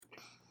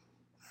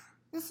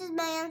This is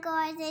my Uncle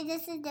Isaiah.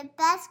 This is the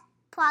best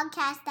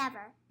podcast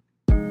ever.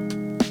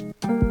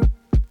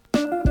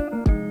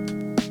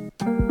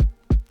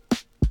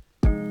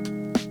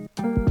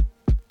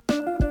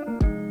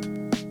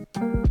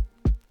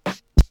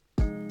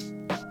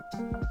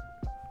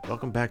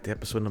 Welcome back to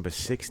episode number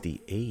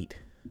 68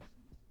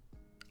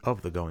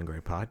 of the Going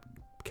Gray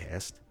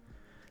podcast.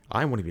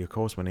 I'm one of your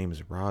hosts. My name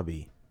is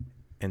Robbie.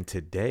 And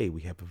today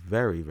we have a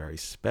very, very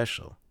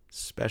special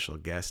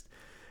guest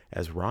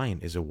as Ryan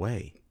is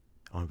away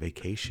on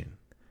vacation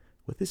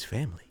with his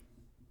family.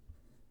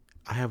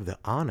 I have the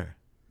honor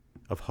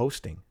of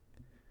hosting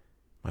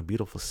my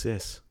beautiful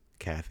sis,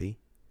 Catherine,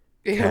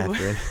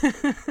 aka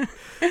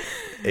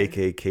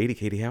Katie.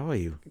 Katie, how are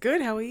you?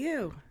 Good, how are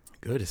you?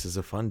 Good, this is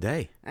a fun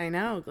day. I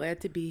know,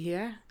 glad to be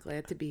here.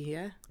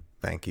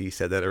 Thank you, you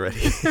said that already.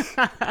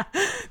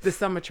 The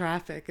summer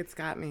traffic, it's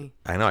got me.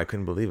 I know, I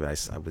couldn't believe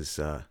it. I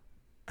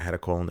had a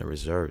call in the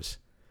reserves.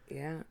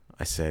 Yeah.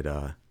 I said,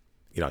 I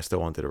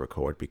still wanted to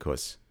record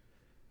because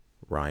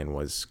Ryan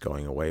was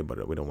going away,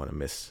 but we don't want to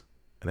miss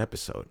an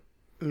episode.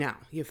 No,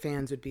 your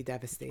fans would be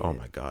devastated. Oh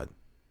my God.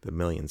 The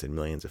millions and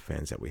millions of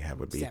fans that we have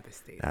would be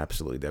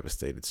absolutely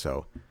devastated.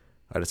 So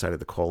I decided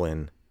to call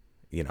in,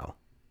 a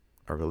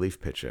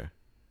relief pitcher,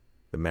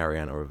 the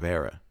Mariano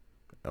Rivera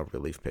of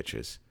relief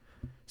pitchers.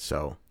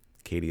 So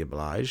Katie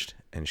obliged,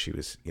 and she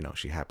was,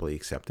 she happily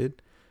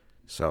accepted.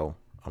 So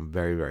I'm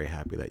very, very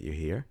happy that you're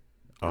here.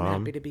 I'm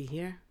happy to be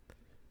here.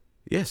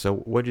 Yeah, so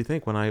what did you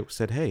think when I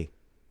said, hey,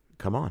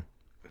 come on?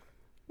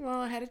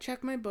 Well, I had to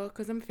check my book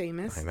because I'm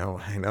famous. I know,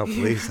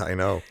 please, I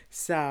know.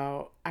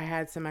 So I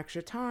had some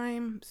extra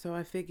time, so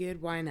I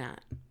figured, why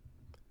not?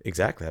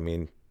 Exactly. I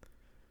mean,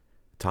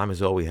 time is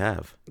all we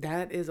have.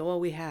 That is all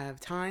we have.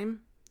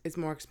 Time is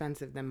more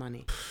expensive than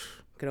money.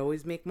 You could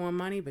always make more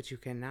money, but you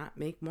cannot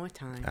make more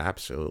time.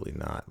 Absolutely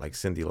not. Like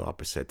Cyndi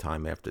Lauper said,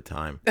 time after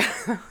time.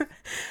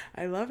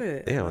 I love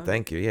it. Yeah, well,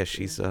 thank you. Yeah,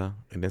 she's an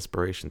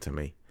inspiration to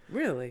me.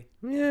 Really?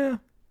 Yeah.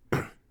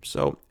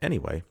 So,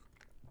 anyway,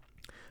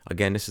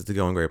 again, this is the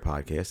Going Gray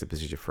podcast. If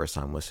this is your first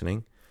time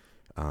listening,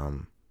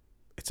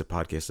 it's a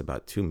podcast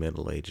about two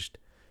middle-aged,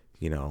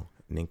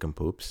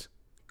 nincompoops,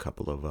 a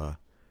couple of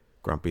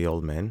grumpy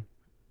old men.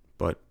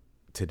 But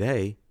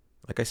today,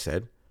 like I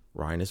said,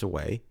 Ryan is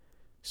away,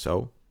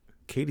 so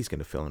Katie's going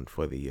to fill in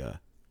for the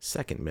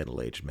second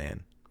middle-aged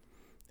man.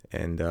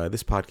 And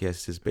this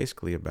podcast is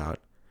basically about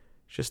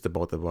just the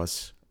both of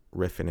us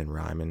riffing and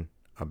rhyming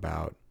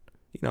about,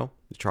 the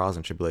trials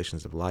and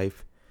tribulations of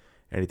life,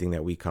 anything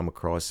that we come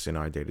across in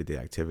our day-to-day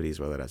activities,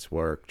 whether that's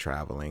work,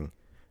 traveling,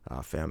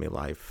 family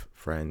life,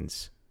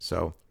 friends.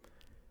 So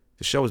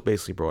the show is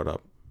basically brought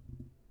up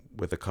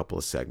with a couple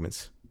of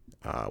segments.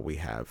 We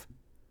have,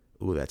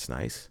 ooh, that's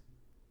nice,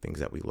 things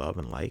that we love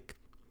and like.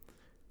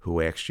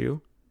 Who asked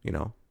you?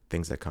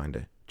 Things that kind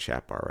of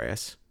chap our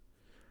ass.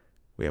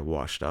 We have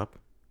washed up,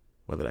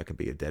 whether that could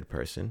be a dead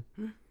person,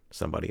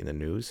 somebody in the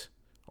news,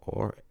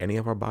 or any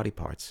of our body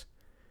parts.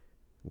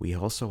 We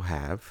also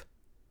have,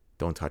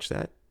 don't touch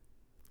that.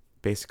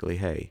 Basically,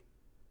 hey,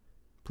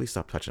 please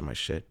stop touching my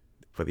shit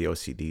for the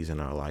OCDs in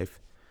our life.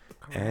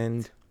 Correct.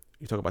 And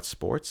you talk about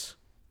sports,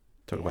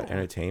 talk about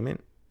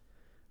entertainment.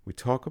 We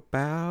talk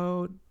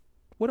about,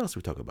 what else do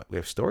we talk about? We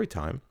have story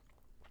time.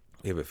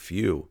 We have a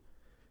few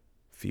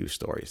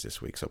stories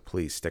this week, so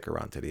please stick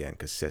around to the end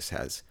because Sis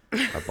has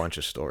a bunch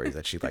of stories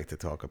that she'd like to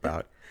talk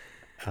about.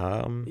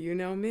 You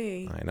know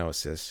me. I know,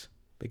 Sis.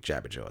 Big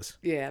jabberjaws.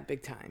 Yeah,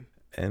 big time.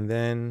 And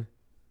then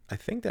I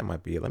think that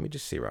might be it. Let me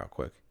just see real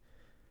quick.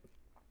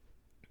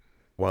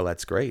 Well,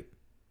 that's great.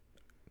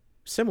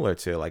 Similar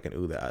to like an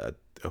a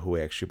who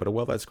asked you, but a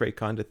well, that's great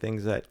kind of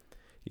things that,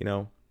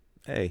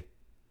 hey,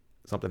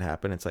 something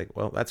happened. It's like,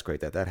 well, that's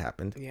great that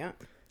happened. Yeah.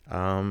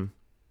 And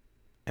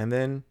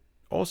then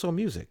also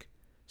music.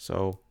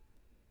 So,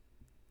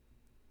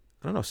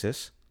 I don't know,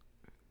 Sis.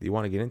 Do you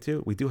want to get into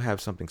it? We do have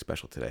something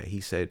special today.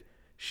 He said,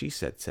 she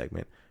said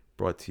segment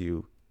brought to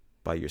you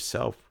by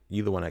yourself.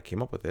 You're the one that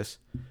came up with this.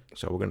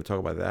 So we're going to talk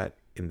about that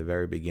in the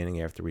very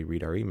beginning after we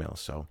read our email.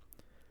 So,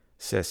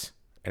 Sis,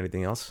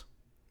 anything else?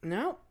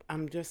 No,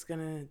 I'm just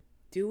going to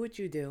do what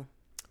you do.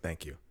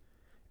 Thank you.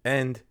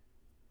 And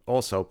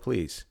also,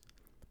 please,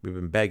 we've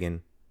been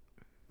begging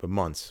for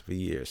months, for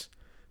years,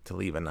 to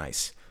leave a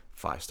nice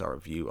 5-star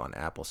review on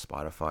Apple,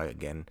 Spotify.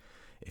 Again,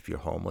 if you're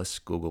homeless,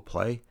 Google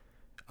Play.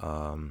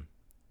 Other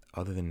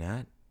than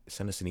that,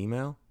 send us an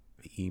email.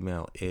 The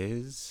email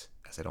is,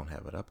 as I don't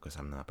have it up because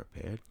I'm not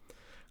prepared,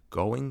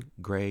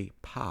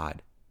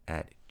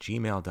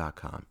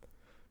 goinggraypod@gmail.com.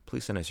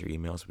 Please send us your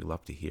emails. We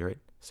love to hear it.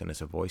 Send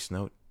us a voice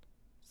note.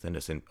 Send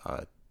us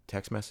a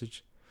text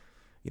message.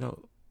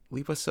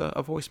 Leave us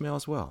a voicemail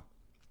as well.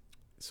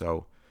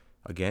 So,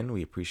 again,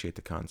 we appreciate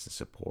the constant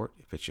support.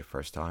 If it's your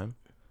first time,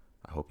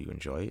 I hope you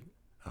enjoy it.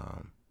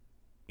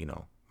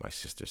 My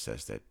sister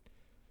says that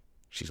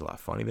she's a lot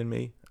funnier than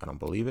me. I don't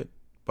believe it,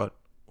 but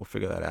we'll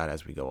figure that out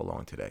as we go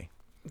along today.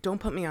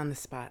 Don't put me on the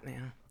spot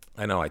now.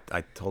 I know. I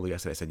told her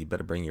yesterday, I said, you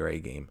better bring your A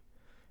game.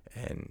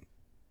 And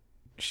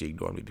she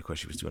ignored me because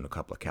she was doing a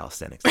couple of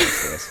calisthenics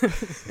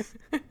downstairs.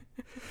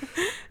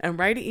 And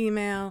write an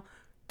email.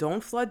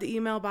 Don't flood the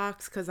email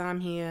box because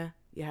I'm here.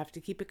 You have to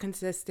keep it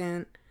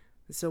consistent.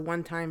 It's a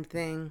one-time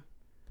thing.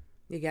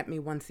 You get me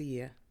once a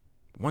year.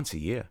 Once a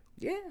year.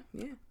 Yeah.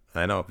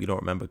 I know if you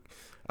don't remember,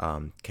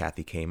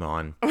 Kathy came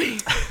on. I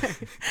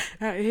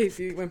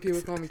hate when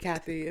people call me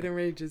Kathy. It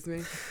enrages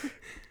me.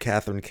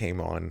 Catherine came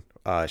on.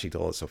 She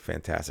told us a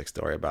fantastic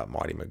story about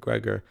Marty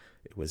McGregor.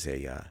 It was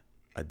a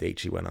date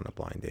she went on, a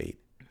blind date.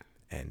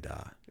 And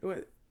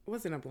It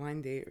wasn't a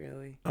blind date,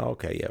 really. oh,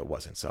 okay, yeah, it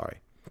wasn't. Sorry.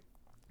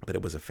 But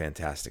it was a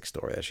fantastic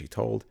story that she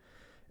told.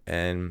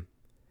 And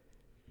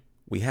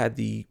we had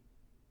the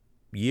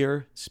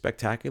year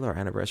spectacular, our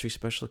anniversary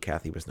special.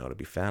 Kathy was nowhere to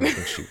be found.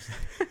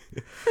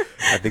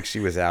 I think she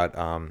was out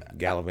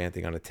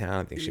gallivanting on the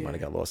town. I think she might have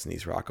got lost in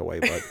East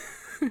Rockaway, but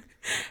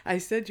I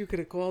said you could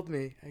have called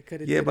me. I could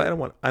have. yeah, but I don't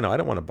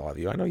want to bother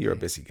you. I know you're a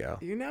busy gal.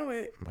 You know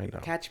it. I know.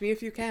 Catch me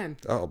if you can.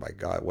 Oh my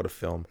God, what a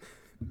film.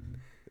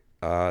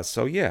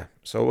 So we're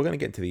gonna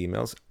get into the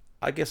emails.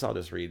 I guess I'll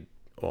just read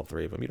all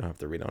three of them. You don't have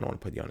to read them. I don't want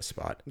to put you on the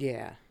spot.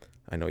 Yeah.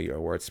 I know you're a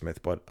wordsmith,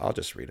 but I'll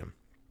just read them.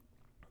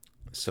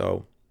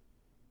 So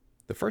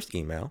the first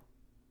email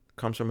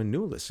comes from a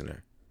new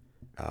listener,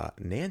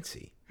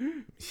 Nancy.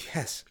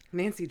 Yes.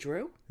 Nancy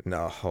Drew?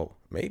 No,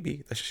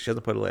 maybe. She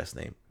doesn't put a last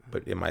name,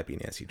 but it might be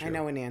Nancy Drew. I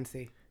know a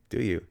Nancy.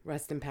 Do you?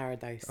 Rest in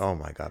paradise. Oh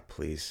my God,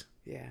 please.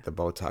 Yeah. The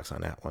Botox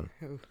on that one.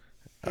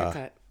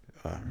 Haircut.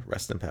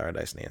 Rest in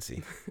paradise,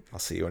 Nancy. I'll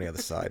see you on the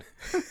other side.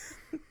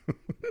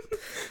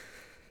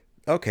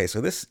 Okay, so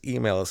this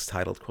email is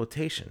titled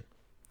Quotation.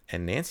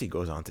 And Nancy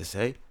goes on to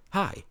say,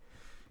 "Hi,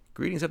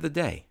 greetings of the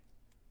day.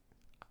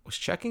 I was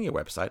checking your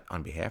website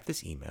on behalf of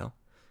this email,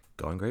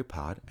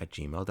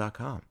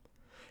 goinggreatpod@gmail.com,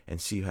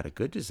 and see you had a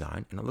good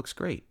design and it looks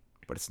great,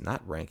 but it's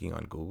not ranking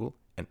on Google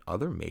and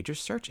other major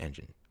search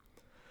engine.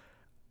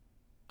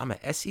 I'm an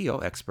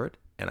SEO expert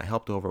and I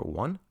helped over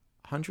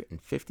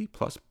 150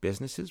 plus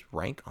businesses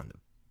rank on the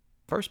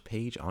first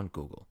page on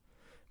Google.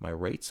 My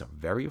rates are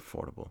very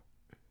affordable.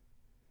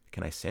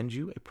 Can I send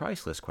you a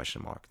price list? ?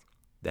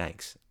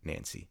 Thanks,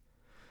 Nancy."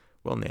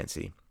 Well,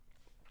 Nancy,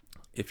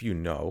 if you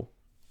know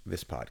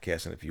this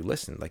podcast and if you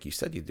listen, like you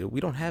said you do, we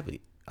don't have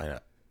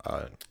a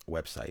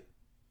website.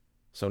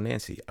 So,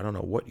 Nancy, I don't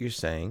know what you're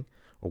saying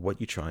or what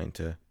you're trying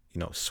to,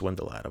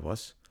 swindle out of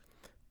us,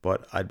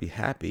 but I'd be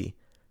happy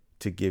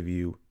to give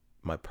you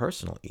my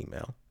personal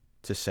email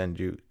to send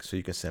you so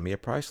you can send me a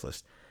price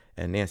list.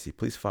 And Nancy,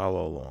 please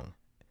follow along.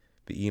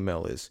 The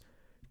email is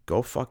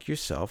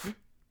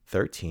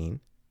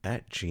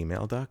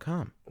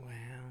gofuckyourself13@gmail.com. Wow.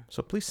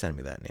 So please send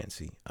me that,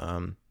 Nancy.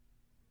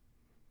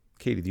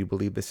 Katie, do you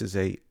believe this is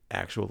a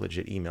actual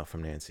legit email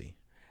from Nancy?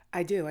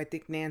 I do. I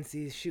think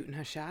Nancy's shooting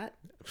her shot.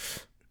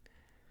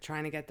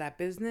 Trying to get that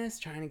business,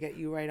 trying to get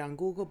you right on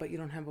Google, but you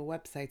don't have a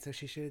website, so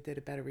she should have did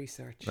a better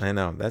research. I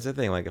know. That's the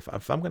thing. Like, if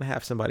I'm going to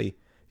have somebody,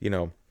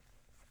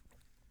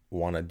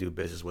 want to do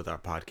business with our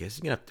podcast,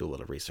 you're going to have to do a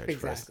little research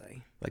first.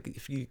 Exactly. Like,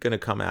 if you're going to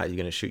come out, you're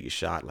going to shoot your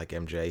shot like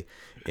MJ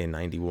in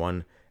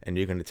 91, and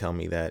you're going to tell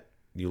me that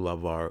you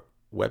love our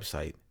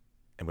website,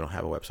 and we don't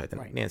have a website, then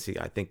Right. Nancy,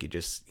 I think you're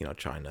just,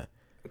 trying to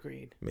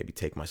Agreed. maybe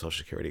take my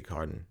social security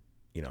card and,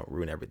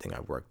 ruin everything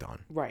I've worked on.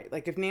 Right.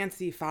 Like if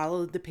Nancy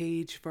followed the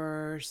page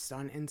first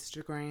on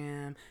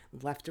Instagram,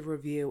 left a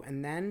review,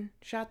 and then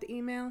shot the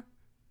email,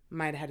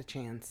 might have had a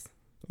chance.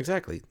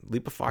 Exactly.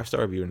 Leave a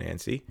 5-star review,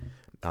 Nancy.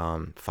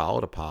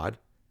 Follow the pod,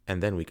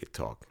 and then we could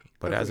talk.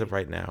 But as of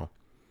right now,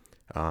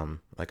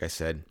 like I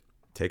said,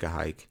 take a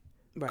hike,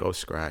 Right. go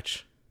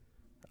scratch,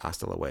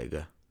 hasta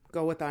luego.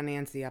 Go with our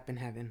Nancy up in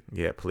heaven.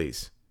 Yeah,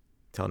 please.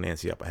 Tell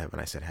Nancy up in heaven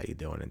I said, how you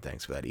doing? And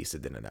thanks for that Easter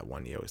dinner that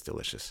one year. It was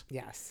delicious.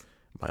 Yes.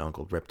 My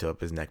uncle ripped up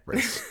his neck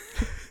brace.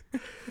 to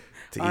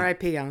eat.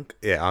 R.I.P. Unc.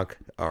 Yeah, Unc.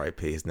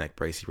 R.I.P. His neck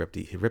brace.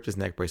 He ripped his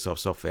neck brace off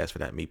so fast for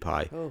that meat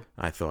pie. Oh.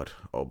 I thought,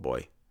 oh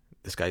boy,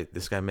 this guy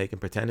making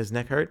pretend his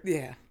neck hurt.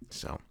 Yeah.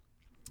 So,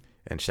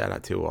 and shout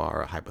out to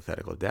our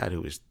hypothetical dad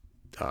who was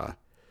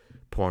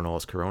pouring all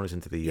his Coronas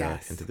into the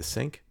Yes. into the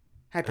sink.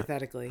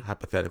 Hypothetically.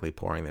 Hypothetically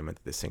pouring them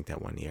into the sink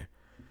that one year.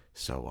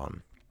 So,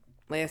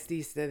 Last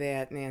Easter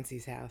there at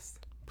Nancy's house.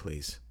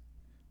 please,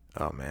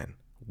 oh man,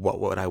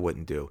 what I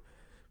wouldn't do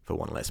for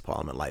one last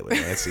Parliament light with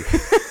Nancy.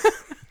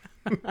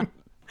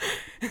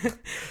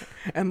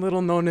 And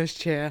little Nona's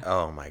chair.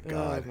 Oh my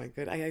God. Oh my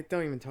god. I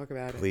don't even talk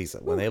about it. Please,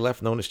 when they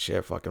left Nona's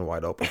chair fucking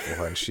wide open for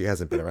her, and she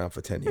hasn't been around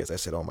for 10 years, I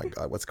said, oh my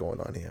God, what's going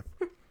on here?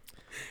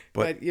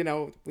 But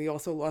we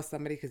also lost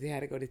somebody because he had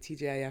to go to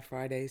TGIF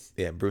Fridays.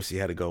 Yeah, Brucey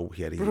had to go.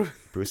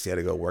 Brucey had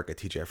to go work at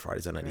TGI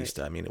Fridays on an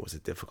Easter. I mean, it was a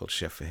difficult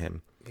shift for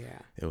him. Yeah.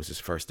 It was his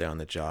first day on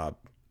the job,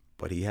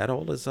 but he had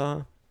all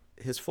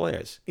his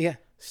flares, Yeah.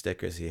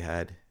 stickers. He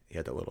had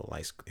the little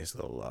his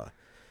little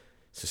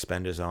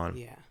suspenders on,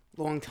 Yeah.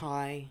 Long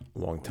tie.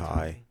 long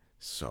tie,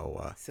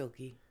 so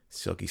Silky.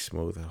 silky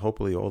smooth.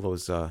 Hopefully, all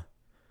those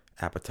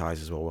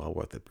appetizers were well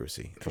worth it,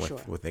 Brucey. For sure.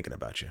 We're thinking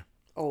about you.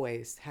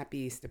 Always. Happy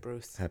Easter,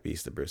 Bruce. Happy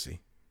Easter, Brucey.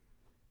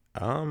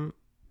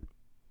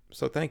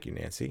 So thank you,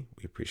 Nancy.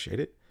 We appreciate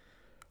it.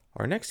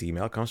 Our next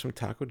email comes from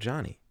Taco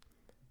Johnny,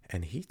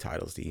 and he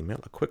titles the email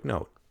 "A Quick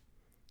Note."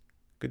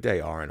 Good day,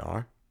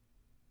 R&R.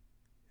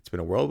 been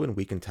a whirlwind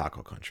week in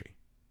taco country.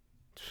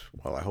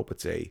 Well, I hope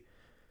it's a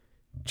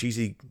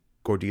cheesy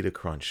gordita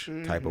crunch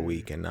type of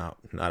week and not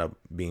a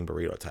bean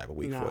burrito type of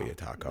week for you,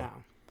 Taco.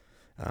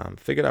 No.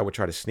 Figured I would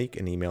try to sneak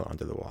an email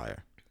under the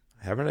wire.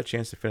 I haven't had a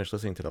chance to finish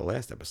listening to the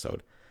last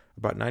episode.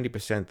 About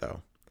 90%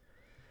 though.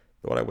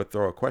 Thought I would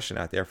throw a question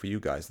out there for you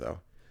guys though.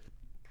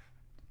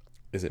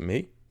 Is it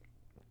me?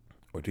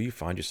 Or do you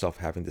find yourself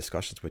having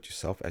discussions with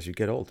yourself as you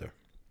get older?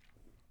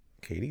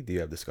 Katie, do you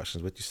have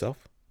discussions with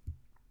yourself?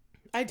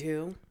 I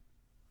do.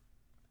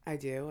 I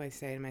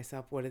say to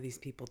myself, what are these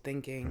people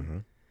thinking? Mm-hmm.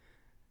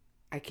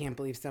 I can't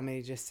believe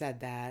somebody just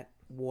said that,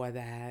 wore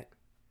that.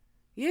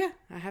 Yeah,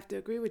 I have to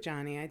agree with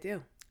Johnny. I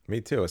do.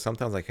 Me too.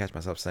 Sometimes I catch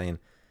myself saying,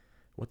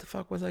 what the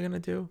fuck was I going to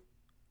do?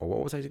 Or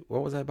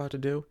what was I about to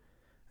do?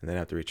 And then I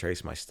have to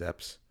retrace my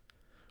steps.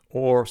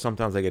 Or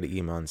sometimes I get an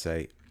email and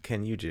say,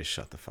 can you just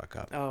shut the fuck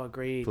up? Oh,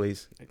 agreed.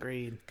 Please?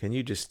 Agreed. Can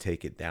you just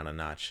take it down a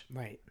notch?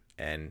 Right.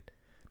 And,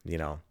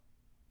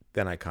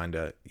 then I kind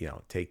of,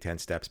 take 10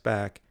 steps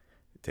back,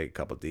 take a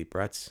couple deep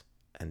breaths,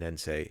 and then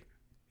say,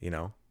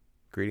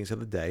 greetings of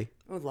the day.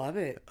 Oh, love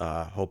it.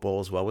 Hope all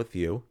is well with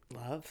you.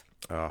 Love.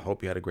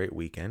 Hope you had a great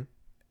weekend.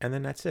 And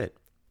then that's it.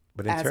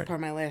 But As per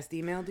my last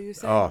email, do you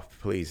say? Oh,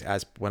 please.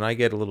 When I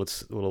get a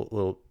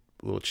little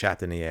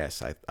chapped in the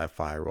ass, I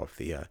fire off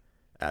the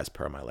as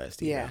per my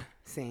last email. Yeah,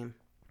 same.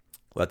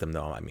 Let them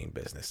know I mean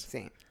business.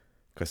 Same.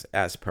 Because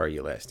as per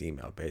your last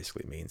email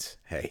basically means,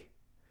 hey,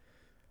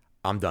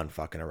 I'm done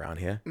fucking around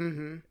here.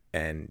 Mm-hmm.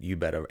 And you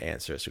better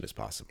answer as soon as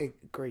possible.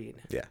 Agreed.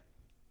 Yeah.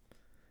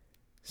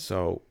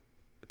 So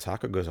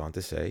Taco goes on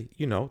to say,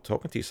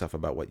 talking to yourself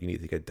about what you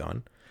need to get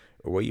done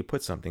or where you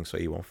put something so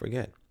you won't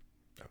forget.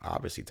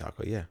 Obviously,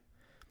 Taco, yeah.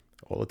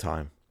 All the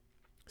time.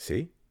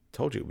 See?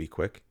 Told you it'd be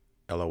quick.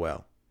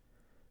 LOL.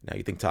 Now,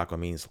 you think Taco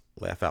means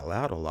laugh out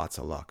loud or lots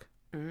of luck?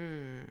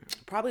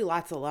 Probably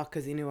lots of luck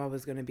because he knew I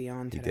was going to be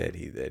on today.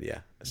 He did, yeah.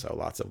 So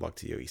lots of luck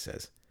to you, he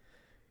says.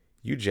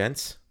 You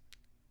gents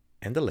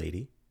and the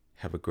lady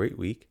have a great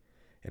week,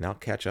 and I'll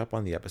catch up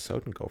on the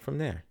episode and go from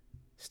there.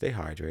 Stay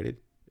hydrated.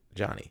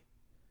 Johnny.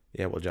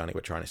 Yeah, well, Johnny,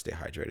 we're trying to stay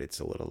hydrated. It's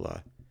a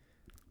little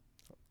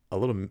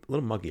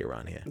muggy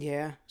around here.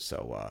 Yeah.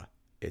 So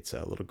it's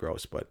a little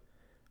gross, but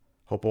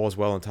hope all is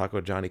well in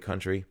Taco Johnny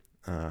country.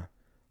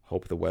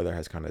 Hope the weather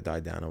has kind of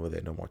died down over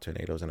there. No more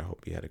tornadoes, and I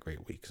hope you had a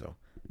great week. So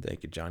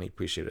thank you, Johnny.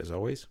 Appreciate it as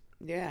always.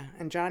 Yeah.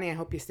 And Johnny, I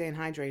hope you're staying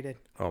hydrated.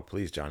 Oh,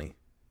 please, Johnny.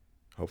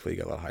 Hopefully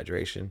you got a lot of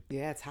hydration.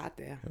 Yeah, it's hot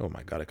there. Oh,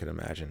 my God, I could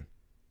imagine.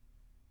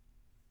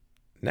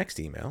 Next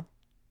email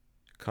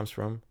comes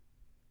from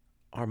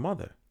our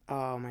mother.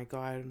 Oh, my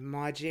God.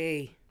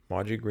 Margie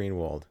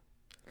Greenwald.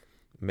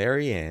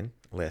 Mary Ann,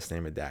 last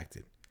name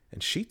redacted.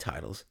 And she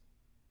titles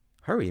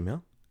her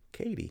email,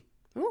 Katie.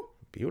 Oh.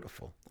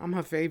 Beautiful. I'm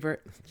her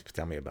favorite.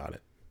 Tell me about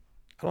it.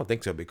 I don't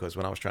think so, because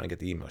when I was trying to get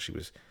the email, she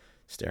was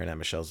staring at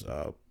Michelle's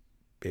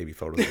baby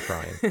photos and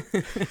crying.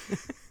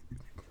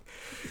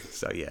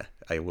 So, yeah,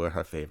 we're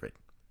her favorite.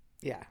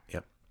 Yeah.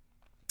 Yep.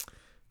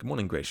 Good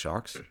morning, Gray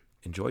Sharks.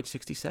 Enjoyed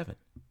 67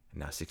 and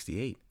now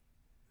 68.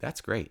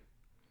 That's great.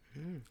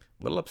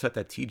 Little upset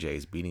that TJ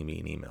is beating me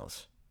in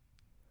emails.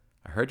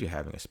 I heard you're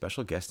having a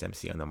special guest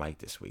MC on the mic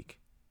this week.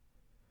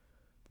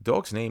 The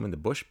dog's name in the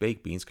Bush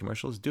Baked Beans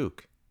commercial is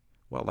Duke.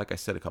 Well, like I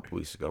said a couple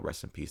weeks ago,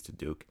 rest in peace to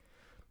Duke.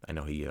 I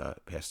know he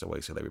passed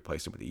away, so they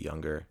replaced him with a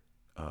younger,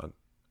 I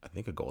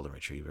think a golden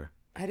retriever.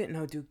 I didn't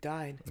know Duke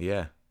died.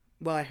 Yeah.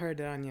 Well, I heard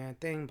it on your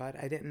thing, but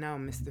I didn't know.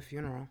 Missed the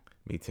funeral.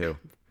 Me too.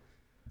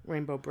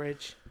 Rainbow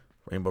Bridge.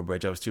 Rainbow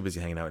Bridge. I was too busy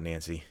hanging out with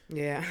Nancy.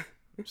 Yeah.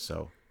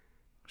 So,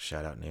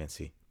 shout out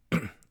Nancy.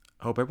 I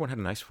hope everyone had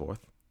a nice 4th.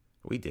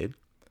 We did.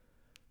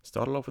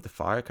 Started off with the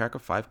Firecracker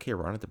 5K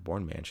run at the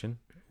Bourne Mansion,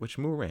 which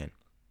Moo ran.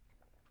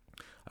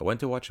 I went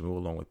to watch Moo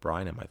along with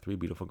Brian and my 3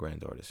 beautiful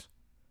granddaughters.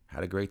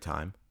 Had a great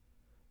time,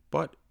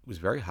 but it was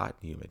very hot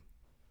and humid.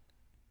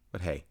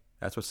 But hey,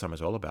 that's what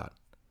summer's all about.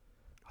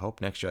 I hope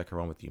next year I can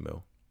run with you,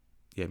 Moo.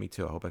 Yeah, me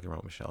too. I hope I can run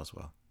with Michelle as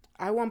well.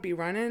 I won't be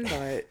running,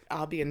 but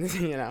I'll be in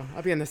the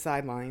I'll be in the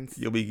sidelines.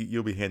 You'll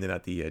be handing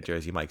out the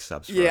Jersey Mike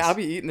subs for Yeah, us. I'll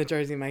be eating the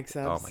Jersey Mike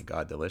subs. Oh my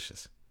God,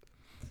 delicious.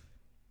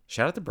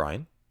 Shout out to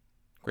Brian.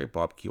 Great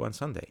barbecue on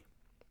Sunday.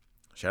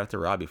 Shout out to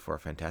Robbie for a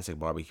fantastic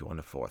barbecue on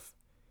the 4th.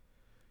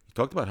 You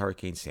talked about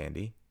Hurricane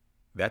Sandy.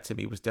 That to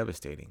me was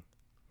devastating.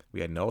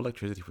 We had no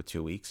electricity for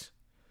 2 weeks.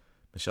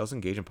 Michelle's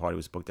engagement party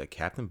was booked at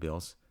Captain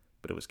Bill's,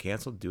 but it was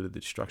canceled due to the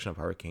destruction of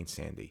Hurricane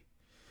Sandy.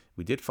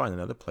 We did find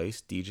another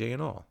place, DJ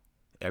and all.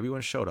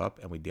 Everyone showed up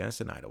and we danced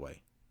the night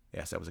away.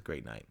 Yes, that was a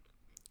great night.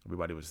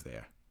 Everybody was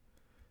there.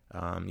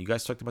 You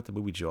guys talked about the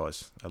movie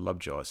Jaws. I love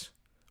Jaws.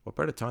 What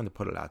better time to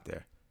put it out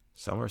there?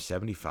 Summer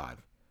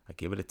 75. I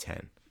give it a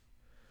 10.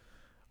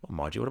 Well,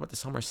 Margie, what about the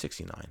summer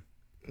 69?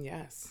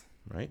 Yes.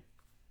 Right?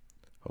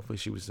 Hopefully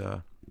she was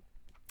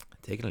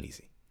taking it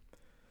easy.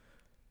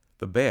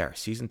 The Bear,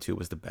 season 2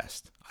 was the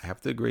best. I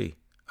have to agree.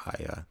 I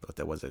thought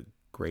that was a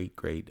great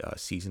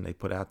season they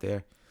put out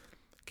there.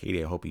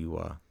 Katie, I hope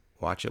you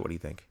watch it. What do you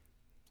think?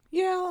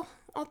 Yeah,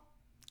 I'll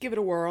give it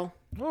a whirl.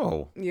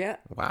 Oh. Yeah.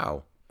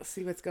 Wow.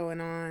 See what's going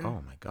on.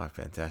 Oh, my God.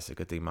 Fantastic.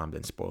 Good thing Mom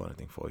didn't spoil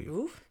anything for you.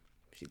 Oof.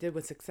 She did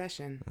with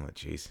Succession. Oh,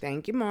 jeez.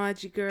 Thank you,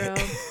 Margie girl.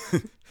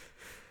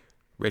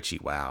 Richie,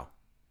 wow.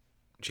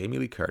 Jamie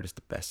Lee Curtis,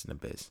 the best in the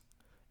biz.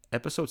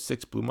 Episode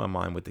 6 blew my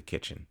mind with the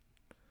kitchen.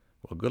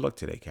 Well, good luck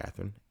today,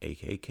 Catherine,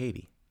 a.k.a.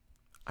 Katie.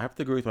 I have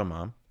to agree with my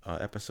mom.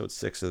 Episode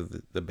 6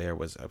 of The Bear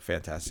was a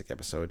fantastic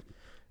episode.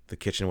 The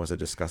kitchen was a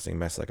disgusting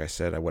mess. Like I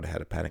said, I would have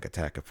had a panic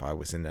attack if I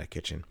was in that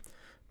kitchen.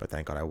 But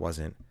thank God I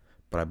wasn't.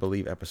 But I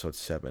believe episode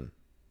 7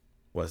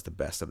 was the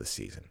best of the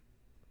season.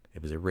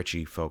 It was a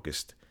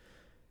Richie-focused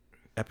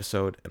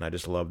episode, and I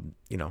just loved,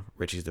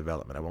 Richie's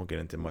development. I won't get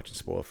into much and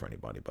spoil for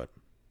anybody, but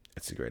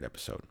it's a great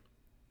episode.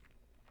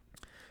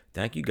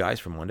 Thank you guys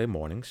for Monday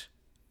mornings.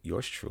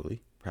 Yours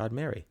truly, Proud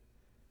Mary.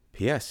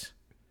 P.S.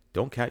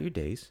 Don't count your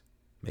days.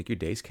 Make your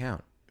days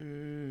count.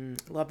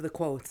 Love the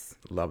quotes.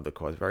 Love the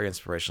quotes. Very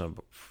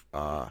inspirational.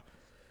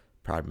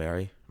 Proud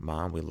Mary,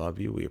 Mom, we love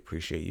you. We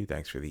appreciate you.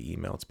 Thanks for the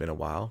email. It's been a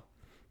while,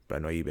 but I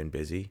know you've been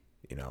busy,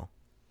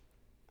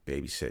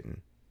 babysitting,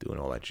 doing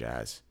all that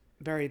jazz.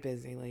 Very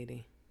busy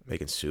lady.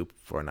 Making soup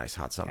for a nice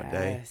hot summer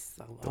day. Yes,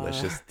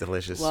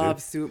 Delicious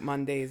love soup. soup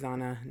Mondays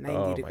on a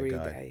 90-degree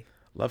day.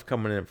 Love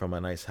coming in from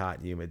a nice hot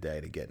humid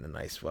day to getting a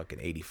nice fucking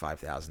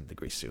 85,000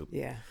 degree soup.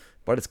 Yeah.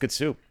 But it's good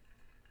soup.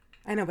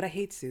 I know, but I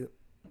hate soup.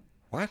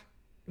 What?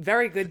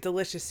 Very good,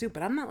 delicious soup,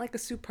 but I'm not like a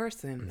soup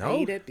person. No? I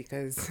eat it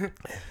because I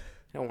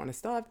don't want to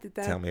starve to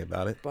death. Tell me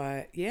about it.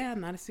 But yeah, I'm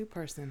not a soup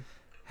person.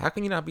 How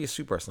can you not be a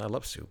soup person? I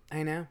love soup.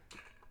 I know.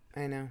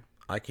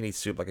 I can eat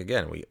soup. Like,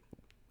 again, we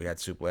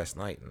had soup last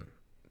night, and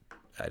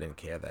I didn't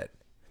care that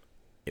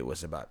it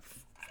was about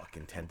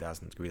fucking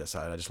 10,000 degrees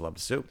outside. I just love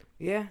the soup.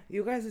 Yeah,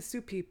 you guys are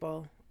soup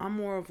people. I'm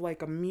more of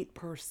like a meat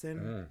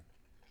person.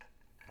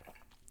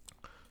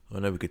 I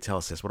don't know if we could tell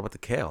us this. What about the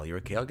kale? You're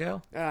a kale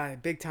gal?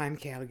 Big time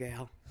kale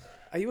gal.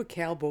 Are you a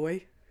kale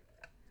boy?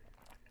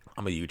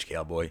 I'm a huge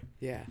kale boy,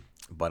 Yeah.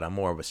 but I'm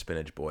more of a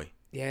spinach boy.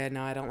 Yeah,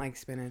 no, I don't like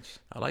spinach.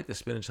 I like the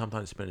spinach.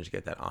 Sometimes spinach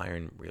get that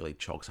iron really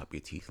chokes up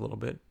your teeth a little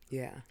bit.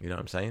 Yeah. You know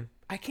what I'm saying?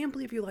 I can't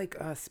believe you like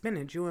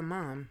spinach, you and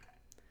Mom.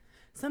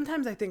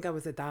 Sometimes I think I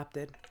was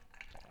adopted.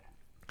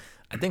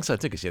 I think so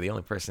too, because you're the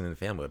only person in the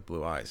family with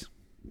blue eyes.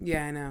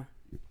 Yeah, I know.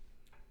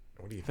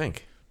 What do you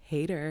think?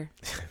 Hater.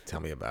 Tell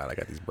me about it. I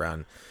got these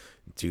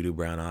doo-doo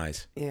brown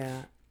eyes.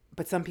 Yeah.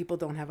 But some people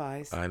don't have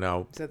eyes, I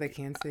know. so they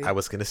can't see. I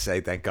was going to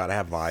say, thank God I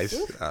have eyes.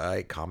 All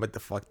right, calm it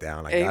the fuck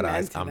down. I got Amen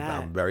eyes. to I'm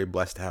that. very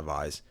blessed to have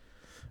eyes.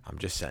 I'm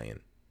just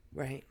saying.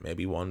 Right.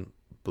 Maybe one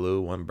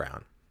blue, one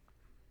brown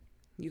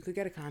You could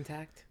get a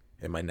contact.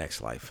 in my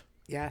next life.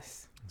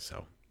 Yes.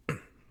 So,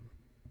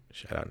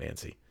 shout out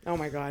Nancy. Oh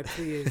my God,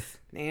 please.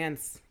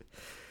 Nance.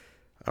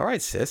 All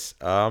right, sis.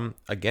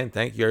 Again,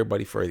 thank you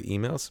everybody for the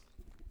emails.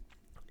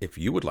 If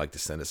you would like to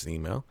send us an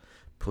email,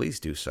 please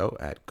do so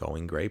at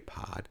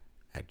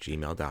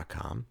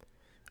goinggraypod@gmail.com.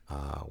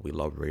 We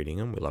love reading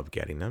them. We love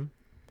getting them.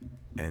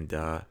 And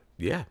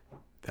yeah,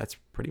 that's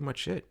pretty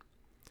much it.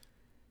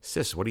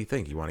 Sis, what do you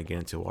think? You want to get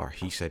into our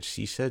he said,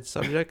 she said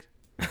subject?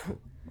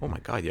 Oh my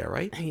God, yeah,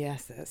 right?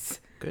 Yes, sis.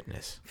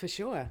 Goodness. For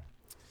sure.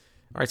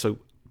 All right, so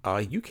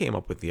you came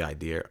up with the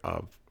idea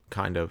of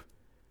kind of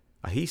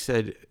a he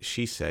said,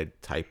 she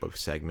said type of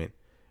segment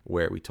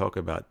where we talk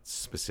about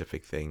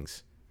specific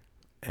things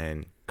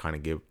and kind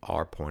of give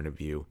our point of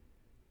view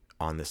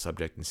on the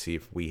subject and see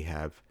if we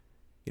have,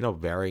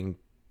 varying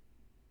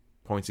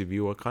points of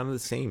view or kind of the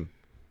same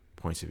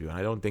points of view. And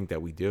I don't think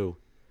that we do.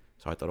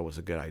 So I thought it was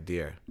a good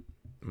idea.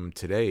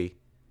 Today,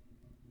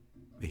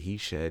 the he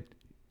said,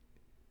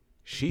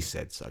 she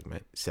said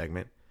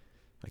segment.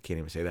 I can't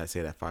even say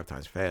that 5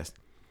 times fast.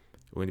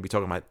 We're going to be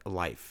talking about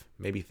life,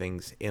 maybe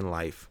things in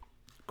life,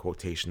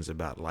 quotations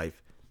about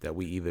life that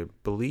we either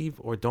believe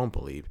or don't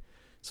believe.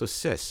 So,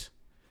 sis,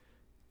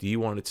 do you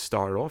want to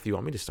start it off? You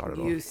want me to start it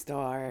off? You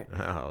start.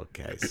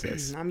 Okay,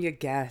 sis. I'm your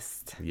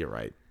guest. You're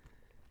right.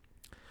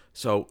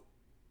 So,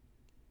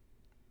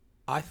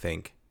 I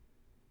think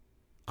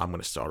I'm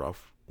going to start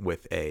off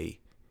with a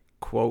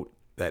quote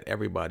that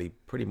everybody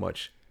pretty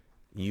much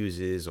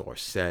uses or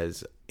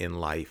says in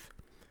life.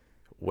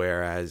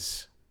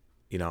 Whereas,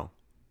 I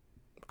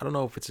don't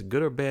know if it's a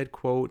good or bad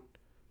quote,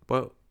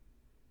 but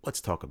let's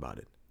talk about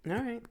it. All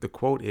right. The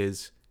quote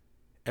is,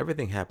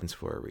 everything happens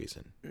for a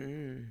reason.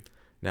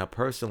 Now,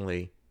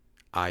 personally,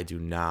 I do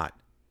not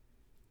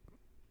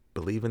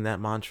believe in that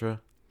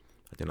mantra.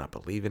 I do not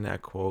believe in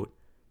that quote.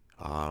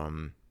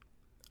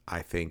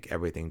 I think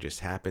everything just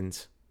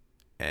happens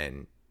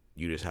and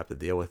you just have to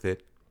deal with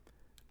it.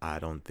 I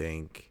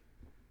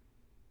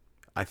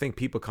think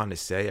people kind of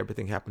say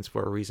everything happens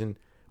for a reason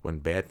when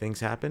bad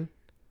things happen.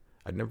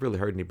 I've never really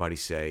heard anybody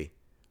say,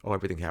 oh,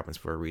 everything happens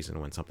for a reason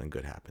when something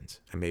good happens.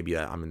 And maybe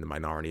I'm in the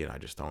minority and I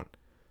just don't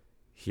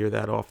hear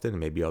that often, and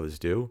maybe others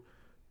do.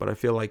 But I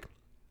feel like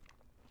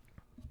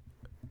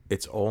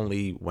it's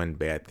only when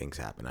bad things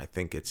happen. I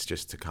think it's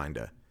just to kind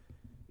of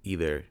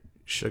either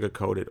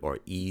sugarcoat it or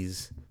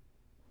ease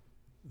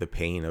the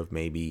pain of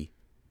maybe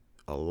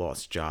a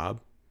lost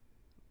job,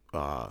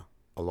 a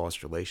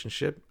lost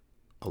relationship,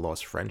 a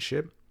lost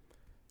friendship,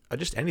 or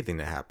just anything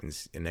that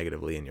happens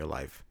negatively in your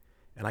life.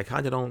 And I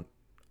kind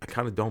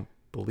of don't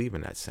believe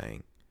in that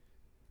saying.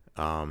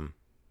 Yeah,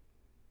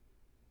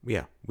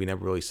 we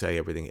never really say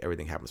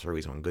everything happens for a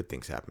reason when good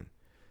things happen.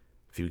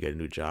 If you get a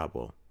new job,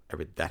 well,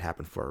 that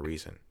happened for a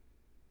reason.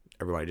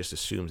 Everybody just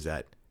assumes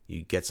that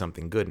you get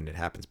something good and it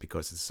happens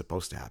because it's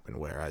supposed to happen.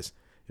 Whereas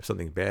if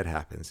something bad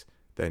happens,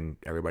 then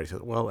everybody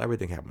says, well,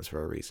 everything happens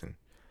for a reason.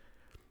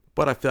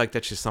 But I feel like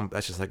that's just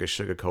like a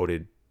sugar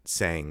coated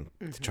saying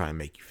to try and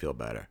make you feel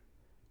better.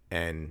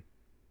 And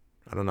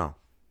I don't know.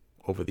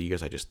 Over the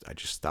years, I just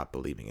stopped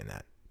believing in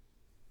that.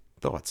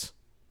 Thoughts?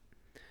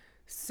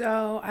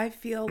 So I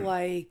feel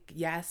like,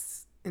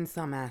 yes, in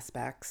some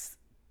aspects,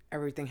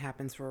 everything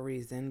happens for a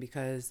reason,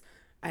 because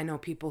I know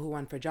people who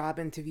went for job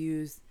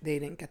interviews, they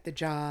didn't get the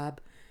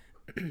job.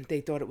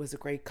 They thought it was a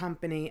great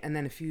company, and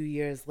then a few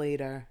years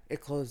later,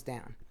 it closed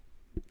down.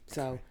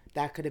 So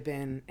that could have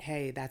been,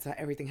 hey, that's how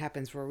everything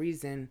happens for a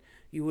reason.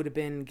 You would have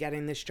been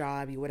getting this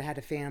job, you would have had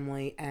a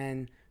family,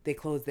 and they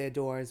closed their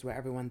doors where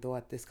everyone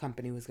thought this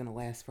company was going to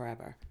last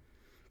forever.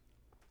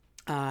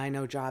 I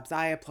know jobs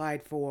I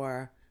applied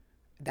for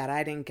that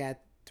I didn't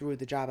get through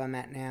the job I'm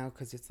at now,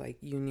 because it's like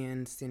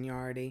union,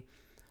 seniority,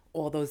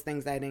 all those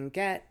things I didn't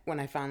get when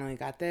I finally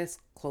got this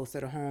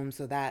closer to home.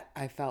 So that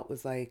I felt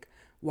was like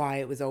why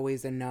it was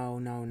always a no,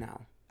 no,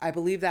 no. I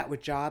believe that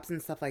with jobs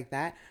and stuff like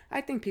that.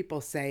 I think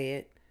people say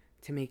it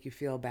to make you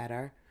feel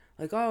better.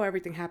 Like, oh,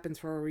 everything happens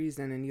for a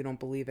reason, and you don't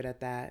believe it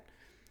at that.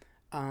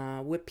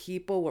 With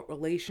people, with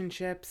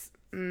relationships,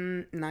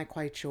 not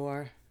quite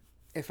sure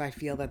if I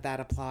feel that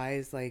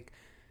applies. Like,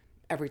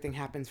 everything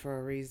happens for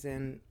a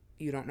reason.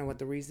 You don't know what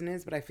the reason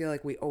is, but I feel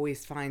like we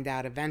always find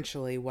out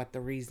eventually what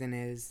the reason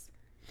is.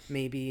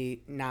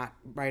 Maybe not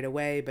right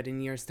away, but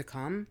in years to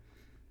come.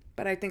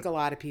 But I think a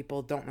lot of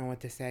people don't know what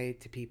to say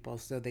to people,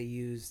 so they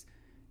use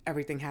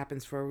everything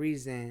happens for a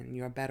reason,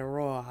 you're better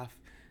off,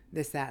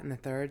 this, that, and the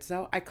third.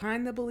 So I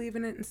kind of believe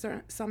in it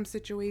in some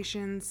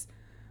situations.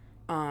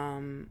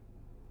 I'm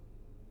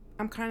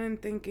kind of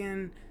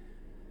thinking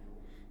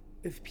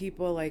if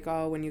people like,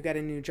 oh, when you get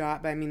a new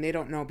job, I mean, they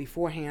don't know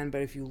beforehand,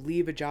 but if you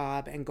leave a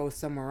job and go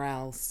somewhere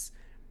else,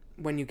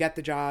 when you get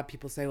the job,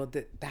 people say, well,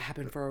 that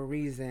happened for a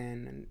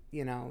reason, and,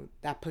 you know,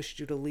 that pushed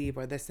you to leave,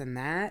 or this and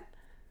that.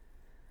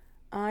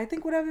 I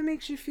think whatever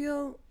makes you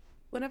feel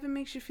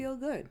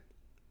good.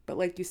 But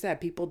like you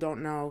said, people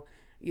don't know,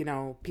 you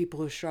know, people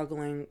who are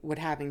struggling with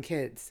having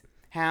kids,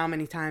 how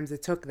many times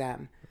it took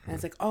them. And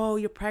it's like, oh,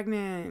 you're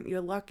pregnant,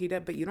 you're lucky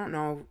that, but you don't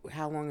know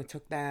how long it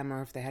took them,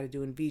 or if they had to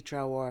do in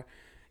vitro, or,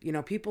 you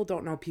know, people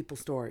don't know people's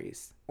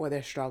stories or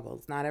their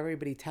struggles. Not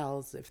everybody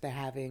tells if they're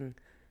having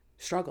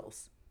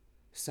struggles.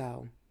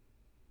 So.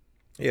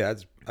 Yeah,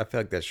 I feel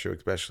like that's true,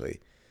 especially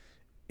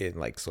in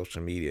like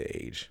social media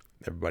age.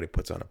 Everybody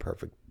puts on a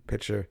perfect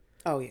picture.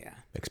 Oh, yeah.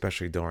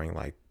 Especially during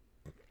like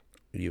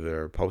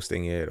either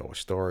posting it or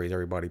stories.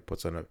 Everybody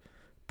puts on a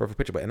perfect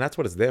picture. And that's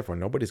what it's there for.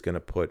 Nobody's going to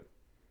put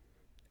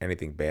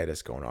anything bad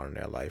that's going on in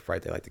their life,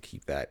 right? They like to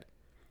keep that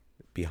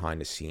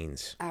behind the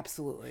scenes.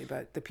 Absolutely.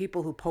 But the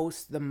people who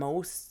post the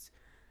most,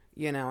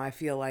 you know, I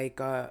feel like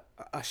are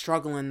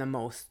struggling the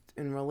most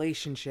in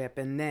relationship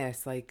and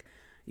this. Like,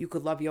 you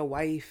could love your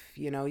wife,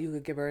 you know, you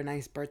could give her a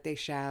nice birthday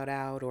shout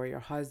out, or your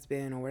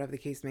husband, or whatever the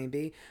case may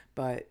be.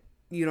 But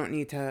you don't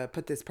need to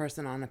put this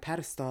person on a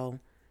pedestal.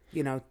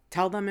 You know,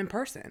 tell them in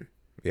person.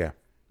 Yeah.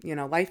 You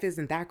know, life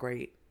isn't that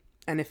great.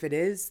 And if it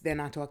is, they're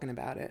not talking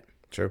about it.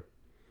 True.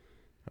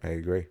 I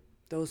agree.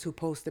 Those who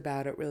post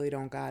about it really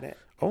don't got it.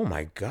 Oh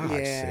my God,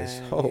 sis.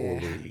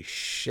 Holy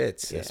shit,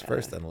 sis. Yeah.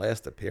 First and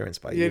last appearance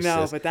by you,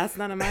 sis. But that's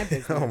none of my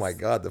business. Oh my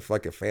God, the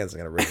fucking fans are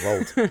going to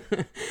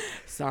revolt.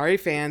 Sorry,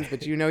 fans,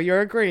 but you know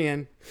you're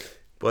agreeing.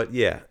 But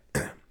yeah,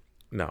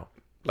 no.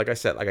 Like I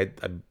said,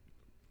 like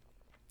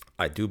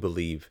I do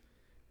believe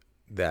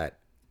that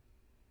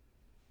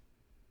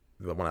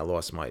when I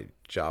lost my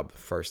job the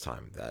first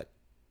time, that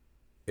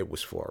it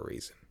was for a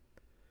reason.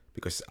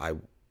 Because I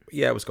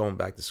was going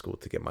back to school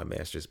to get my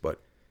master's,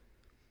 but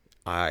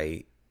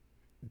I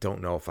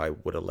don't know if I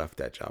would have left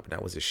that job. And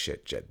that was a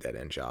shit dead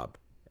end job.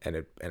 And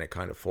it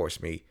kind of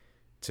forced me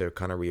to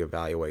kind of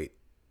reevaluate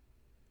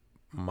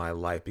my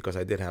life, because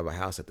I did have a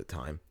house at the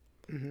time.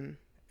 Mm-hmm.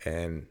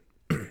 And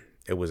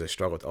it was a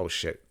struggle. Oh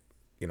shit,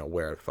 you know,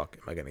 where the fuck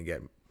am I going to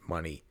get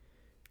money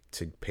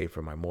to pay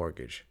for my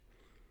mortgage?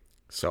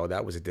 So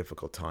that was a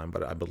difficult time,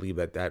 but I believe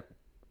that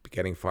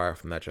getting fired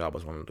from that job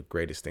was one of the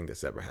greatest things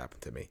that's ever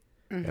happened to me.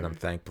 Mm-hmm. And I'm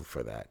thankful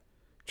for that.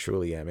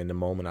 Truly am. In the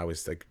moment, I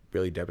was like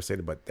really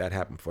devastated, but that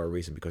happened for a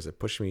reason, because it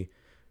pushed me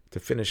to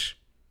finish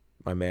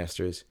my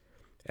master's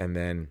and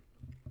then,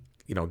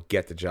 you know,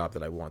 get the job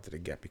that I wanted to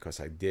get,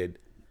 because I did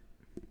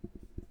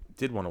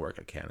want to work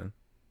at Canon.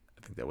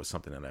 I think that was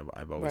something that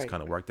I've always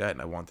kind of worked at,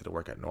 and I wanted to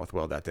work at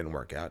Northwell. That didn't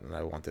work out, and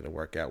I wanted to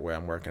work at where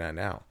I'm working at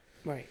now.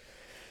 Right.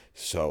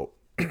 So,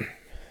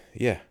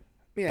 yeah.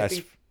 Yeah.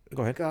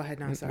 Go ahead. Go ahead.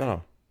 No, sorry.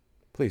 No.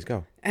 Please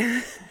go.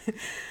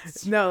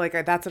 No, like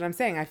that's what I'm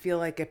saying. I feel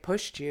like it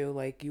pushed you.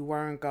 Like you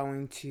weren't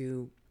going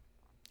to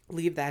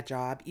leave that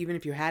job. Even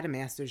if you had a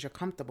master's, you're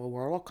comfortable.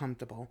 We're all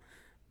comfortable.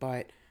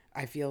 But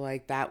I feel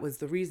like that was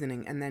the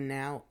reasoning. And then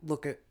now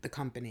look at the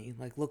company.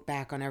 Like look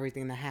back on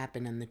everything that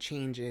happened and the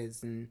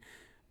changes and,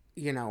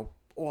 you know,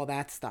 all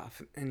that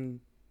stuff. And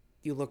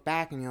you look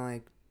back and you're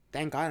like,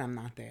 thank God I'm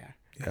not there.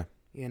 Yeah.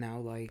 You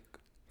know, like,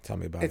 Tell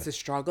me about it's it. a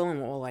struggle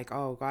and we're all like,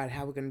 oh God,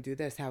 how are we going to do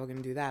this? How are we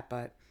going to do that?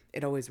 But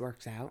it always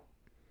works out.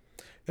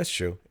 That's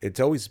true. It's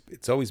always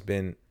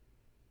been,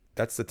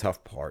 that's the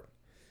tough part.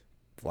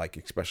 Like,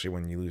 especially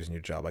when you're losing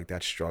your job, like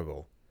that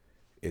struggle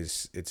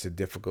it's a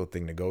difficult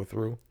thing to go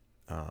through.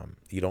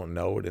 You don't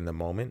know it in the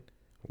moment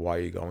why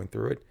you're going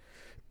through it.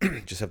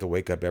 Just have to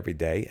wake up every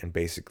day and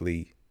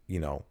basically,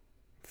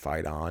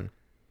 fight on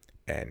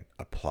and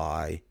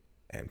apply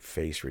and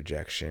face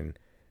rejection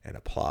and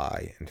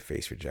apply and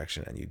face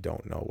rejection, and you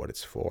don't know what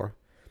it's for.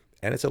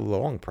 And it's a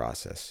long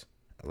process.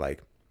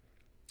 Like,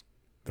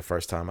 the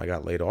first time I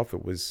got laid off,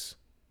 it was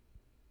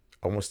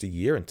almost a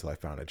year until I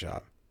found a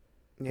job.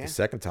 Yeah. The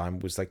second time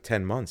was like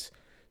 10 months.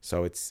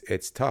 So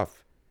it's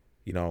tough.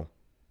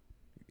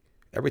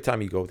 Every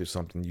time you go through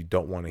something, you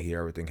don't want to hear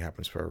everything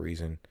happens for a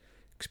reason,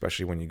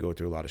 especially when you go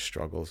through a lot of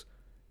struggles.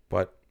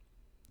 But,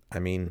 I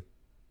mean,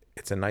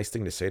 it's a nice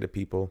thing to say to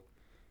people.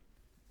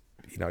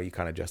 You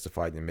kind of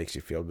justify it and it makes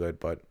you feel good,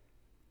 but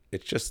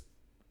it's just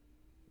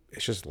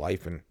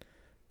life. And,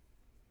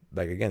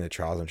 like, again, the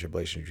trials and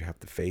tribulations you have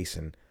to face,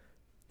 and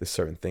there's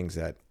certain things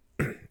that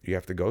you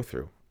have to go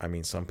through. I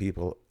mean, some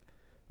people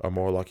are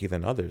more lucky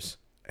than others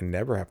and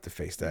never have to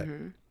face that.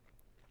 Mm-hmm.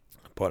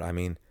 But, I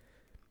mean,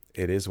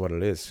 it is what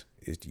it is.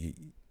 You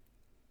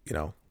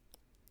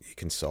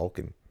can sulk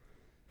and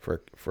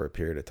for a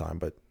period of time,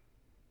 but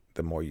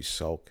the more you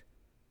sulk,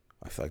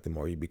 I feel like the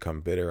more you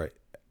become bitter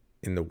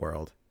in the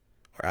world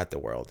or at the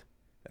world.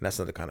 And that's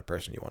not the kind of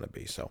person you want to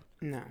be. So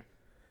No.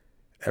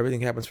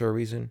 everything happens for a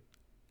reason.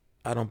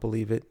 I don't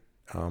believe it.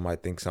 I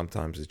think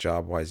sometimes it's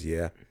job-wise,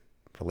 yeah.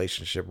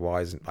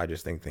 Relationship-wise, I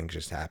just think things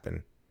just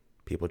happen.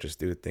 People just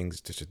do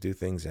things,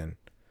 and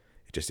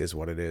it just is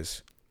what it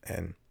is.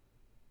 And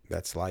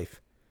that's life.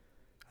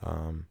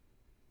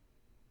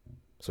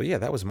 So yeah,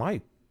 that was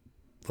my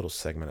little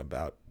segment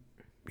about,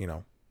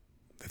 the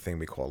thing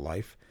we call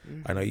life.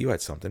 Mm-hmm. I know you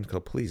had something,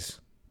 so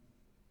please.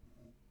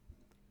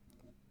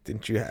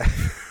 Didn't you have?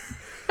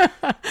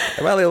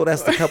 Am I able to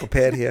ask the couple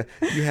pad here?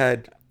 You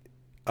had,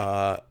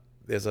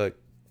 there's a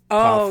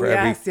pot for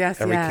every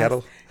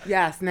kettle.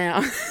 Yes,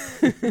 now.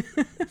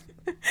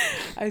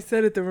 I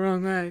said it the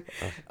wrong way.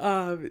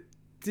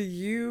 Do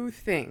you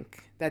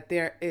think that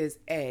there is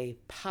a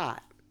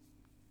pot?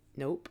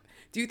 Nope.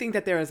 Do you think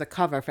that there is a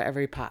cover for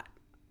every pot?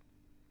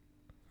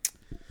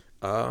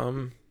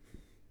 I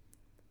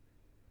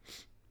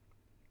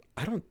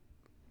don't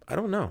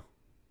know.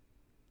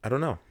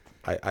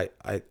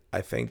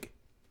 I think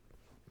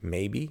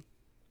maybe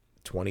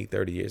 20,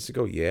 30 years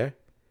ago, yeah.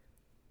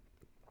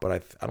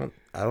 But I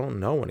don't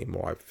know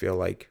anymore. I feel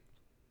like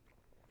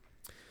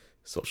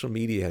social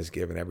media has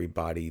given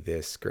everybody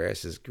this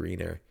grass is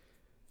greener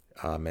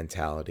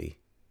mentality.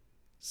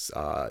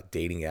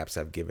 Dating apps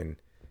have given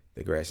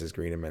the grass is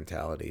greener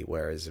mentality.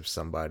 Whereas if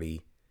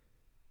somebody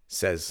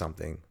says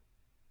something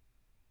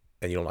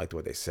and you don't like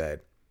what they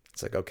said,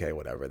 it's like, okay,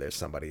 whatever, there's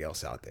somebody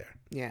else out there.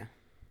 Yeah.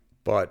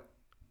 But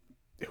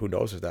who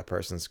knows if that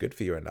person's good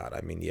for you or not?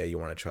 I mean, yeah, you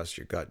want to trust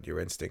your gut, your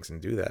instincts,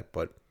 and do that.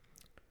 But,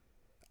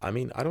 I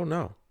mean, I don't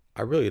know.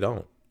 I really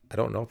don't. I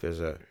don't know if there's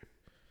a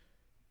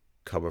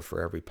cover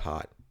for every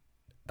pot.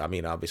 I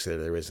mean, obviously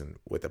there isn't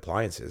with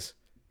appliances,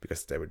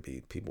 because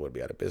people would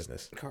be out of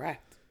business.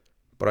 Correct.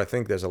 But I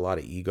think there's a lot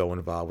of ego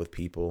involved with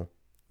people,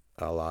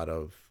 a lot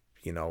of,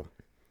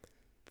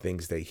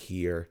 things they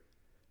hear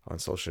on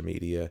social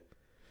media,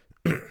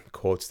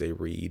 quotes they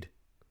read.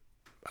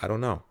 I don't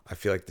know. I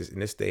feel like in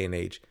this day and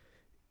age,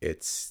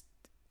 it's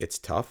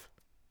tough.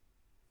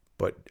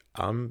 But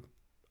I'm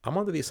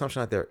under the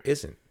assumption that there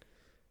isn't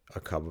a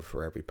cover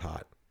for every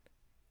pot.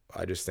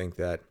 I just think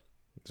that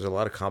there's a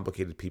lot of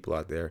complicated people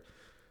out there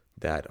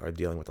that are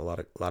dealing with a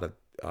lot of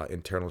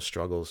internal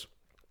struggles,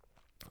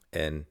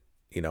 and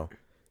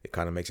it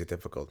kind of makes it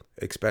difficult,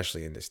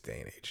 especially in this day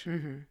and age.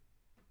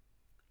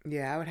 Mm-hmm.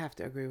 Yeah, I would have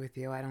to agree with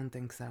you. I don't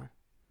think so.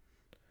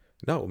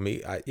 No,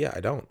 I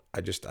don't.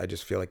 I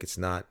just feel like it's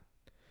not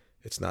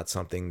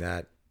something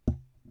that,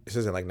 this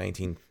isn't like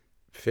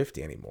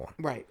 1950 anymore.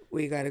 Right.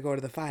 We got to go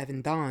to the 5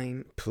 and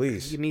dime.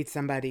 Please. You meet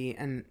somebody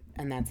and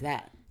that's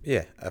that.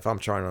 Yeah, if I'm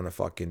trying on a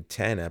fucking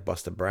 10 at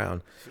Buster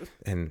Brown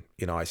and,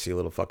 I see a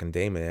little fucking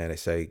dame in there and I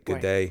say,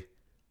 good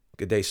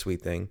day,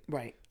 sweet thing.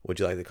 Right. Would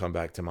you like to come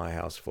back to my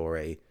house for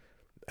a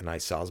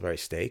nice Salisbury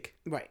steak?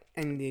 Right.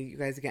 And you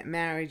guys are getting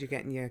married, you're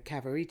getting your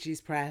Cavaricci's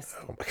pressed.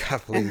 Oh my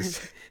God, please.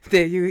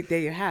 there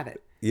you have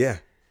it. Yeah.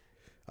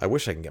 I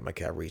wish I can get my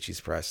Cavaricci's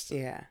pressed.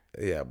 Yeah.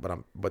 Yeah,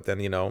 but then,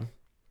 you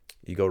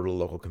go to the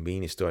local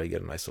convenience store, you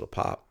get a nice little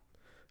pop,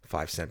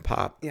 5-cent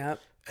pop. Yep.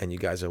 And you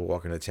guys are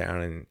walking to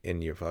town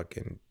in your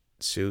fucking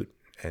suit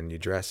and your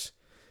dress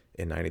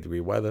in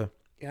 90-degree weather.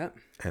 Yep.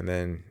 And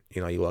then,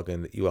 you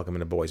welcome in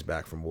the boys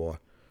back from war.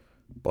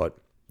 But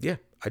yeah,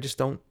 I just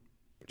don't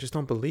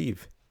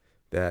believe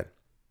that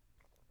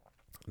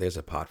there's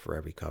a pot for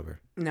every cover.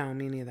 No,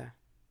 me neither.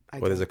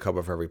 There's a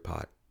cover for every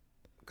pot.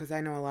 Because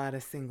I know a lot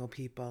of single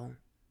people.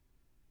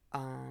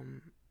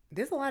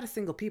 There's a lot of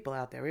single people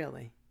out there,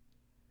 really.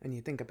 when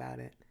you think about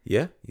it.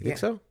 Yeah, you think Yeah.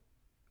 so?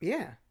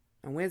 Yeah.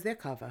 And where's their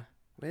cover?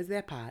 Where's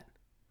their pot?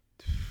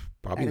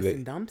 Probably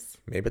Edison dumps?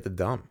 maybe at the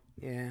dump.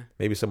 Yeah.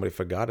 Maybe somebody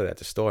forgot it at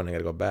the store and they got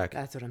to go back.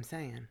 That's what I'm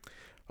saying.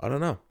 I don't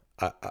know.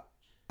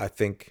 I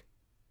think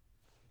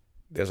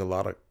there's a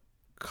lot of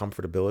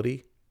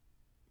comfortability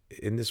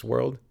in this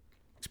world,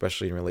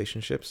 especially in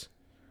relationships.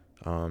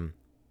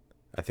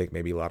 I think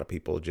maybe a lot of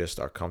people just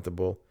are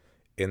comfortable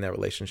in that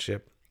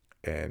relationship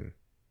and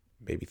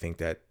maybe think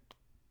that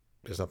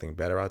there's nothing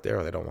better out there,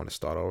 or they don't want to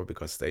start over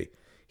because they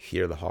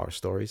hear the horror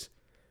stories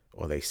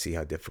or they see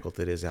how difficult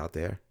it is out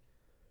there.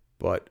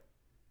 But,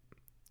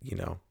 you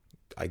know,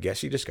 I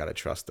guess you just got to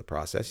trust the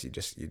process. You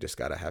just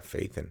got to have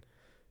faith and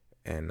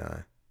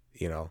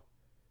you know,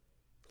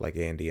 like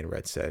Andy and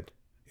Red said,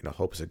 you know,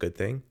 hope is a good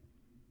thing.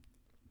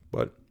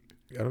 But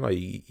I don't know,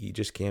 you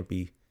just can't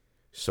be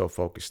so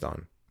focused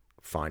on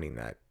finding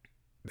that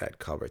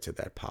cover to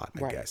that pot, I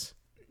Right. guess.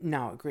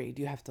 No, agreed.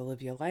 You have to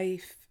live your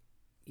life,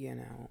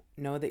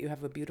 know that you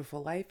have a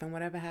beautiful life, and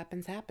whatever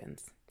happens,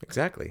 happens.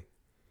 Exactly.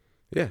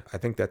 Yeah, I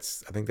think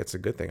that's a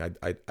good thing.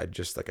 I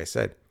just, like I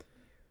said,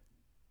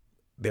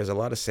 there's a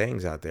lot of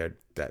sayings out there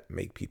that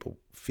make people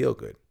feel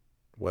good,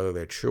 whether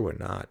they're true or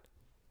not.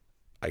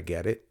 I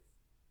get it,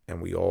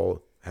 and we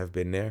all have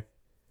been there.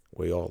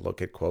 We all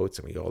look at quotes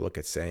and we all look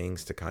at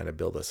sayings to kind of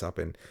build us up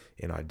in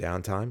our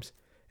down times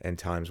and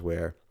times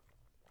where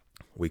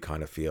we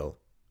kind of feel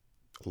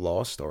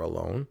lost or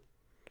alone.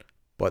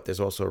 But there's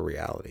also a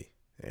reality.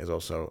 There's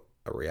also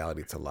a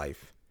reality to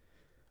life.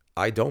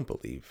 I don't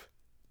believe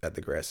that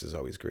the grass is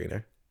always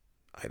greener.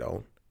 I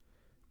don't.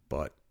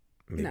 But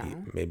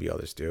maybe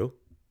others do.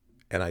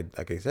 And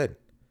like I said,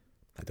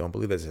 I don't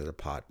believe there's a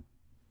pot.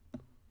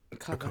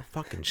 Cover. A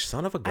fucking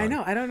son of a gun. I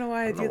know. I don't know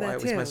why I do that I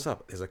always too. mess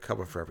up. There's a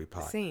cover for every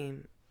pot.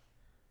 Same.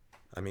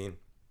 I mean,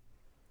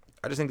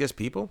 I just think there's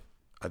people.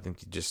 I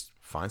think you just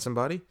find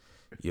somebody,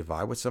 you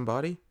vibe with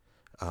somebody.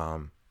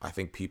 I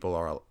think people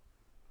are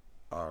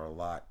a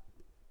lot,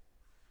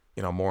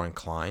 more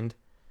inclined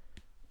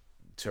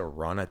to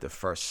run at the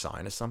first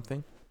sign of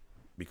something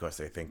because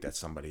they think that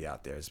somebody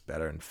out there is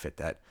better and fit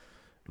that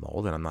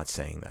mold. And I'm not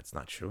saying that's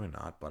not true or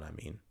not, but I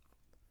mean,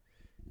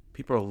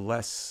 people are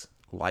less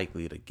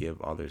likely to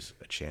give others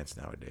a chance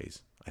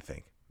nowadays, I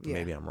think. Yeah.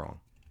 Maybe I'm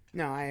wrong.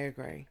 No, I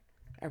agree.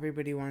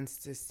 Everybody wants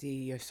to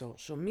see your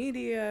social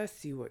media,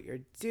 see what you're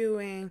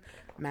doing,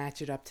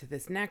 match it up to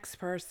this next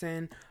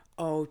person.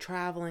 Oh,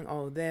 traveling.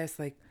 Oh, this.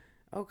 Like,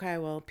 okay,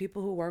 well,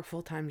 people who work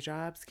full-time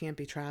jobs can't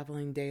be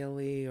traveling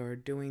daily or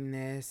doing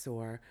this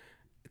or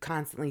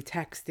constantly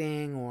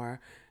texting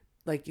or,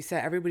 like you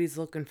said, everybody's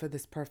looking for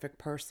this perfect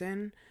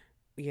person.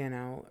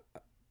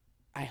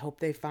 I hope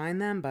they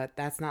find them, but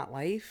that's not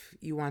life.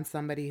 You want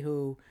somebody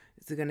who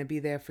is going to be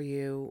there for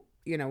you,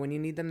 when you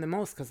need them the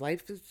most, because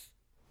life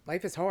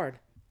is hard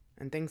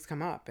and things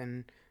come up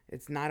and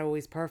it's not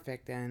always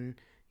perfect and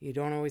you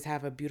don't always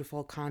have a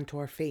beautiful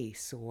contour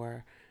face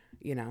or,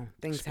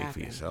 things Speak happen. for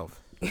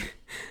yourself.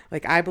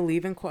 Like, I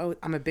believe in quote.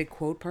 I'm a big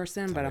quote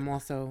person, but I'm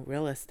also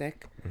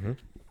realistic. Mm-hmm.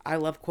 I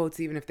love quotes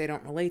even if they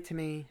don't relate to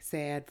me,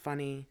 sad,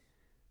 funny,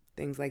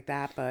 things like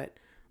that. But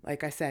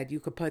like I said,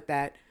 you could put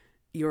that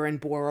you're in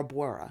Bora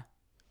Bora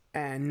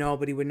and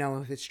nobody would know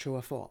if it's true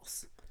or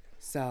false.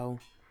 So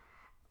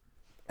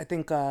I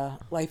think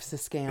life's a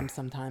scam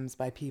sometimes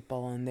by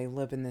people and they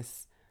live in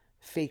this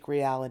fake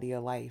reality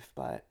of life.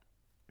 But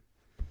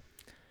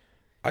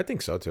I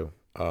think so too.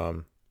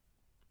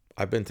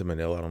 I've been to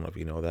Manila. I don't know if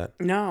you know that.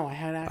 no, I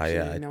had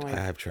actually no I idea.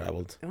 have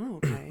traveled. Oh,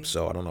 okay.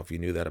 So I don't know if you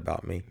knew that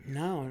about me.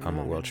 No, I'm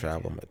a no, world no.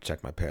 traveler. I'm gonna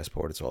check my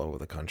passport. It's all over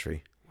the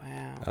country.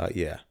 Wow.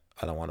 Yeah.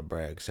 I don't want to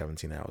brag.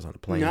 17 hours on a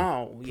plane.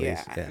 No, please.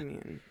 yeah. Yeah. I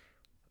mean,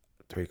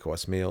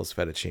 3-course meals,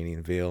 fettuccine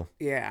and veal.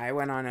 yeah, I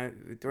went on a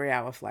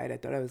 3-hour flight. I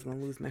thought I was going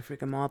to lose my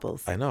freaking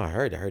marbles. I know. I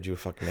heard you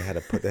fucking. They had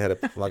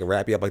to like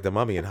wrap you up like the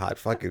mummy in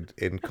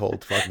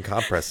cold fucking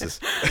compresses.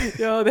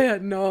 Yo, they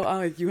had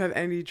no, you have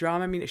any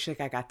drama? I mean,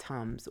 shit, I got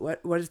Tums. What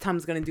is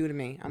Tums going to do to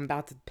me? I'm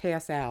about to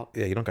pass out.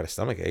 Yeah, you don't got a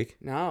stomach ache.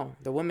 No,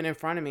 the woman in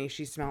front of me,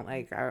 she smelled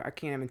like, I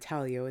can't even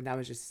tell you. And that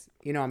was just,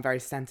 I'm very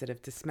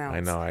sensitive to smells.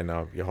 I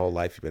know. Your whole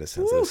life you've been a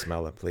sensitive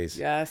smeller. Please.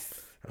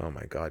 Yes. Oh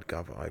my God,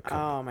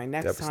 Oh, my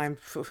next time,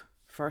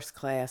 first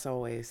class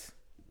always.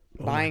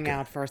 Buying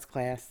out first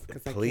class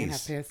because I can't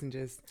have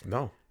passengers.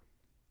 No.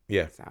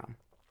 Yeah. So,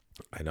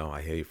 I know.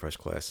 I hear you. First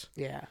class.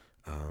 yeah.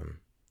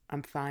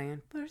 I'm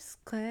flying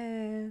first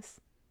class.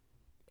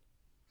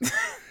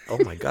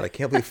 Oh my God, I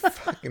can't believe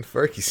fucking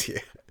Fergie's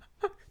here.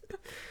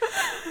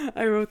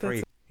 I wrote that.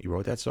 Fergie, you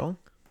wrote that song?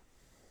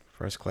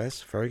 First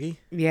class, Fergie?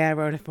 Yeah, I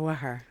wrote it for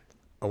her.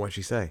 Oh, what'd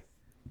she say?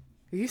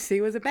 You see,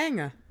 it was a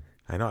banger.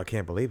 I know, I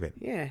can't believe it.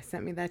 Yeah,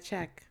 sent me that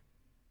check.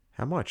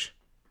 How much?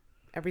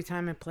 Every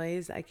time it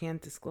plays, I can't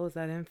disclose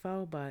that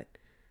info, but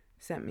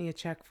sent me a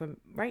check for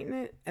writing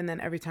it. And then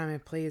every time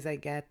it plays, I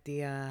get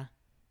the,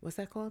 what's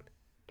that called?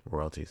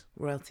 Royalties.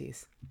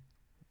 Royalties.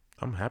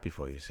 I'm happy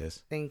for you,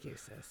 sis. Thank you,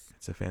 sis.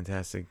 It's a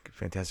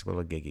fantastic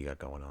little gig you got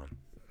going on.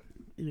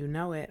 You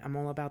know it. I'm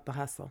all about the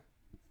hustle.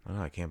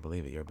 Oh, I can't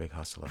believe it. You're a big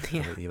hustler.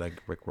 Yeah. You're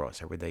like Rick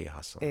Ross. Every day you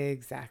hustle.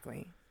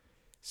 Exactly.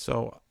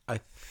 So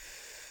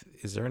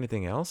is there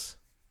anything else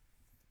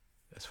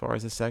as far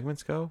as the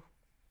segments go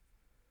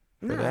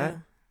for that?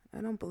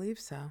 I don't believe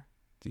so.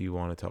 Do you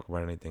want to talk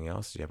about anything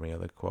else? Do you have any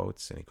other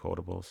quotes, any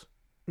quotables?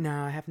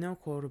 No, I have no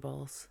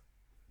quotables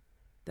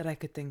that I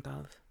could think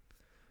of.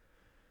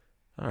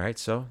 All right,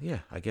 so yeah,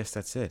 I guess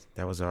that's it.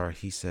 That was our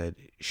he said,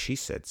 she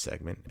said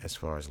segment as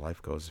far as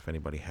life goes. If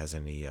anybody has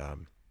any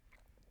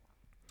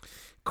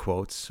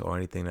quotes or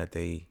anything that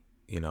they,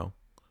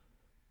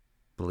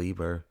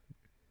 believe or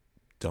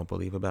don't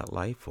believe about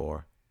life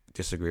or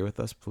disagree with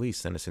us, please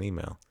send us an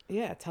email.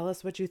 Yeah, tell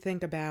us what you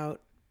think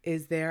about,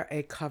 is there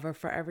a cover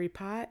for every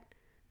pot?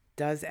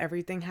 Does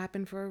everything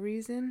happen for a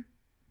reason?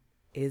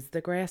 Is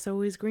the grass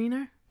always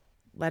greener?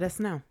 Let us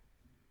know.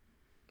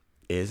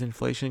 Is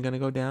inflation going to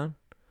go down?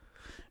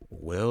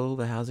 Will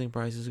the housing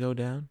prices go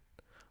down?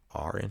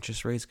 Are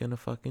interest rates going to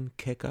fucking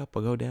kick up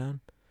or go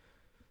down?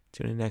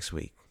 Tune in next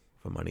week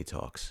for Money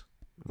Talks.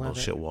 Love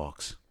Bullshit it.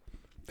 Walks.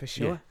 For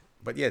sure. Yeah.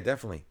 But yeah,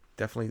 definitely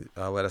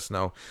let us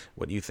know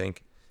what you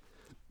think.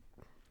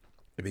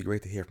 It'd be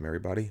great to hear from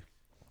everybody.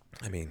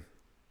 I mean,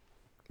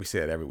 we say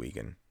that every week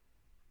and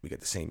we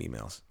get the same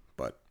emails,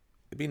 but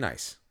it'd be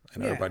nice. I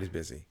know Yeah. everybody's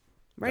busy.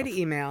 Write an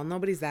email.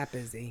 Nobody's that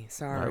busy.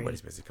 Sorry. No,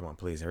 everybody's busy. Come on,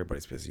 please.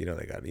 Everybody's busy. You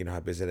know how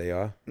busy they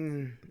are.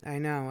 I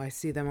know. I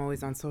see them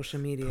always on social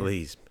media.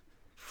 Please,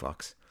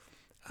 fucks.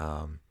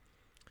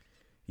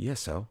 Yeah,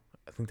 so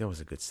I think that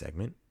was a good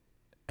segment.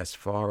 As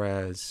far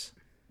as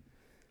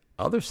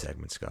other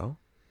segments go,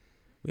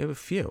 we have a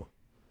few.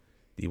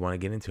 Do you want to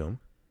get into them?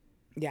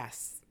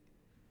 Yes.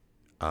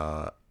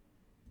 Our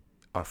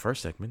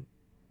first segment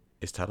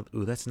is titled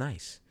 "Ooh, That's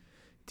Nice."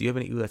 Do you have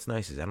any "Ooh, That's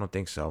Nices"? I don't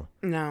think so.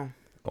 No.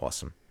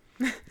 Awesome.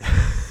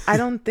 I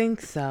don't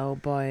think so,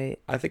 but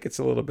I think it's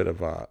a little bit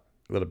of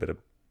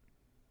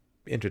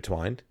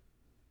intertwined.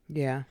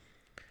 yeah.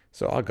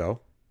 So I'll go.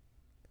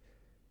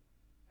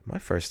 My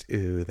first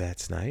 "Ooh,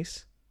 that's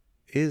nice"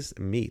 is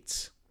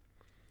meats.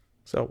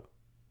 So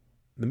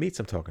the meats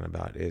I'm talking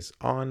about is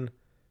on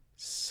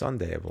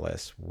Sunday of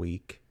last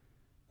week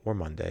or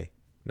Monday.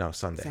 No,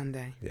 Sunday.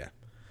 Sunday. Yeah.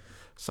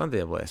 Sunday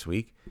of last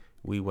week,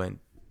 I went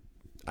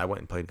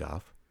and played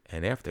golf.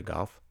 And after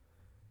golf,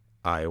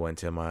 I went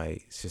to my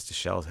sister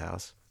Shell's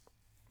house.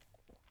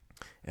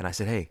 And I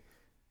said, hey,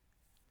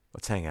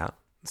 let's hang out.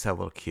 Let's have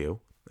a little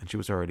queue. And she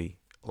was already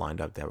lined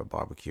up to have a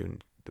barbecue.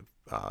 And,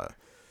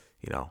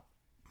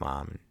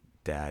 mom and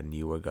dad and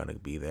you were going to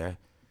be there.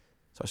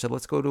 So I said,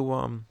 let's go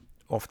to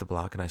Off the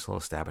Block, a nice little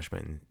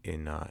establishment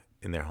in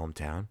their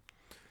hometown.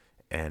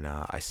 And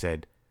I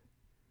said,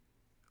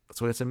 let's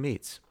go get some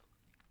meats.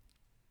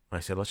 And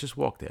I said, let's just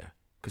walk there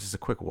because it's a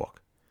quick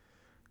walk.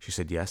 She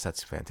said, yes,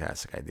 that's a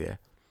fantastic idea.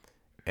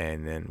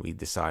 And then we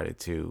decided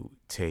to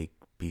take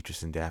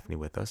Beatrice and Daphne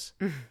with us.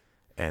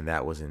 And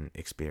that was an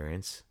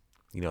experience.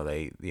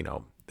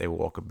 They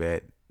walk a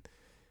bit.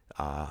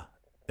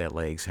 Their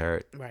legs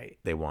hurt. Right.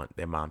 They want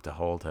their mom to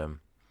hold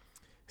him.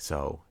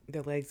 So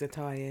The legs are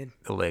tired.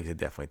 the legs are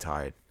definitely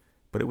tired.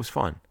 But it was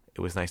fun.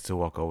 It was nice to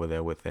walk over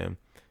there with them.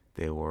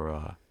 There were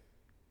a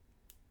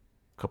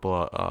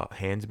couple of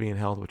hands being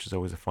held, which is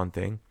always a fun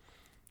thing.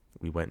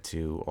 We went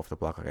to Off the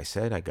Block, like I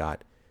said. I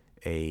got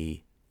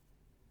a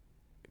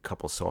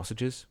couple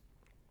sausages.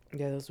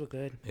 Yeah, those were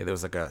good. Yeah, there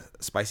was like a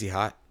spicy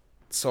hot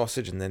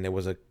sausage, and then there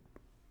was a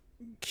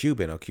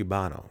Cuban or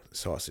Cubano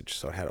sausage.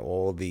 So it had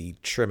all the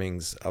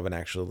trimmings of an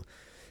actual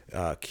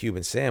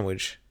Cuban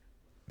sandwich.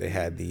 They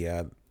had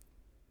the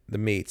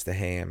meats, the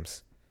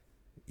hams,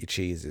 your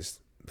cheeses.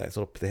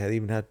 They had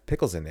even had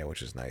pickles in there,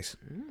 which is nice.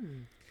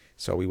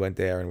 So we went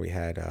there and we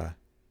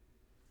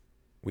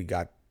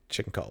got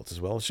chicken cutlets as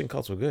well. The chicken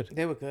cutlets were good.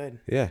 They were good.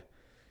 Yeah.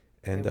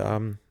 And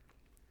the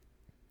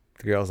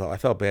girls, I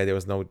felt bad. There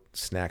was no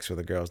snacks for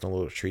the girls, no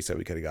little treats that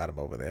we could have got them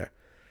over there.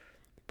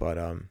 But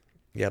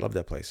yeah, I love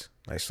that place.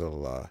 Nice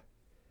little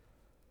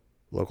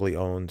locally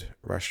owned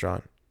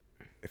restaurant.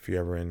 If you're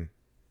ever in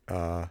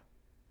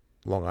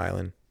Long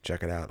Island,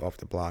 check it out. Off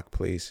the Block,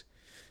 please.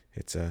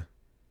 It's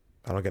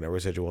I don't get no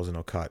residuals and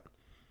no cut,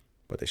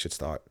 but they should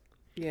start.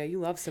 Yeah, you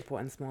love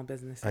supporting small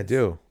businesses. I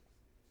do.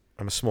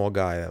 I'm a small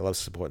guy that loves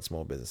supporting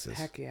small businesses.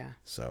 Heck yeah.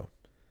 So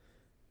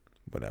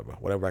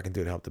whatever I can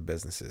do to help the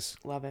businesses.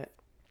 Love it.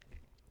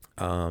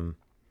 And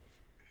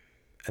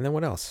then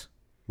what else?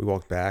 We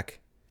walked back.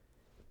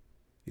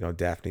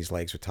 Daphne's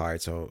legs were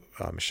tired, so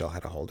Michelle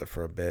had to hold her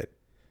for a bit.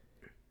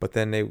 But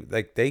then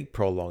they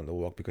prolonged the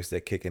walk because they're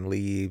kicking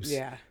leaves.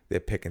 Yeah. They're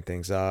picking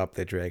things up.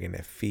 They're dragging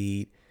their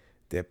feet.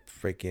 They're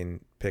freaking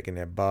picking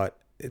their butt.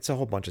 It's a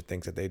whole bunch of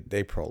things that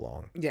they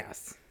prolong.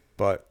 Yes.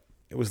 But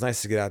it was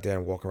nice to get out there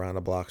and walk around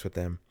the blocks with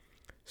them.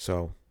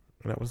 So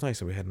that was nice.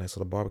 And we had a nice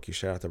little barbecue.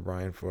 Shout out to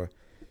Brian for,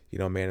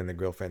 manning the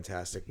grill.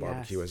 Fantastic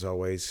barbecue Yes. as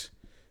always.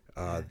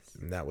 Yes.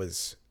 And that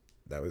was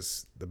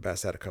the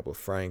best. Had a couple of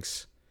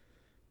Franks.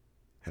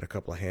 Had a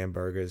couple of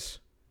hamburgers.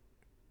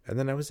 And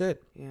then that was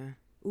it. Yeah.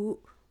 Ooh,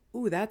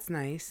 that's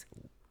nice.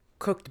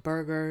 Cooked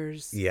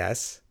burgers.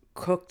 Yes.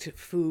 Cooked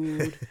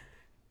food.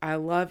 I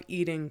love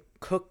eating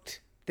cooked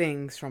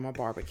things from a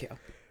barbecue.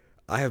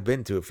 I have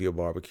been to a few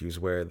barbecues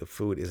where the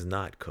food is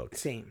not cooked.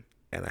 Same.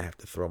 and I have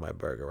to throw my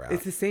burger out.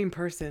 It's the same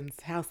person's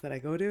house that I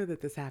go to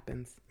that this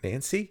happens.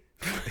 Nancy?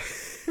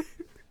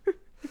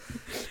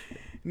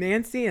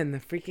 Nancy and the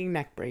freaking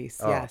neck brace.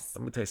 Oh, Yes.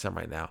 Let me tell you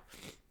something right now.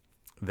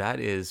 That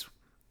is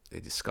a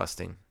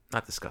disgusting,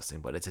 not disgusting,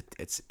 but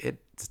it's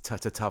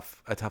a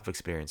tough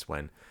experience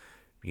when,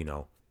 you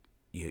know,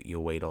 you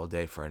wait all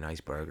day for a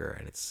nice burger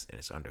and it's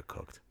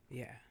undercooked.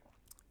 Yeah.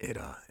 It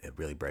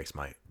really breaks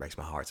my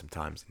heart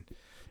sometimes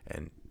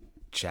and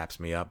chaps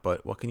me up.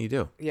 But what can you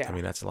do? Yeah. I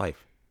mean, that's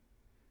life.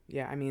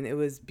 Yeah. I mean, it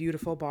was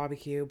beautiful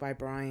barbecue by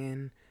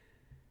Brian,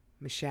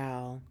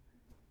 Michelle.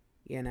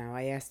 You know,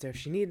 I asked her if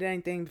she needed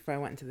anything before I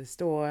went into the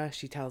store.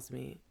 She tells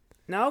me,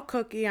 "No,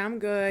 Cookie, I'm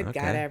good. Okay.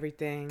 Got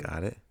everything.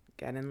 Got it.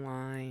 Get in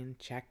line,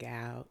 check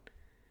out.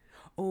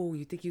 Oh,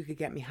 you think you could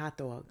get me hot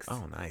dogs?"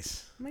 Oh,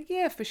 nice. I'm like,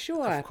 "Yeah, for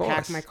sure." Of I course.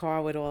 pack my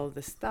car with all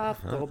the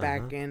stuff, go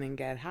back in and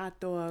get hot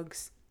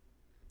dogs.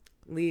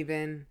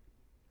 Leaving,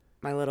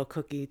 my little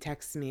Cookie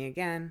texts me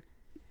again.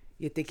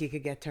 "You think you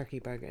could get turkey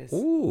burgers?"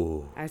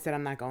 Ooh. I said,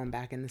 "I'm not going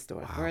back in the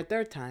store for a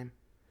third time."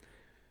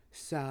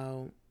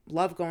 So,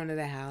 love going to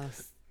the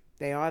house.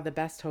 They are the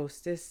best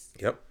hostess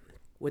Yep.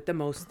 with the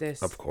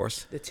mostest. Of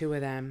course. The two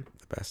of them.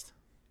 The best.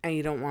 And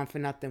you don't want for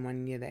nothing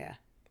when you're there.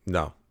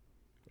 No,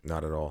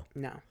 not at all.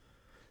 No.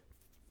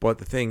 But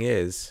the thing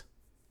is,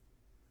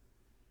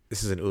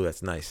 this is an "Ooh,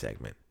 that's nice"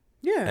 segment.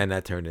 Yeah. And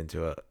that turned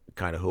into a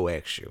kind of "Who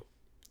asked you?"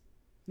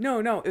 No.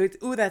 It's,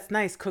 "Ooh, that's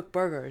nice. Cook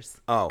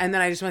burgers." Oh. And then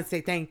I just want to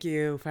say thank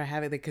you for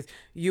having it because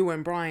you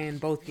and Brian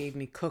both gave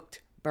me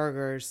cooked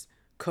burgers,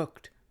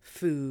 cooked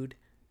food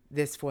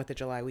this 4th of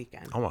July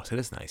weekend. Almost. It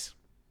is nice.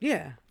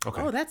 Yeah.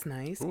 Okay. Oh, that's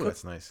nice. Ooh,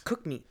 that's nice.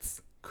 Cooked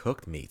meats.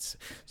 Cooked meats.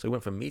 So we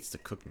went from meats to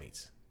cooked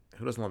meats.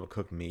 Who doesn't love a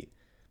cooked meat?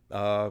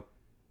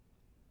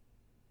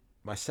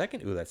 My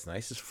second "Ooh, that's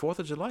nice" is 4th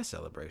of July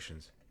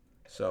celebrations.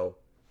 So,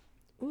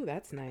 Ooh,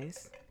 that's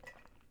nice.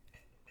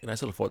 a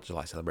nice little 4th of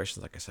July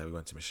celebrations. Like I said, we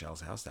went to Michelle's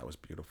house. That was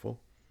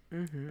beautiful.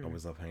 Mm-hmm.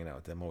 Always love hanging out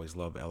with them. Always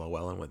love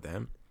LOLing with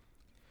them.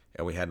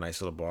 And we had a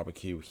nice little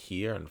barbecue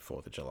here on the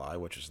 4th of July,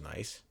 which was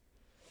nice.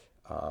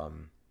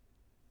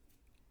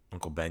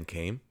 Uncle Ben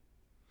came.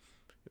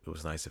 It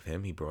was nice of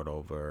him. He brought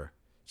over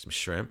some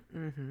shrimp,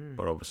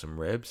 brought over some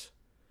ribs.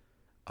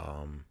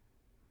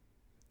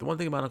 The one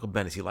thing about Uncle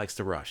Ben is he likes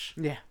to rush.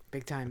 Yeah,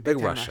 big time. Big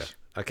time rusher. rush.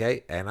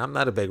 Okay? And I'm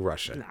not a big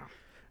rusher. No.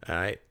 All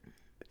right?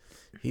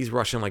 He's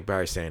rushing like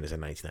Barry Sanders in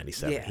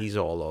 1997. Yeah. He's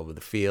all over the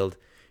field.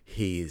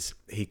 He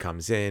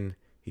comes in,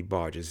 he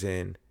barges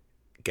in,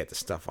 get the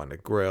stuff on the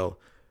grill.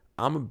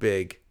 I'm a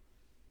big,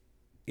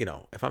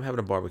 if I'm having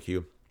a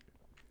barbecue,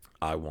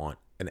 I want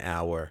an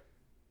hour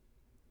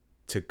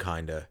to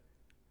kind of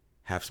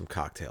have some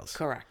cocktails.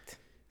 Correct.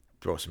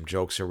 Throw some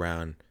jokes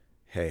around.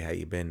 Hey, how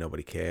you been?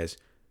 Nobody cares.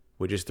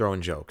 We're just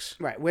throwing jokes.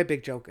 Right. We're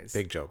big jokers.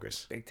 Big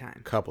jokers. Big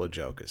time. Couple of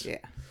jokers. Yeah.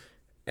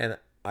 And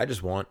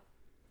that's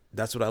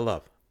what I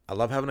love. I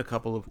love having a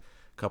couple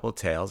of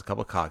tales, a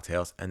couple of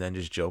cocktails, and then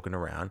just joking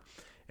around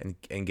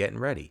and getting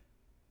ready.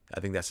 I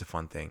think that's a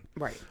fun thing.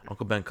 Right.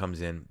 Uncle Ben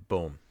comes in,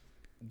 boom,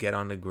 get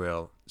on the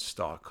grill,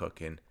 start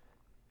cooking.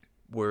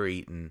 We're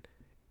eating.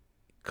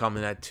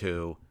 Coming at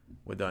 2,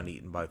 we're done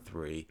eating by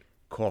 3.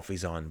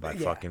 Coffee's on by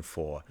fucking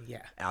 4.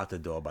 Yeah. Out the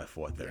door by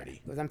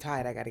 4:30. Because I'm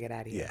tired. I got to get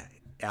out of here.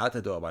 Yeah. Out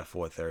the door by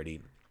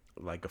 4:30,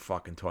 like a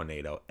fucking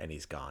tornado, and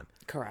he's gone.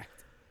 Correct.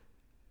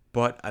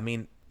 But I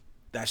mean,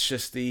 that's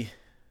just the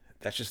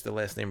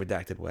last name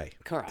redacted way.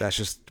 Correct. That's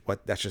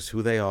just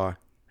who they are.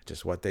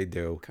 Just what they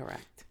do.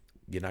 Correct.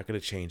 You're not going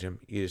to change them.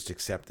 You just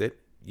accept it.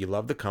 You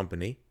love the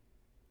company.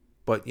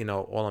 But,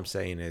 all I'm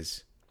saying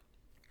is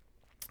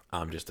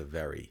I'm just a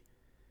very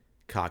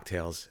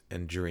cocktails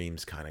and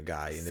dreams kind of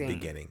guy in the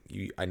beginning.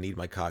 I need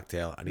my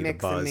cocktail. I need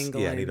Mix a and buzz.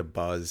 mingle Yeah, I in. need a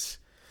buzz.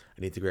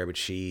 I need to grab a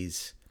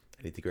cheese.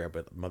 I need to grab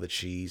a mother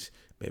cheese.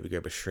 Maybe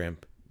grab a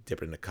shrimp,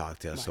 dip it in a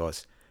cocktail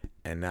sauce.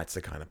 And that's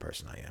the kind of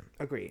person I am.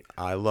 Agreed.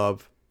 I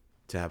love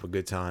to have a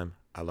good time.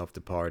 I love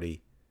to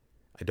party.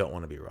 I don't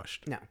want to be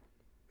rushed. No.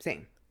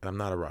 Same. And I'm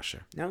not a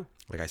rusher. No.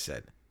 Like I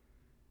said,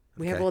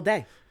 We have Okay. all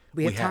day.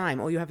 We have have- time.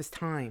 All you have is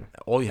time.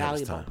 all you have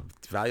is Valuable. time.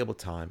 It's valuable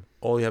time.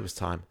 All you have is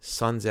time.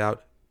 Sun's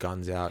out,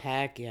 guns out,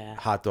 Heck yeah.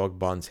 hot dog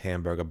buns,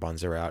 hamburger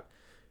buns are out.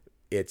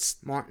 It's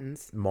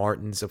Martin's.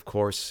 Martin's, of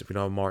course. If you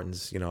know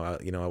Martin's, you know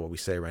what we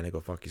say, right? Go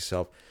fuck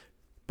yourself.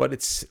 But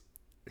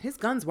His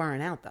guns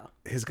weren't out, though.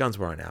 his guns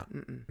weren't out.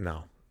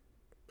 No,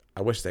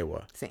 I wish they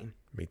were. Same.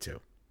 Me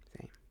too.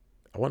 Same.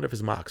 I wonder if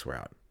his mocks were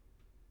out.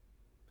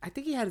 I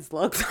think he had his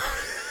lugs on.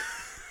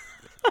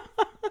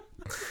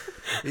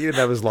 He didn't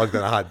have his lugs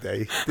on a hot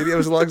day. Did he have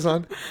his lugs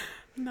on?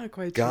 I'm not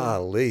quite sure.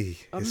 Golly,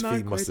 I'm his not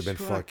feet must quite have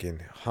been sure. fucking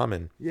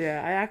humming.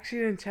 Yeah, I actually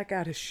didn't check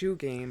out his shoe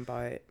game,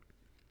 but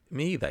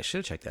Me either. I should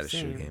have checked out his shoe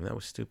Same. game. That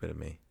was stupid of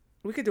me.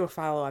 we could do a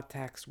follow-up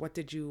text. What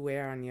did you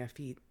wear on your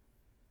feet?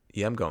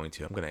 Yeah, I'm going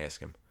to ask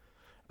him.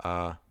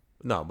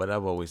 No, but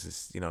I've always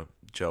just,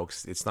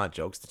 jokes. It's not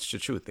jokes. It's the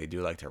truth. They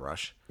do like to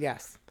rush.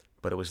 Yes.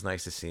 But it was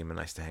nice to see him and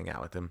nice to hang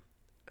out with him.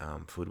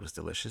 Food was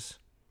delicious.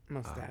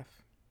 Most def.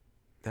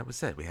 that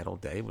was it. We had all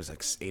day. It was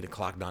like 8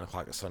 o'clock, 9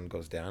 o'clock. The sun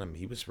goes down, and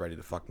he was ready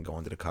to fucking go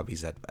into the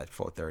cubbies at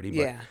 4:30. But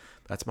Yeah.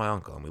 that's my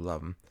uncle, and we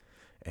love him,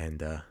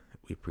 and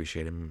we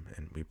appreciate him,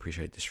 and we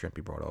appreciate the shrimp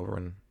he brought over,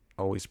 and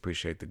always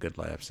appreciate the good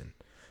laughs and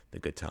the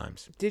good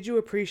times. Did you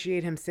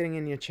appreciate him sitting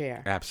in your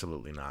chair?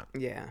 Absolutely not.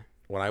 Yeah.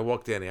 When I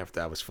walked in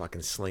after I was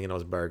fucking slinging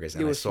those burgers,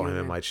 and You I were saw him in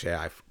fuming. my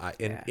chair,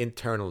 Yeah.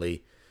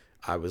 internally,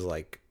 I was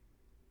like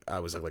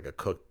a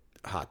cooked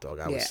hot dog.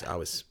 I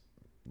was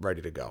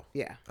ready to go.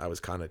 Yeah. I was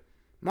kind of.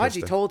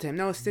 Margie told him,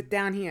 no, sit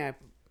down here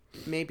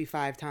maybe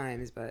 5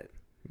 times, but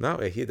No,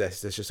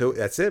 that's just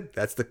that's it.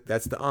 That's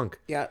the unk.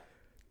 yeah.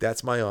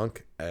 That's my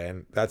unk,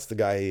 and that's the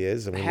guy he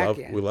is, and Heck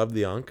yeah. we love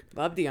the unk.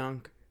 Love the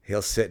unk.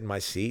 He'll sit in my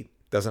seat.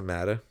 Doesn't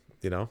matter,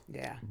 you know.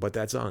 Yeah. But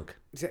that's unk.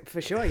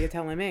 For sure, you're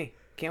telling me.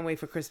 Can't wait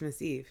for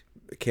Christmas Eve.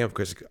 Camp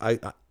Chris.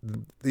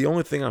 The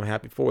only thing I'm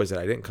happy for is that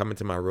I didn't come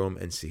into my room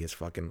and see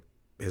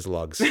his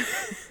lugs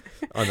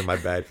under my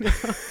bed.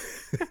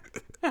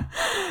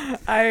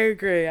 I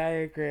agree.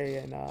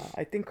 And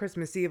I think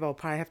Christmas Eve I'll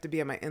probably have to be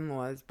at my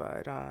in-laws,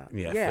 but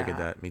Yeah, I figured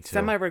that. Me too.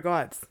 Send my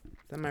regards.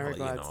 Send my I'll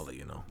regards. let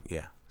you know.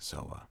 Yeah.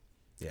 So,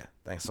 yeah.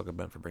 Thanks, Uncle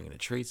Ben, for bringing the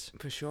treats,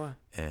 For sure.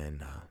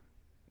 and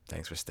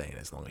thanks for staying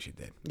as long as you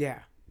did.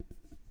 Yeah.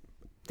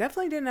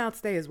 Definitely didn't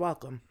outstay his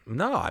welcome.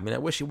 No, I mean, I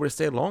wish you would have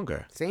stayed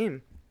longer.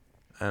 Same.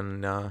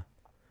 And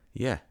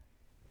yeah,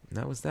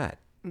 that was that.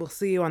 We'll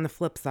see you on the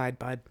flip side,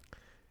 bud.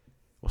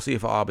 We'll see you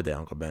for Arbor Day,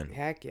 Uncle Ben.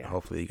 Heck yeah.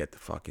 Hopefully you get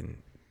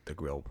the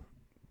grill.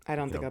 I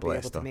don't You think know, I'll be able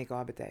blast to off. make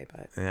Arbor Day,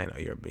 but And I know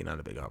you're not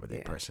a big Arbor Day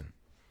Yeah. person.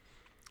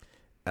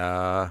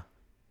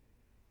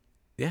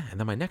 Yeah, and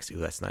then my next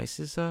that's nice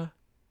is the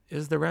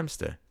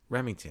Remster.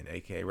 Remington,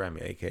 aka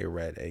Remy, aka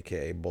Red,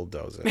 aka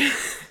Bulldozer,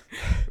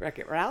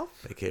 Wreck-It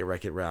Ralph? aka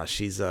Wreck-It Ralph.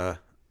 She's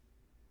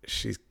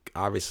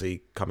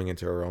obviously coming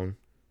into her own,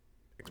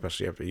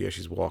 especially after a year.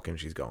 She's walking,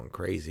 she's going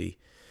crazy.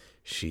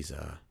 She's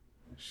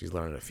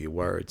learning a few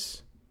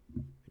words.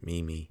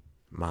 Mimi,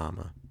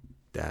 Mama,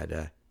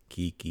 Dada,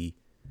 Kiki.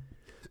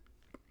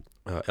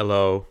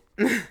 Hello.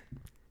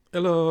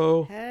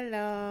 Hello.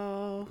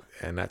 Hello.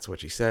 And that's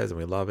what she says, and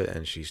we love it,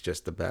 and she's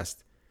just the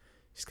best.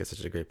 She's got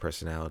such a great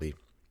personality.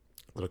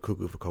 A little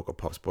cuckoo for Cocoa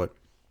Puffs, but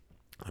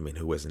I mean,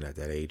 who isn't at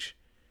that age?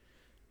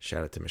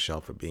 Shout out to Michelle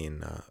for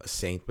being a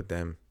saint with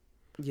them,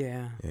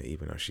 Yeah.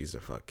 even though she's a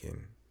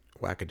fucking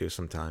wackadoo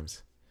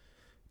sometimes.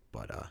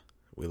 But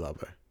we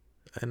love her.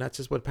 And that's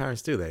just what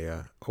parents do. They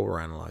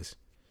overanalyze,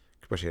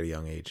 especially at a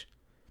young age.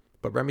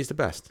 But Remy's the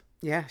best.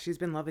 Yeah, she's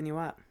been loving you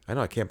up. I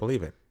know, I can't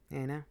believe it.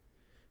 I know.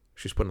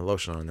 She's putting the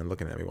lotion on and then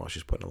looking at me while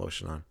she's putting the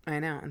lotion on. I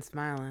know, and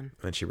smiling. And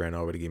then she ran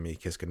over to give me a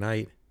kiss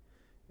goodnight,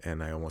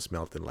 and I almost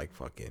melted like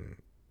fucking,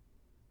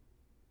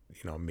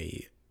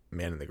 me,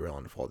 man in the grill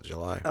on the 4th of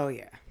July. Oh,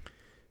 yeah.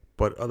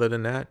 But other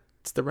than that,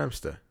 it's the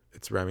Remster.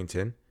 It's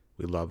Remington.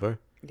 We love her.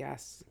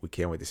 Yes. We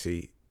can't wait to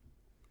see,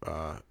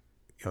 the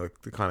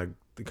kind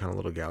of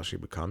little gal she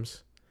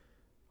becomes.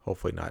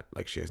 Hopefully not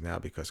like she is now,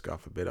 because God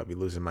forbid I'll be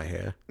losing my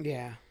hair.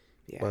 Yeah.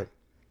 Yeah. But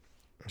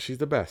she's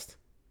the best,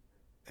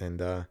 and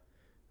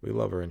we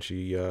love her. And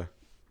she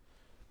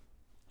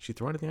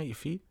threw anything at your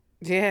feet?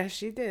 Yeah,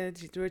 she did.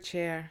 She threw a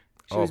chair.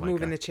 She Oh, was my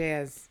moving God. the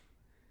chairs.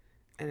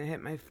 And it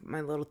hit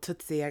my little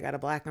Tootsie. I got a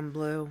black and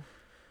blue.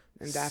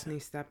 And Daphne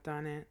stepped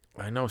on it.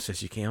 I know,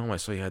 sis. You came home. I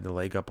saw you had the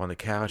leg up on the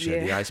couch. You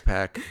had the Yeah. ice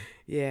pack.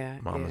 Yeah.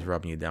 Mom yeah. was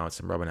rubbing you down with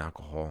some rubbing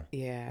alcohol.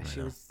 Yeah, she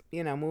know. was,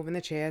 moving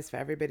the chairs for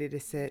everybody to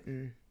sit,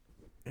 and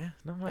Yeah,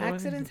 no.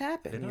 accidents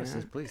happen. You know,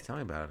 sis, please tell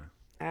me about it.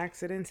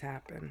 Accidents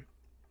happen.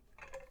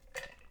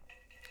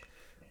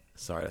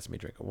 Sorry, that's me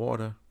drinking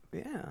water.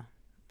 Yeah,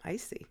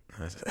 icy.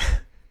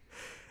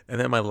 And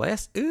then my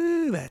last,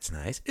 ooh, that's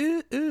nice.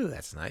 Ooh,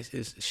 that's nice,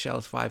 is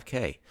Shell's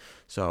 5K.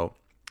 So,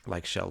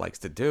 like Shell likes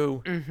to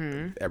do,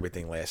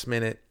 everything last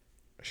minute.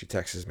 She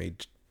texts me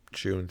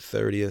June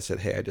 30th, said,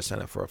 hey, I just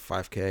signed up for a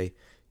 5K.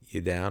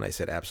 You down? I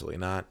said, absolutely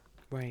not.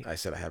 Right. I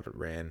said, I haven't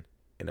ran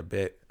in a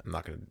bit. I'm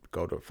not going to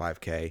go to a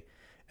 5K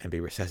and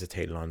be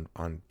resuscitated on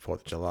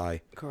 4th of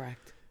July.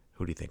 Correct.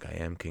 Who do you think I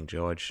am, King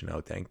George?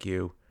 No, thank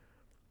you.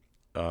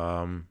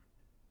 I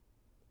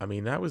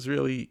mean, that was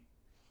really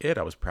it.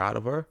 I was proud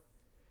of her.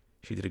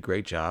 She did a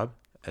great job,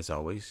 as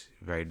always.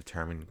 Very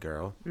determined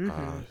girl.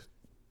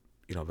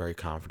 Very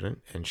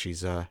confident. And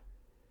I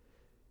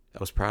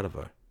was proud of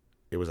her.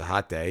 It was a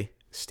hot day,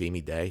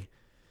 steamy day,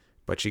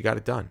 but she got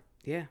it done.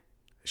 Yeah.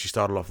 She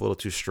started off a little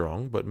too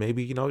strong, but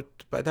maybe,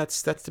 but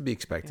that's to be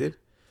expected.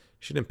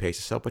 She didn't pace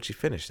herself, but she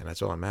finished, and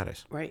that's all that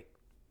matters. Right.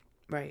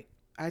 Right.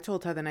 I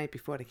told her the night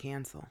before to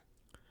cancel.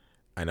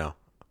 I know.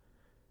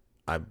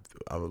 I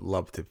would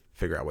love to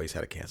figure out ways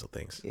how to cancel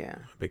things. Yeah.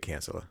 Big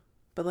canceler.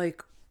 But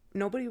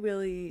nobody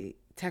really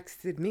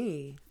texted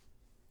me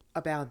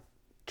about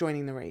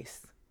joining the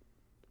race.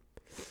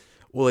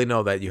 Well, they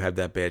know that you have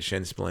that bad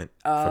shin splint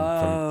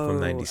from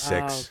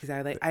 96.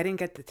 Because I didn't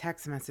get the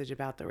text message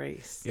about the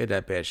race. You had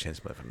that bad shin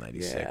splint from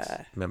 96.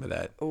 Yeah. Remember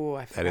that? Oh,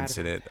 I forgot That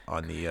incident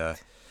on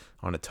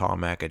the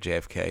tarmac at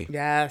JFK.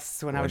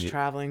 Yes, when I was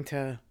traveling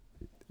to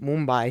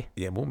Mumbai.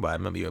 Yeah, Mumbai. I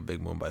remember you were a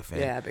big Mumbai fan.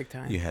 Yeah, big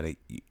time. You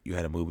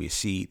had a movie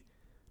seat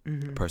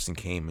the person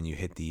came and you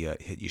hit your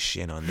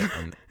shin on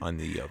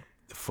the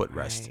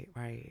footrest.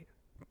 Right.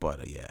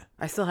 But yeah,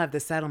 I still have the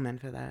settlement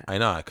for that. I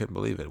know. I couldn't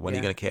believe it. When are you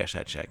Yeah. gonna cash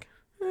that check?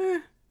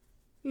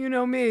 You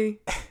know me.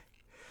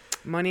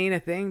 Money ain't a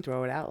thing.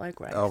 Throw it out like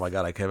Rex. Oh my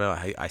God, I came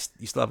out.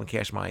 You still haven't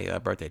cashed my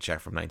birthday check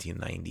from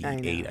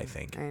 1998, I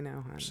think. I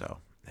know. Hon. So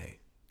hey,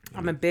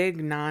 I'm a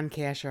big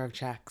non-casher of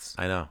checks.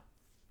 I know.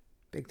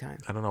 Big time.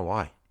 I don't know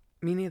why.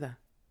 Me neither.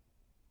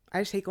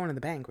 I just hate going to the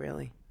bank,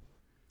 really.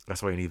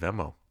 That's why you need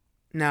Venmo.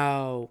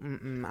 No.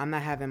 I'm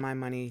not having my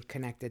money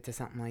connected to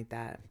something like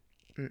that.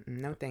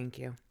 No, thank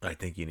you. I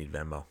think you need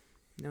Venmo.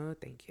 No,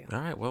 thank you. All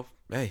right. Well,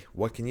 hey,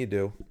 what can you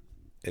do?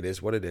 It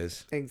is what it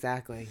is.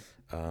 Exactly.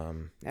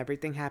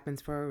 Everything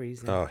happens for a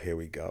reason. Oh, here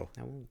we go.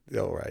 Oh.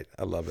 All right.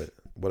 I love it.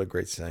 What a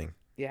great saying.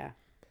 Yeah.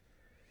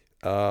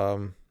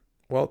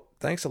 Well,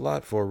 thanks a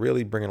lot for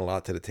really bringing a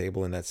lot to the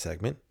table in that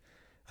segment.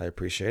 I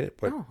appreciate it.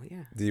 But Oh,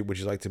 yeah. would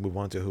you like to move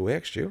on to Who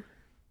Asked You?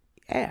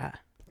 Yeah.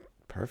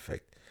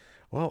 Perfect.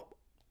 Well,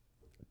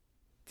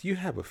 do you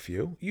have a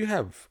few? You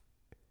have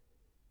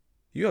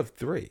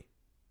 3.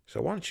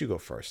 So why don't you go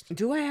first?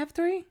 Do I have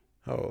 3?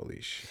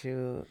 Holy shit.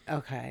 Shoot.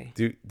 Okay.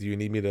 Do you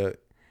need me to?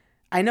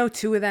 I know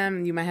 2 of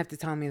them. You might have to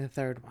tell me the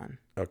third one.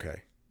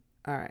 Okay.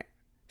 All right.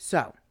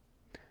 So,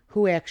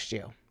 who asked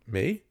you?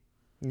 Me?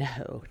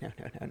 No.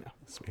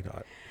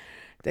 Sweetheart.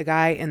 The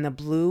guy in the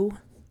blue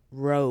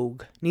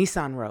Rogue,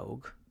 Nissan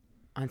Rogue,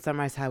 on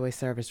Sunrise Highway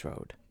Service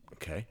Road.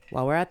 Okay.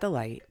 While we're at the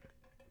light,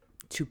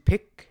 to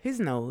pick his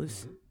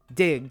nose,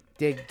 dig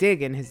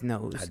in his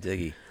nose,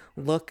 Diggy.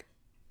 look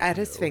at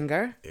his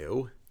finger,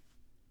 Ew.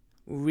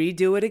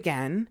 redo it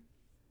again,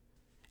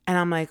 and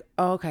I'm like,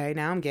 oh, okay,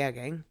 now I'm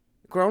gagging.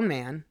 Grown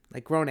man,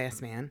 like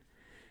grown-ass man,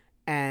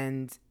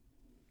 and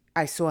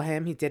I saw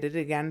him. He did it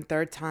again,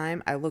 third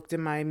time. I looked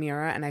in my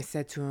mirror, and I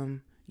said to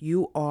him,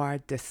 you are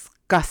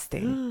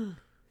disgusting.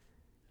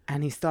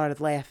 And he started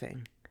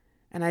laughing.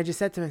 And I just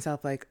said to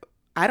myself, like,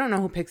 I don't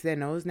know who picks their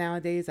nose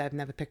nowadays. I've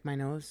never picked my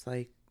nose,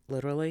 like,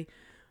 literally.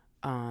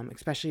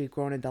 Especially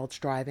grown adults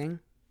driving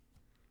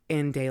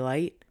in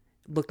daylight,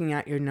 looking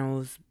at your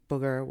nose,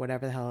 booger,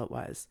 whatever the hell it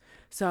was.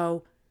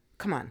 So,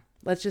 come on.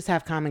 Let's just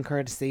have common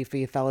courtesy for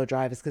your fellow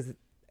drivers, because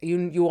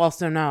you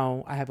also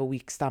know I have a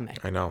weak stomach.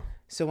 I know.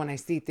 So when I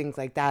see things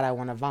like that, I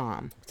want to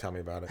vom. Tell me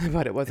about it.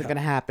 But it wasn't going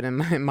to happen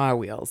in my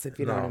wheels, if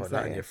you know what I'm not in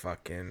saying. your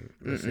fucking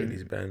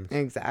Mercedes Benz.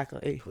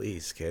 Exactly.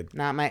 Please, kid.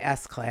 Not my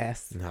S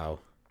class. No.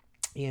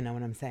 You know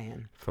what I'm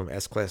saying. From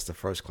S class to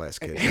first class,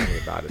 kid. Tell me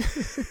about it.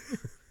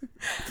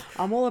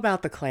 I'm all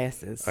about the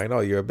classes. I know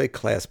you're a big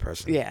class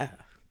person. Yeah.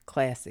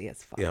 Classy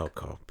as fuck. Yeah,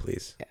 okay,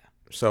 please. Yeah.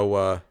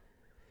 So,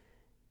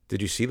 did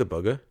you see the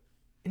booger?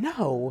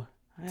 No.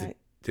 Did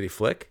he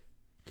flick,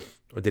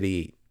 or did he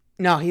eat?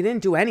 No, he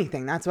didn't do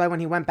anything. That's why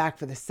when he went back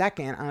for the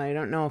second, I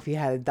don't know if he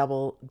had a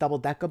double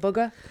decker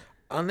booger.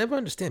 I'll never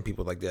understand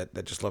people like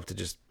that just love to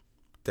just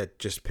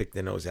pick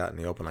their nose out in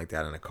the open like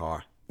that in a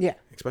car. Yeah.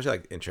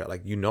 Especially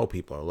like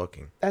people are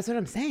looking. That's what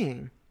I'm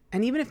saying.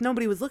 And even if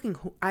nobody was looking,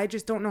 I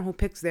just don't know who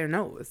picks their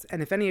nose.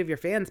 And if any of your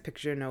fans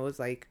picks your nose,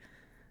 like,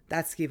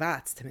 that's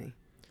skivats to me.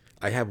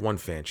 I have one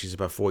fan. She's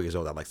about 4 years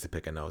old that likes to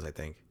pick a nose, I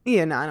think.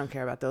 Yeah, no, I don't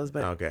care about those.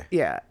 But Okay.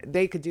 yeah,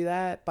 they could do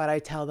that. But I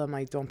tell them,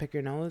 like, don't pick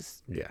your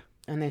nose. Yeah.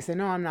 And they say,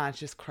 no, I'm not. It's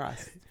just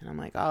crust. And I'm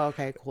like, oh,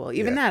 okay, cool.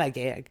 Even Yeah. that I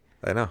gag.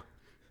 I know.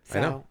 So,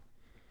 I know.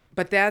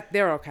 But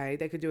they're okay.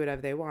 They could do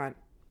whatever they want.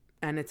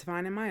 And it's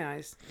fine in my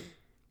eyes.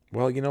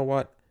 Well, you know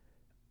what?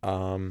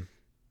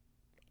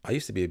 I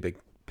used to be a big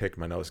pick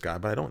my nose guy,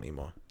 but I don't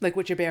anymore. Like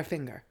with your bare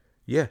finger.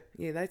 Yeah.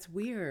 Yeah, that's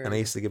weird. And I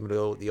used to give him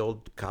the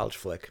old college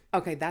flick.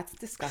 Okay, that's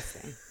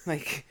disgusting.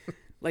 like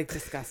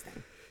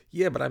disgusting.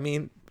 Yeah, but I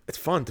mean, it's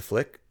fun to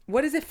flick.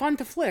 What is it fun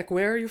to flick?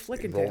 Where are you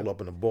flicking Roll to? up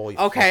in a ball. You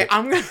Okay, flick it.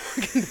 I'm going to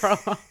fucking throw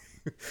up.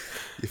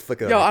 You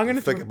flick it. Yo, I'm I'm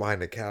gonna flick throw- it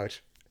behind the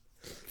couch.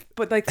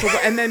 But like, so,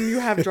 and then you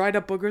have dried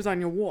up boogers on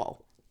your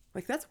wall.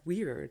 Like, that's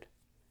weird.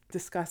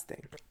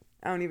 Disgusting.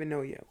 I don't even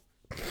know you.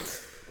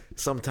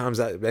 Sometimes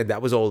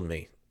that was old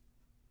me.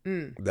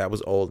 That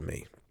was old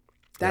me.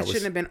 That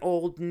shouldn't have been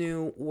old,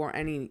 new, or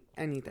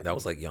anything. That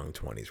was like young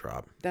 20s,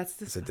 Rob. That's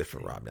It's a disgusting.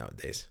 different Rob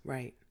nowadays.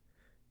 Right.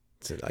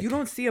 Like, You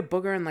don't see a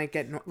booger and like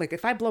like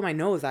if I blow my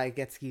nose, I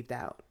get skeeved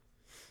out.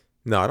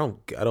 No, I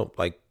don't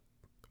like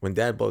when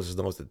Dad blows his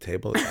nose at the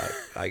table.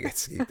 I get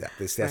skeeved out.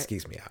 That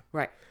skeeves me out.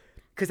 Right.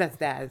 Because that's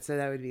dad. So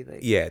that would be like.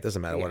 Yeah, it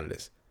doesn't matter what it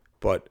is.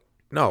 But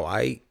no,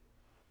 I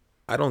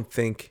don't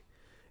think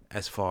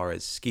as far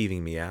as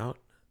skeeving me out.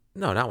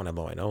 No, not when I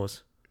blow my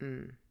nose.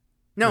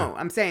 No,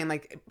 I'm saying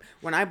like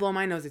when I blow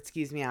my nose, it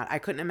skeeves me out. I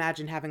couldn't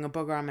imagine having a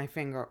booger on my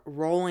finger,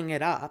 rolling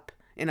it up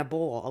in a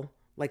ball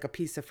like a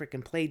piece of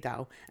freaking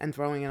Play-Doh and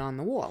throwing it on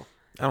the wall.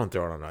 I don't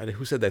throw it on.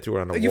 Who said they threw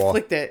it on the You wall?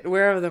 flicked it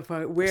wherever the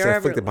fuck, I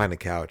wherever. flicked it behind the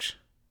couch.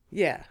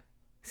 Yeah,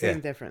 same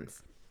Yeah.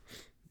 difference.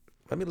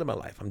 Let me live my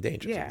life. I'm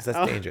dangerous. Yeah. That's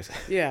Oh. dangerous.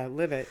 Yeah,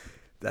 live it.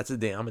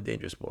 I'm a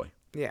dangerous boy.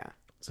 Yeah.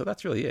 So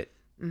that's really it.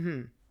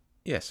 Mm-hmm.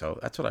 Yeah, so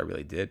that's what I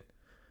really did.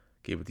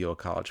 Gave it the old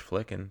college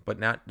flick, but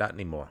not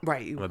anymore.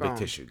 Right, you've I'm a grown. big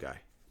tissue guy.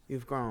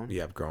 You've grown.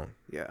 Yeah, I've grown.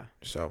 Yeah.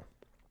 So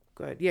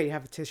Good. Yeah, you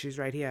have the tissues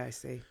right here, I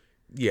see.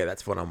 Yeah,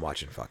 that's when I'm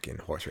watching fucking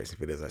horse racing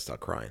videos. I start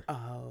crying.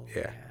 Oh,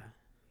 Yeah.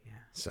 yeah.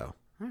 So,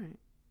 All right.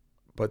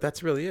 but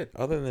that's really it.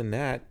 Other than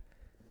that,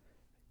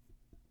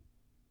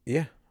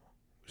 yeah,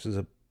 this is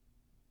a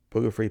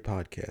booger-free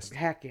podcast.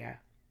 Heck yeah.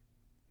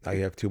 Now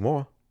you have 2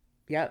 more.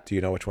 Yep. Do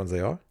you know which ones they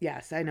are?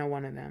 Yes, I know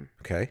one of them.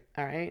 Okay.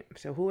 All right.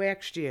 So who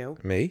asked you?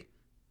 Me.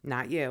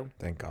 Not you,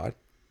 Thank God.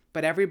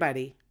 but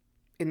everybody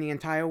in the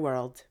entire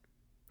world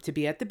to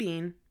be at the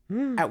Bean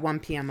at 1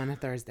 p.m. on a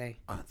Thursday.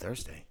 On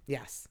Thursday.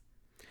 Yes.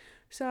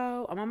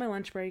 So I'm on my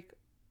lunch break.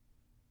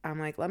 I'm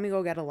like, let me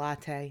go get a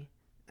latte.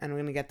 And I'm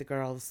going to get the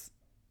girls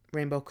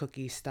rainbow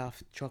cookies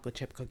stuffed chocolate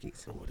chip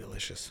cookies. Oh,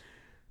 delicious.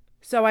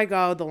 So I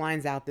go, the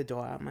line's out the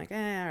door. I'm like, all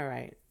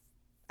right.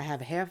 I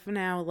have half an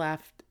hour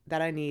left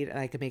that I need, and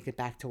I can make it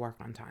back to work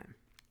on time.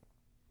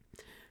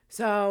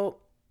 So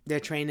they're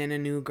training a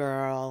new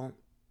girl.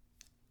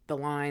 The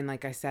line,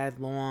 like I said,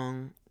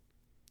 long.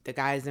 The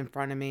guys in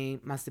front of me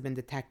must have been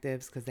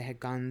detectives because they had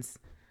guns.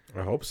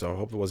 I hope so. I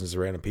hope it wasn't just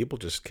random people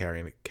just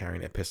carrying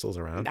their pistols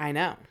around. I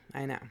know.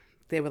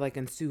 They were like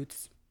in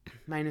suits,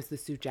 minus the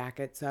suit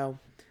jacket. So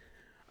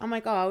I'm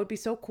like, oh, it would be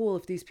so cool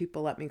if these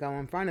people let me go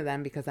in front of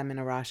them because I'm in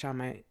a rush on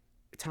my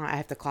time. I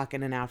have to clock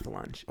in and out for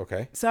lunch.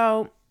 Okay.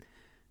 So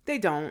they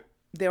don't.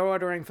 They're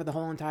ordering for the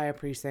whole entire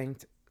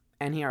precinct.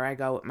 And here I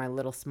go with my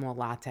little small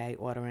latte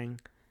ordering.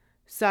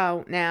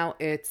 So now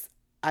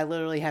I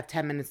literally have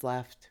 10 minutes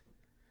left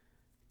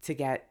to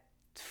get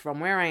from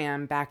where I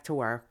am back to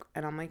work.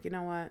 And I'm like, you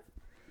know what?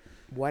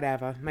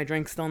 Whatever. My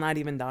drink's still not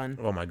even done.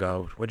 Oh my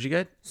God. What'd you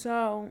get?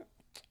 So,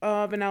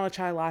 vanilla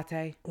chai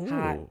latte.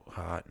 Hot. Ooh,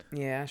 hot.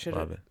 Yeah,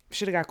 Love it.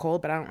 should have got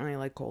cold, but I don't really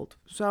like cold.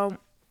 So,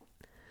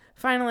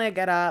 finally I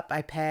get up,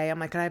 I pay. I'm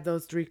like, can I have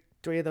those three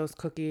of those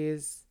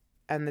cookies?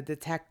 And the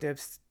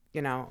detectives,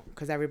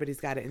 because everybody's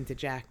got to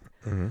interject.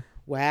 Mm-hmm.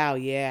 Wow,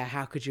 yeah,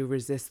 how could you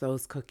resist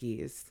those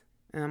cookies?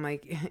 And I'm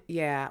like,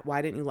 yeah,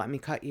 why didn't you let me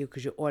cut you?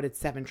 Because you ordered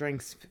 7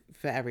 drinks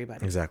for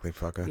everybody. Exactly,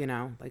 fucker.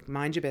 Like,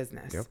 mind your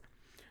business. Yep.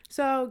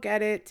 So,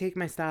 get it, take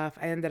my stuff.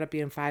 I ended up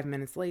being 5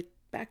 minutes late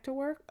back to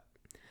work.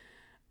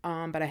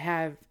 But I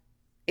have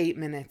 8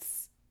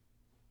 minutes.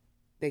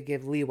 They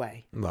give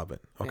leeway. Love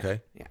it.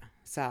 Okay. Yeah.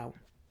 So,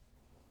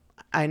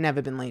 I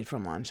never been late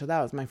from lunch. So,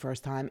 that was my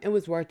first time. It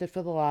was worth it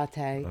for the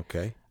latte.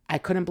 Okay. I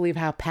couldn't believe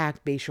how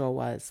packed Bayshore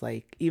was.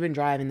 Like, even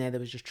driving there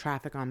was just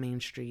traffic on Main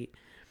Street.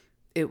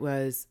 It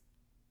was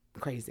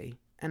crazy.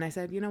 And I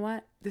said, you know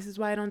what? This is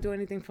why I don't do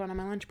anything fun on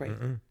my lunch break.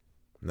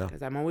 No.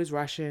 Because I'm always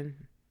rushing.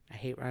 I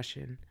hate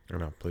rushing.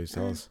 No, please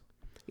tell us.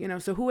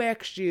 So who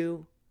asked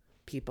you,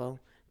 people,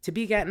 to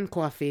be getting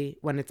coffee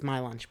when it's my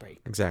lunch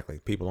break? Exactly.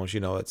 People, don't you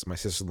know it's my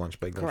sister's lunch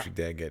break? Don't you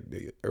dare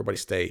everybody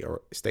stay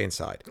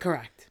inside.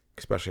 Correct.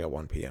 Especially at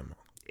 1 p.m.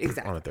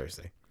 Exactly. on a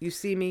Thursday. You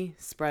see me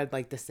spread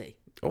like the sea.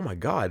 Oh my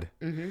God.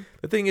 Mm-hmm.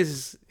 The thing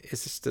is,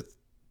 it's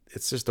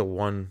just a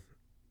 1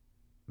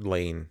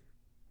 lane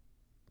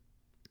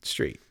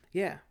street.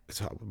 Yeah.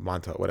 It's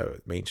Montauk, whatever,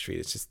 Main Street.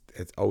 It's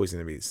always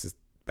going to be, it's just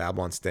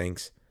Babylon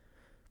stinks.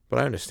 But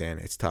I understand.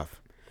 It's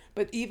tough.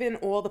 But even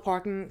all the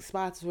parking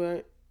spots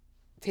were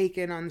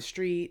taken on the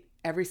street.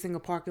 Every single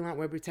parking lot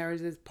where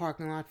Buterres is,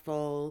 parking lot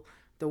full.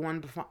 The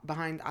one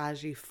behind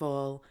Aji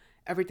full.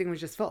 Everything was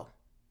just full.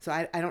 So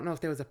I don't know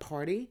if there was a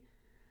party.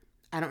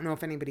 I don't know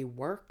if anybody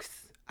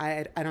works.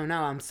 I don't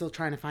know. I'm still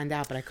trying to find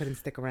out, but I couldn't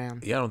stick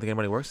around. Yeah, I don't think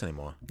anybody works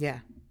anymore. Yeah.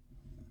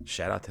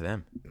 Shout out to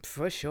them.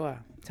 For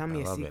sure. Tell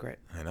me a secret.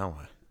 I know.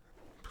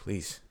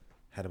 Please.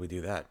 How do we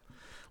do that?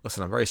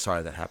 Listen, I'm very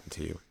sorry that happened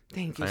to you.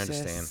 Thank you, I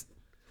understand. sis.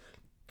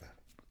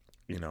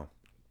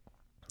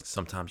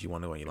 Sometimes you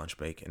want to go on your lunch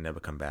break and never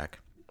come back.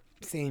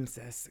 Same,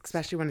 sis.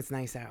 Especially when it's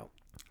nice out.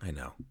 I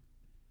know.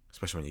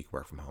 Especially when you can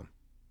work from home.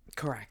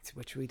 Correct,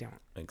 which we don't.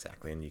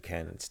 Exactly, and you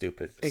can. It's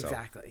stupid.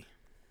 Exactly.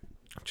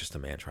 So, just a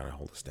man trying to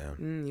hold us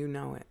down. You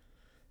know it.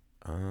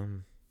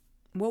 Um,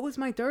 What was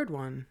my third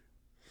one?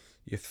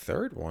 Your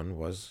third one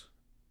was,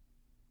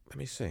 let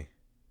me see.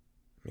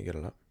 Let me get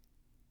it up.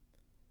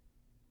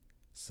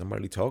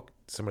 Somebody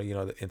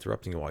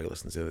interrupting you while you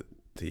listen to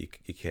your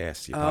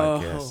cast, your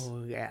podcast.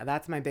 Oh, yeah,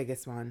 that's my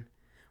biggest one.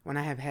 When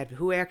I have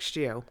who asked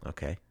you?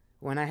 Okay.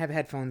 When I have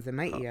headphones in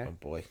my ear Oh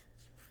boy.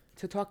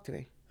 to talk to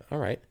me. All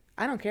right.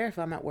 I don't care if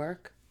I'm at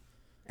work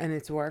and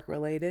it's work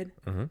related.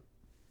 Mm-hmm.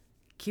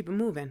 Keep it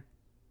moving.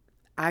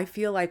 I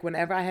feel like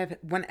whenever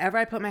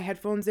I put my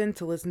headphones in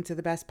to listen to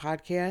the best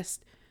podcast,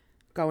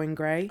 Going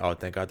Gray. Oh,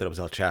 thank God that it was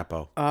El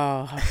Chapo.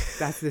 Oh,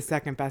 that's the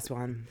second best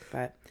one.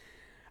 But,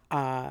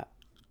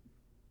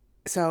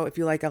 so if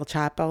you like El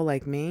Chapo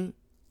like me,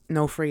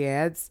 no free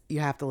ads, you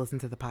have to listen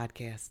to the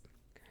podcast.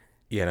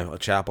 Yeah, no, El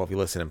Chapo, if you're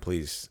listening,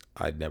 please,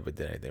 I never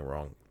did anything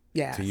wrong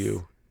Yes. to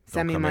you.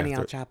 Send me Don't come money,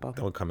 El after- Chapo.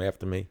 Don't come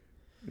after me.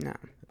 No.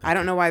 I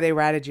don't know why they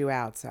ratted you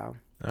out, so.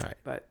 All right.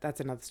 But that's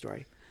another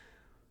story.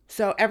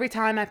 So every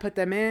time I put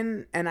them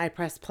in and I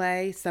press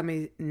play,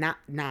 somebody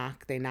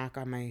they knock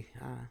on my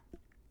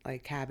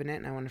cabinet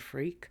and I want to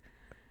freak.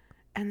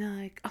 And they're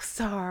like, oh,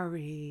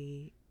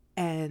 sorry.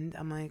 And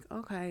I'm like,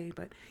 okay.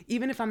 But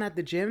even if I'm at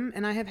the gym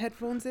and I have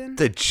headphones in.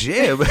 The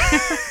gym?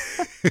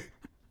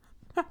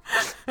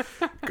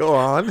 Go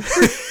on.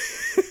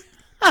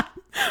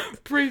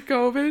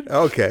 Pre-COVID.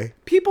 Okay.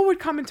 People would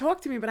come and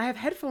talk to me, but I have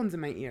headphones in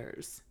my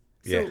ears.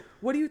 So Yeah.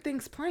 what do you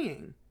think's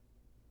playing?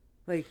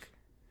 Like,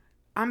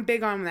 I'm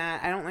big on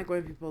that. I don't like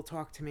when people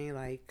talk to me,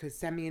 like, because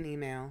send me an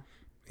email,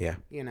 Yeah.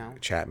 you know.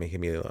 Chat me. Hit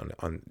me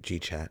on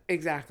GChat.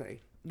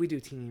 Exactly. We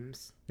do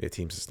Teams. Yeah,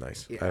 Teams is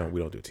nice. Yeah.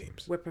 We don't do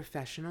Teams. We're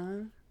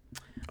professional.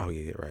 Oh,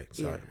 yeah, you're right.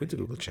 Sorry. Yeah. We do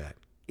Google Chat.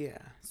 Yeah.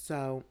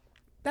 So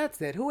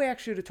that's it. Who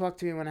asked you to talk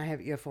to me when I have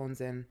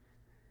earphones in?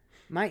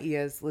 My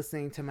ears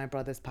listening to my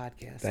brother's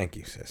podcast. Thank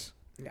you, sis.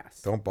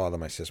 Yes. Don't bother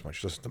my sis when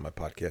she listens to my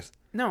podcast.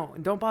 No,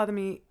 don't bother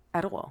me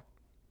at all.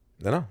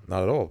 No,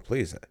 not at all.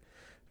 Please.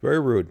 Very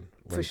rude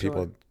when For sure.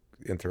 people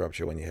interrupt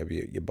you when you have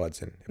your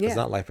buds in. If Yeah. it's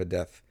not life or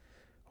death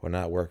or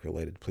not work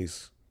related,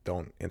 please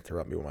don't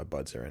interrupt me when my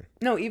buds are in.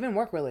 No, even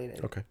work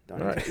related. Okay.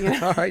 Don't All right. you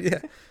know? All right. Yeah.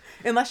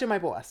 Unless you're my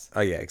boss.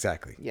 Oh, yeah,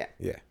 exactly. Yeah.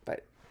 Yeah.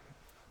 But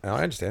No,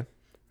 I understand.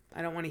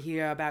 I don't want to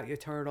hear about your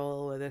turtle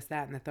or this,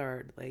 that, and the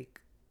third. Like,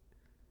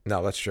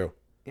 No, that's true.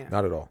 Yeah.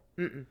 Not at all.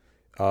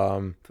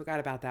 forgot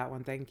about that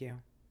one. Thank you.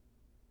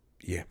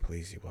 Yeah,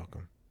 please, you're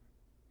welcome.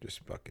 Just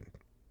fucking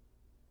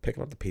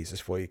picking up the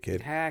pieces for you,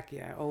 kid. Heck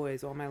yeah.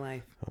 Always, all my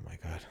life. Oh, my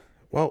God.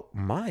 Well,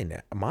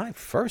 my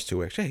first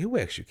two, actually, who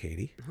asked you,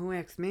 Katie? Who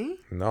asked me?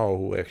 No,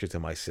 who asked you to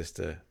my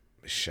sister,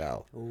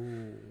 Michelle.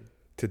 Ooh.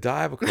 To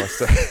dive across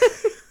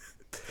the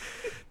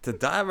to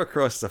dive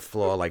across the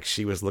floor like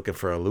she was looking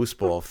for a loose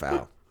ball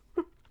foul.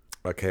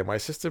 Okay, my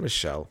sister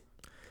Michelle,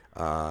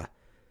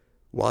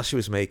 while she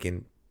was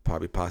making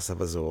probably pasta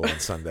fazool on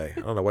Sunday,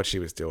 I don't know what she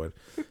was doing,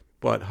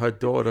 but her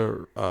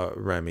daughter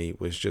Remy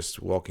was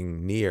just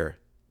walking near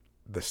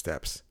the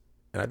steps,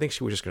 and I think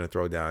she was just gonna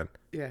throw down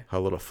Yeah. her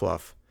little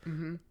Fluff,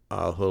 her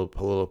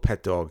little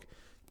pet dog,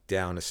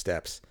 down the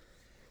steps.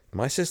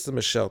 My sister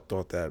Michelle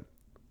thought that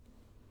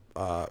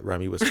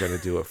Remy was going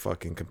to do a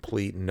fucking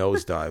complete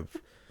nosedive,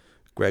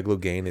 Greg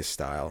Louganis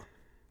style,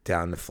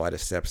 down the flight of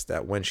steps.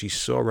 That when she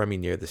saw Remy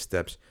near the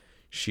steps,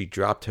 she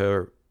dropped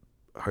her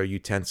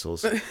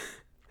utensils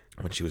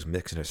when she was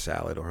mixing her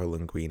salad or her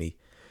linguine,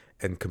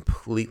 and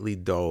completely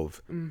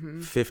dove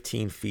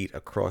 15 feet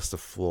across the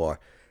floor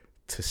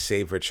to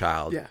save her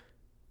child. Yeah.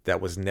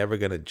 That was never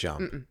going to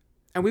jump.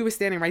 And we were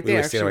standing right We there.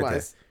 were She standing right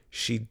was. there.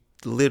 She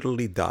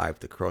literally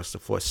dived across the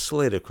floor,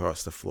 slid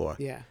across the floor,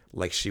 Yeah.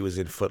 like she was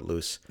in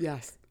Footloose,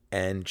 Yes.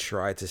 and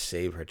tried to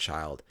save her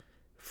child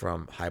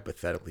from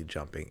hypothetically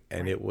jumping.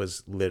 And it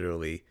was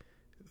literally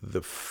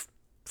the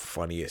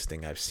funniest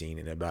thing I've seen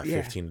in about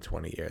Yeah. 15 to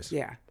 20 years.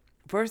 Yeah.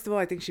 First of all,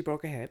 I think she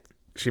broke a hip.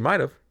 She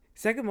might have.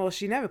 Second of all,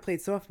 she never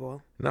played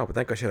softball. No, but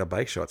thank God she had her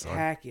bike shorts on.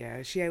 Heck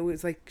yeah. She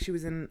was like, she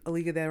was in a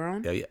league of their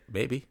own. Yeah,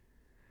 maybe.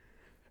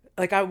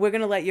 Like, we're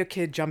going to let your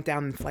kid jump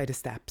down the flight of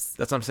steps.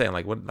 That's what I'm saying.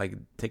 Like,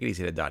 take it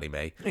easy to Dottie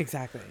Mae.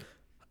 Exactly.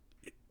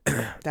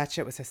 That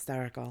shit was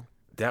hysterical.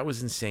 That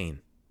was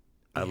insane.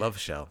 I love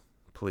Shell,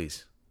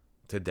 please,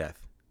 to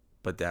death.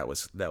 But that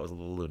was a little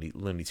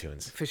Looney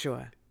Tunes. For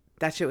sure.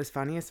 That shit was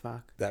funny as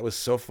fuck. That was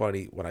so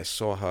funny. When I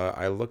saw her,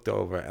 I looked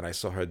over and I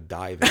saw her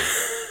diving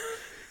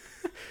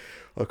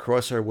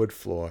across her wood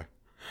floor.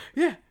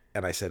 Yeah.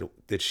 And I said,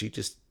 did she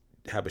just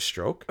have a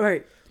stroke?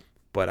 Right.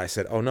 But I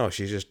said, oh no,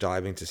 she's just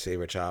diving to save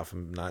her child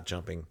from not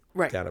jumping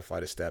Right. down a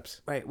flight of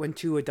steps. Right. When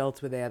two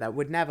adults were there that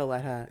would never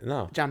let her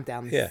No. jump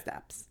down the Yeah.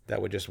 steps.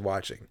 That were just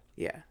watching.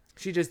 Yeah.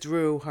 She just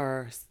drew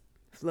her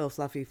little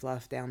fluffy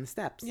fluff down the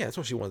steps. Yeah, that's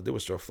what she wanted to do,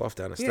 was throw Fluff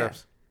down the Yeah.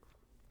 steps.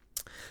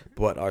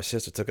 But our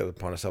sister took it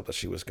upon herself that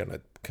she was going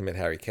to commit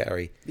Harry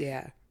Carey,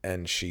 Yeah.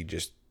 and she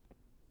just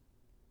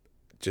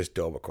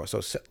dove across.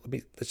 So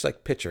let's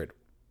like picture it,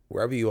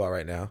 wherever you are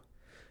right now,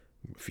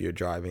 if you're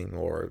driving,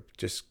 or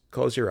just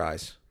close your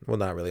eyes. Well,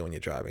 not really when you're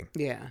driving.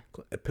 Yeah.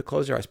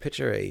 Close your eyes.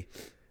 Picture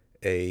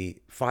a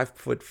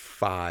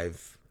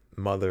 5'5"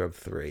 mother of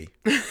three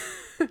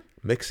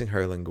mixing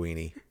her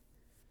linguine,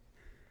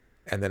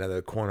 and then at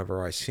the corner of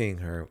her eye, seeing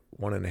her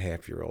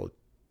 1.5-year-old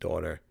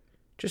daughter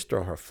just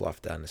throw her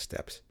Fluff down the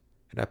steps.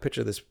 And I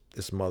picture this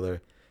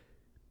mother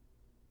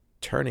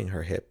turning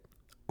her hip,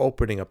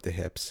 opening up the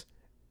hips,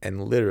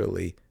 and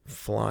literally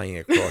flying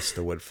across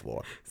the wood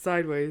floor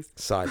Sideways.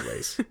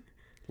 sideways,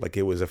 like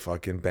it was a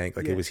fucking bank,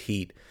 like Yeah. it was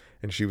Heat,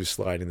 and she was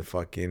sliding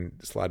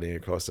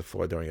across the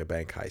floor during a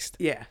bank heist.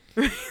 Yeah.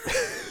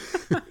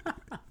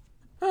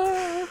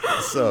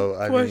 So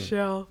I Poor mean,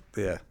 Shell.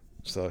 yeah.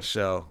 So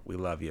Shell, we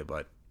love you,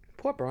 but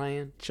Poor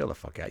Brian. chill the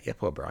fuck out. Yeah,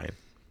 poor Brian.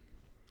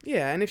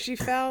 Yeah, and if she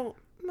fell,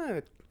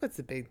 what's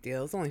the big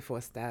deal? It's only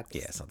 4 steps.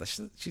 Yeah, it's not that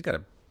she's got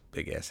a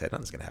big ass head.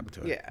 Nothing's gonna happen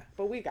to her. Yeah,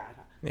 but we got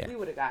her. Yeah. We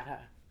would have got her.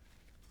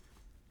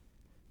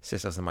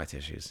 Sis, those are my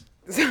tissues.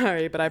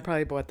 Sorry, but I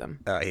probably bought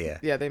them. Yeah.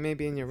 Yeah, they may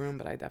be in your room,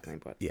 but I definitely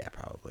bought them. Yeah,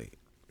 probably.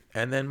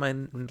 And then my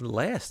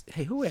last.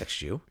 Hey, who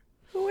asked you?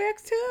 Who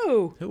asked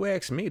who? Who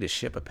asked me to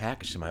ship a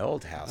package to my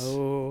old house?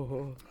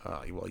 Oh.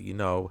 Well, you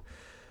know,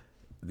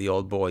 the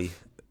old boy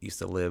used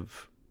to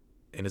live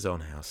in his own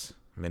house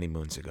many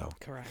moons ago.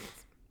 Correct.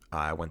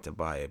 I went to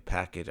buy a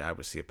package,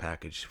 obviously a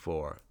package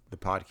for the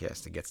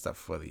podcast, to get stuff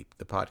for the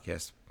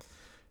podcast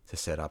to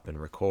set up and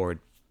record.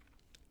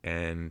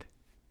 And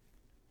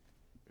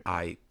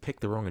I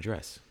picked the wrong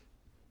address.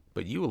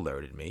 but you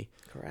alerted me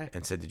Correct.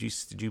 and said, did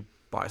you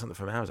buy something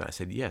from Amazon? I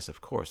said, yes,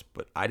 of course,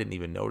 but I didn't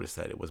even notice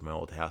that it was my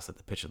old house that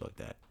the picture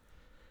looked at.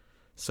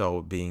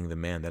 So being the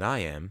man that I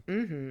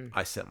am,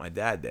 I sent my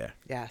dad there,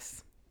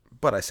 Yes.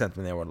 but I sent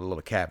him there with a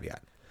little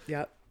caveat.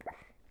 Yep.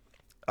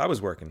 I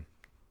was working,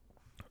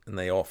 and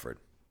they offered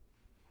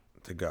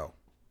to go.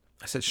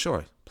 I said,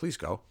 sure, please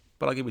go,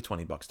 but I'll give you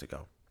 $20 to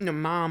go. No,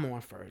 Mom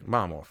offered.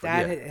 Mom offered.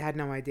 Dad Yeah. had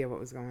no idea what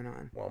was going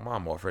on. Well,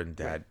 Mom offered, and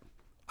Dad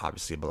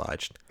obviously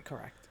obliged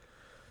Correct.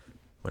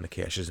 when the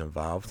cash is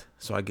involved.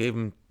 So I gave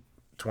him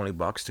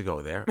 $20 to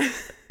go there,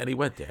 and he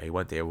went there. He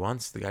went there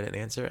once, the guy didn't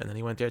answer, and then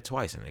he went there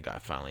twice, and the guy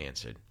finally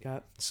answered.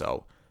 Yep.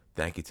 So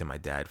thank you to my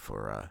dad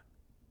for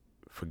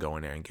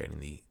going there and getting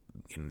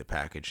the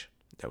package.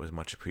 That was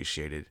much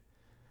appreciated.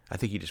 I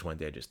think he just went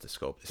there just to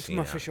scope the scene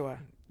No, out. for sure.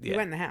 Yeah. You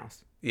went in the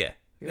house. Yeah,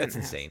 You that's went in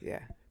the house. insane. Yeah.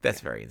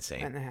 That's very Went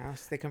insane. in the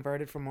house. They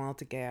converted from oil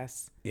to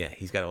gas. Yeah,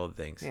 he's got all the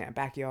things. Yeah.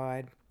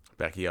 Backyard.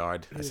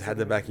 Backyard. I was had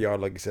the looking at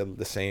backyard, like you said,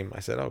 the same. I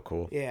said, oh,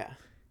 cool. Yeah.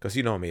 Because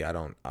you know me,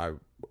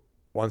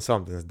 once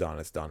something's done,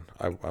 it's done.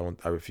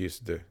 I refuse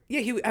to do.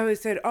 Yeah. I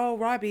said, oh,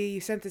 Robbie, you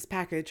sent this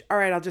package. All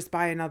right, I'll just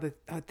buy another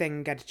thing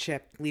and get it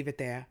shipped. Leave it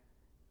there.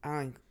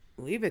 I'm like,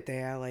 leave it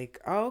there? Like,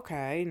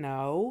 okay,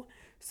 no.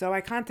 So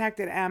I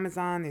contacted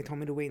Amazon. They told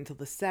me to wait until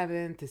the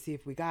 7th to see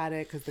if we got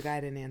it because the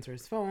guy didn't answer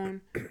his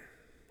phone.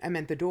 I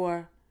meant the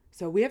door.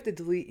 So we have to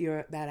delete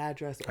that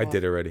address. I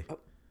did already. Oh.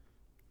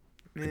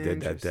 I did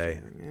that day.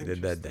 Interesting, I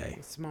did that day.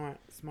 Smart.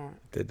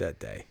 Did that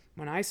day.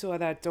 When I saw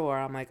that door,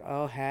 I'm like,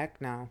 oh,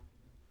 heck no.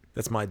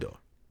 That's my door.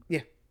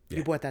 Yeah. Yeah.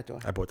 You bought that door.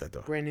 I bought that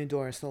door. Brand new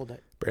door. Sold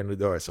it. Brand new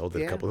door. I sold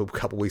it Yeah. a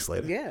couple weeks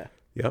later. Yeah.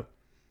 Yep.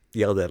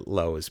 Yelled at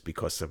Lowe's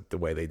because of the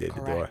way they did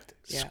the door. Correct.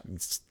 Yeah.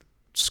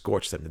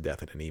 Scorched them to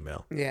death in an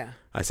email. Yeah.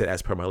 I said,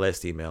 as per my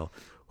last email,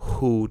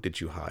 who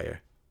did you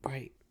hire?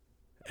 Right.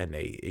 And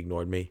they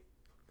ignored me.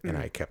 And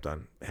I kept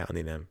on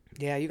hounding them.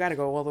 Yeah. You got to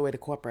go all the way to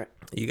corporate.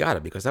 You got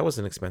it, because that was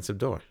an expensive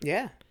door.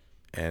 Yeah.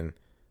 And,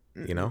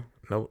 you know,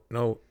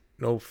 no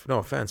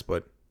offense,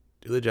 but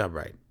do the job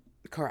right.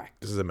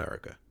 Correct. This is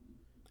America.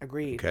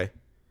 Agreed. Okay?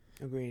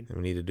 Agreed. And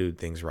we need to do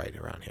things right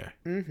around here.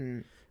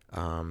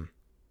 Mm-hmm.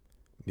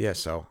 Yeah,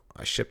 so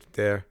I shipped it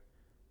there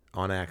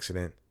on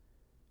accident.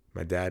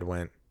 My dad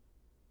went,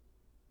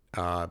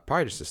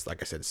 probably just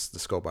like I said, to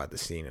scope out the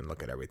scene and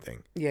look at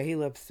everything. Yeah, he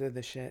lives through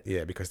the shit.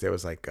 Yeah, because there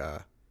was like,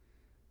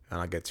 and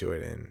I'll get to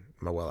it in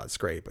my well, that's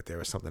great, but there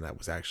was something that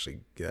was actually,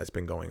 that's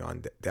been going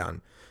on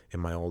down in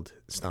my old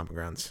stomping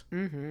grounds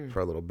for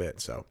a little bit.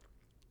 So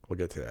we'll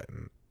get to that.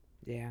 And,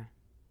 Yeah.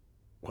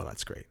 well,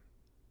 that's great.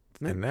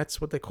 Yeah. And that's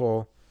what they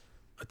call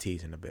a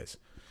tease in the biz.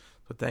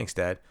 So thanks,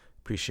 Dad.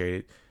 Appreciate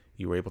it.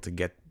 You were able to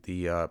get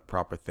the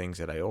proper things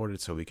that I ordered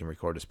so we can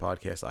record this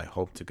podcast. I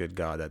hope to good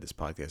God that this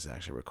podcast is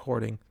actually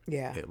recording.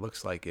 Yeah. It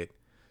looks like it.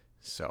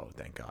 So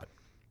thank God.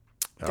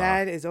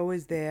 Dad is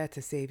always there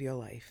to save your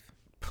life.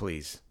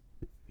 Please.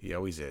 He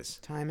always is.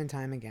 Time and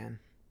time again.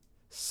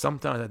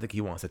 Sometimes I think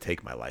he wants to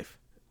take my life.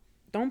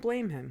 Don't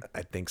blame him.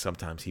 I think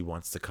sometimes he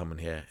wants to come in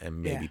here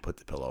and maybe Yeah. put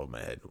the pillow over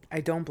my head.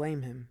 I don't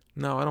blame him.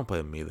 No, I don't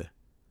blame him either.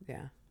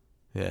 Yeah.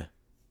 Yeah.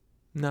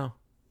 No.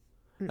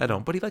 I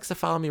don't. But he likes to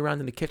follow me around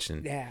in the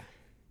kitchen. Yeah.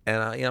 And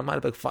I'm not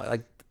a big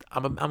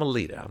I'm a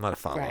leader. I'm not a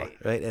follower, Right.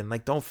 right? And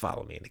like, don't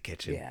follow me in the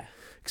kitchen, Yeah.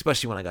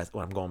 especially when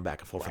I'm going back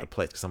and forth for the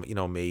plates. Because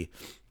me,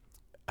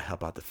 I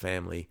help out the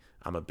family.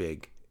 I'm a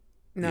big,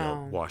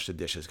 No. wash the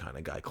dishes kind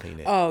of guy, clean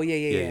it. Oh,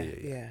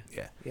 yeah.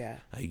 Yeah.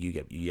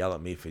 You yell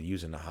at me for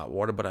using the hot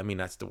water, but I mean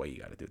that's the way you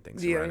got to do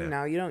things. You around here.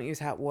 know, you don't use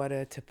hot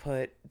water to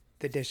put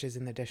the dishes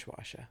in the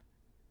dishwasher.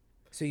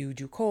 So you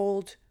do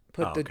cold,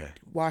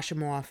 wash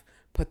them off,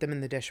 put them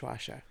in the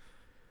dishwasher.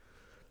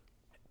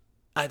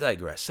 I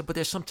digress. But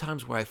there's some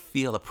times where I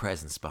feel a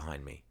presence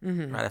behind me.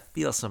 Mm-hmm. Right? I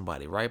feel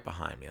somebody right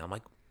behind me. And I'm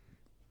like,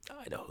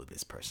 I know who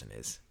this person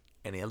is.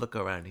 And I look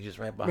around. He's just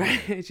right behind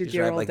Right. me. It's your He's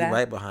dear right, old like dad.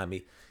 right behind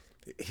me.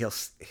 He'll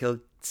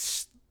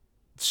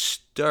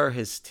stir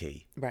his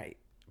tea Right.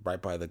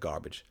 right by the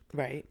garbage,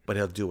 Right. but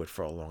he'll do it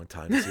for a long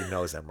time because he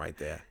knows I'm right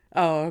there.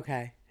 Oh,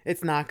 okay.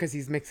 It's not because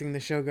he's mixing the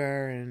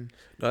sugar and...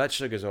 No, that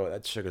sugar's all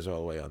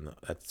the way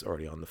that's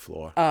already on the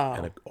floor Oh.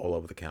 and all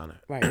over the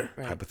counter. Right.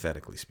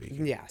 Hypothetically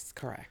speaking. Yes,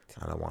 correct.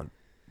 I don't want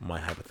my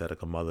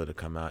hypothetical mother to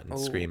come out and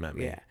scream at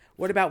me. Yeah.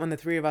 What about when the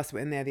three of us were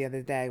in there the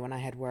other day when I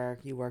had work,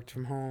 you worked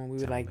from home,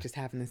 we were just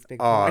having this big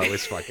Oh, party. it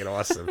was fucking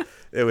awesome.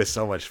 It was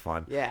so much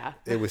fun. Yeah.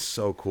 It was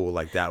so cool.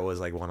 Like that was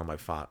like one of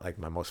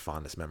my most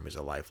fondest memories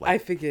of life. Like, I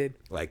figured.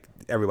 like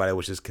everybody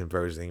was just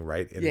conversing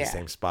right in the Yeah.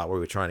 same spot where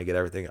we were trying to get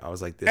everything. I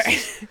was like,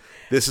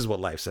 this is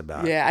what life's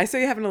about. Yeah, I saw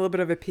you having a little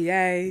bit of a PA.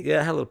 Yeah,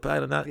 I had a little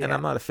and Yeah.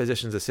 I'm not a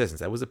physician's assistant.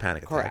 That was a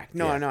panic attack. Correct.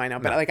 No, Yeah. I know.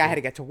 But I had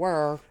to get to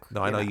work.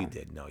 No, I know you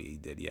did. No, you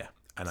did. Yeah,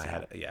 and I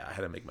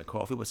had to make my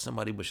coffee, but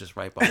somebody was just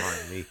right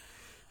behind me.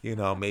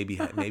 Maybe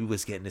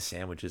was getting the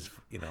sandwiches.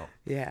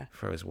 Yeah.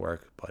 For his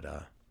work,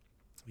 but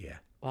yeah.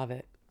 Love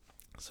it.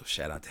 So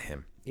shout out to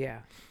him. Yeah.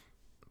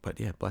 But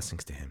yeah,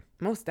 blessings to him.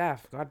 Most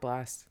deaf. God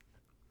bless.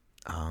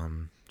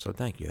 So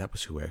thank you. That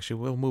was who actually.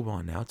 We'll move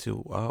on now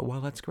to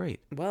well, that's great.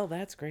 Well,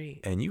 that's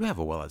great. And you have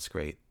a well, that's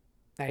great.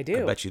 I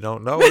do. I bet you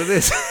don't know what it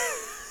is.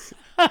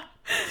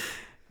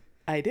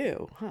 I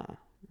do, huh?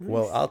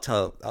 Well, I'll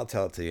tell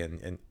it to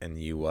you,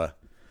 and you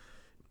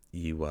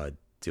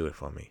do it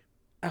for me.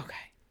 Okay.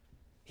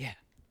 Yeah.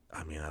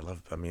 I think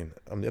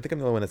I'm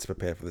the only one that's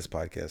prepared for this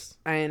podcast.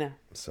 I know.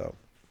 So,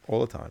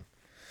 all the time.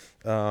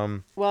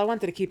 Well, I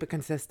wanted to keep it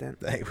consistent.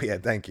 Yeah,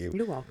 thank you.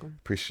 You're welcome.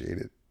 Appreciate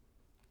it.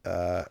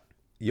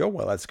 Your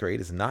well, that's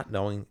great, is not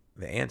knowing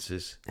the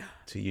answers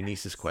to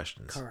Eunice's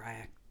questions.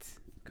 Correct.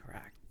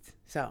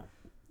 So,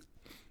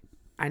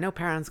 I know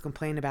parents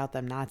complain about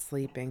them not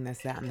sleeping, this,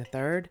 that, and the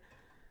third.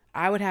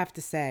 I would have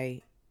to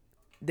say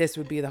this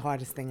would be the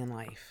hardest thing in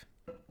life.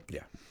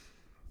 Yeah.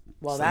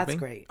 Well, Sleeping? that's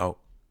great. Oh,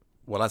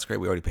 well, that's great.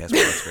 We already passed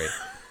well, that's great.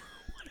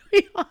 What are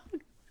we on?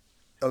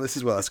 Oh, this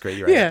is well, that's great.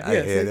 You're right. Yeah.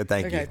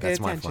 Thank Okay, you. pay That's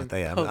my attention. fault.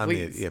 Yeah, Oh, I'm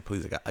here. please. Yeah,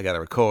 please. I got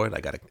to record.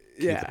 I got to keep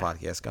Yeah. the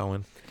podcast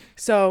going.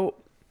 So,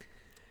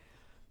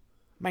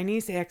 my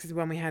niece asks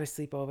when we had a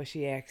sleepover,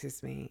 she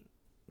asks me,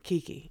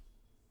 Kiki,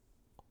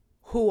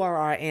 who are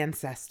our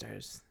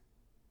ancestors?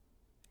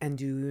 And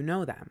do you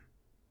know them?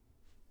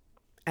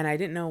 And I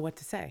didn't know what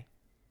to say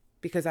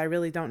because I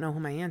really don't know who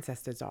my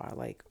ancestors are.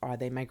 Like, are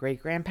they my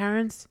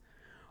great-grandparents?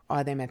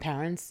 Are they my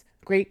parents'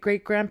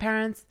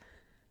 great-great-grandparents?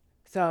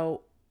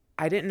 So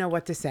I didn't know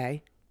what to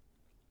say.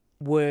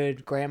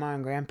 Would Grandma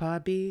and Grandpa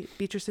be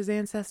Beatrice's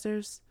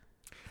ancestors?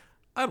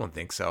 I don't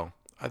think so.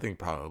 I think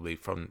probably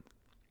from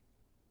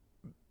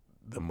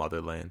the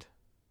motherland.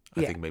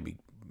 I Yeah. think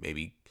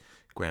maybe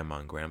grandma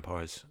and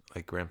grandpa's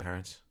like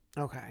grandparents.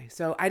 Okay,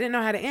 so I didn't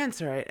know how to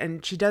answer it,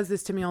 and she does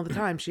this to me all the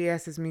time. She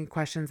asks me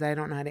questions that I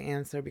don't know how to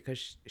answer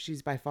because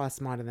she's by far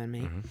smarter than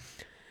me.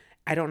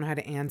 I don't know how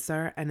to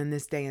answer, and in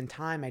this day and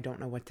time, I don't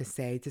know what to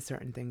say to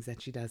certain things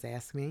that she does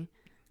ask me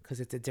because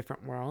it's a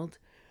different world,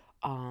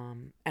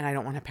 and I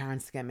don't want her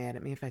parents to get mad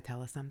at me if I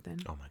tell her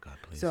something. Oh my God,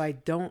 please. So I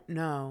don't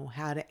know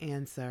how to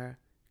answer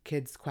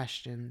kids'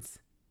 questions.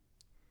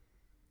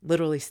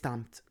 Literally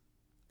stumped,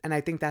 and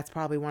I think that's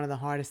probably one of the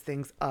hardest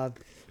things of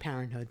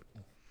parenthood.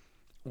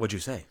 What'd you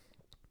say?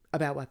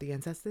 About what, the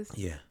ancestors?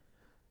 Yeah.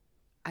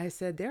 I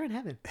said, they're in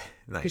heaven.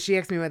 Because Nice. she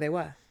asked me where they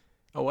were.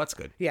 Oh, that's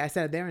good. Yeah, I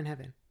said, they're in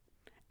heaven.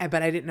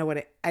 But I didn't know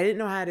I didn't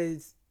know how to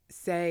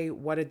say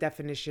what a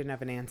definition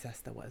of an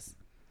ancestor was.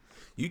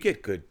 You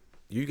get good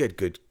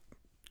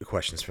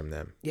questions from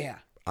them. Yeah.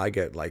 I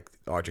get like,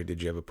 RJ,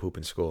 did you ever poop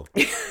in school?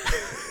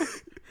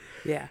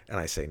 Yeah. And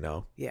I say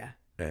no. Yeah.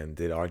 And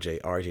did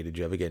RJ, did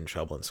you ever get in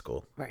trouble in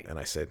school? Right. And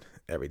I said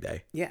every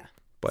day. Yeah.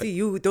 But- See,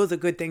 those are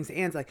good things to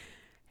answer.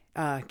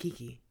 Like,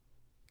 Kiki,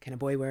 can a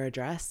boy wear a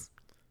dress?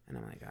 And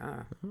I'm like,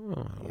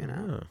 you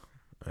know.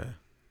 Yeah.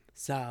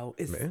 So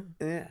it's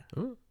Yeah.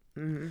 Oh.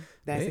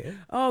 That's Yeah.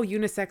 Oh,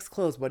 unisex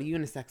clothes. What are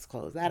unisex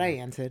clothes? That I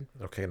answered.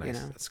 Okay, nice. You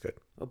know. That's good.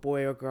 A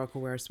boy or girl can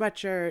wear a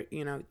sweatshirt.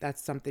 You know,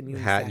 that's something unisex.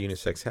 Hat,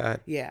 unisex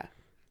hat. Yeah.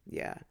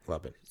 Yeah.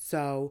 Love it.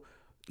 So,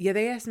 yeah,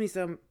 they asked me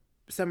some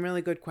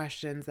really good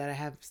questions that I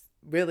have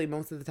really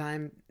most of the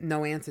time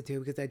no answer to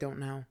because I don't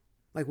know.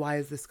 Like, why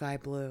is the sky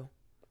blue?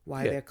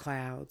 Why are there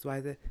clouds? Why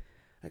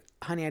like,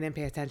 honey, I didn't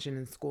pay attention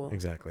in school.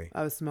 Exactly.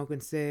 I was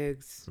smoking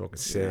cigs. Smoking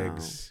you know,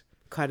 cigs,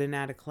 cutting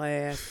out of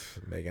class.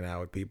 making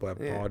out with people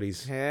at Yeah.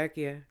 parties. Heck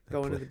yeah.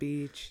 Going to the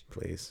beach.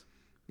 Please.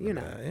 You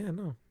know, Yeah,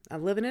 no.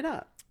 I'm living it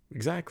up.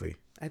 Exactly.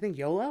 I think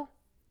YOLO.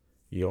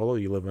 YOLO,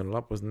 you living it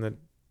up, wasn't it?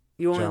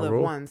 You only Ja live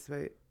Rule? once,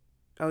 but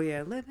oh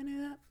yeah, living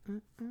it up.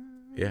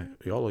 Yeah.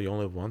 YOLO, you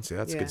only live once. Yeah,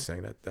 that's a Yeah. good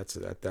saying.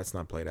 That's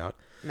not played out.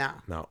 No.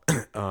 No.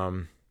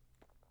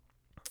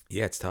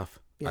 Yeah, it's tough.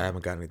 Yeah. I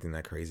haven't got anything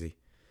that crazy.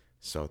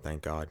 So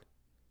thank God.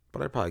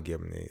 But I'd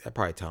probably I'd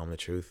probably tell him the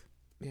truth.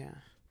 Yeah.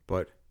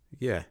 But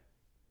yeah,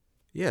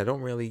 I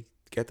don't really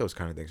get those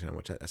kind of things,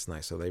 which that's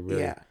nice. So they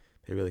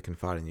really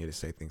confide in you to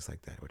say things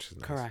like that, which is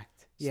nice.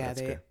 Correct. So Yeah,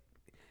 that's good.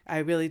 I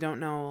really don't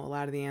know a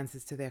lot of the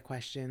answers to their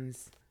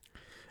questions.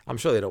 I'm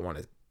sure they don't want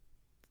to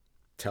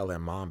tell their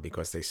mom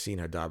because they've seen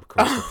her dive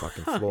across the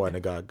fucking floor,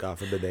 and God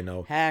forbid they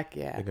know Heck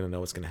yeah. they're gonna know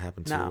what's gonna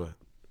happen to her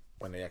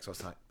when they ask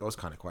those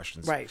kind of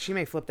questions. Right. She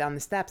may flip down the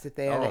steps if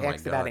they Oh my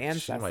asked about God,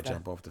 ancestor. she might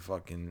jump off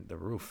the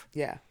roof.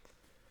 Yeah.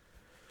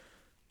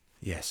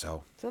 Yeah.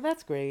 So So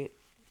that's great.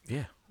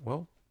 yeah.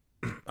 Well,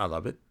 I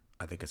love it.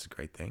 I think it's a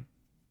great thing.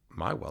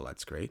 My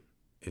that's great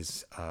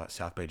is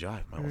South Bay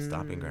Drive, my old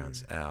stomping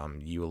grounds.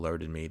 You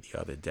alerted me the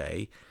other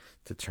day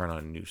to turn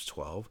on News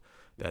 12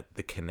 that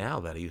the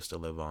canal that I used to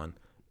live on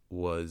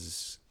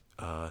was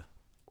I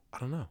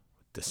don't know,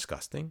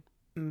 disgusting.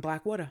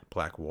 Black water.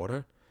 Black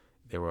water.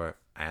 There were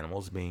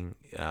animals being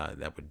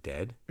that were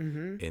dead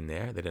in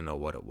there. They didn't know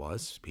what it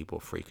was. People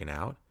freaking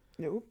out.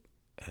 Nope.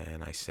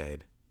 And I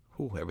said,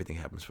 "Ooh, everything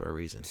happens for a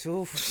reason."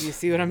 Oof, you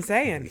see what I'm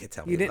saying? You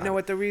tell me You didn't about know it.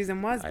 what the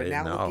reason was, I but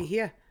now didn't looky know.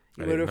 here.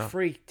 You I would didn't have know.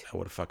 freaked. I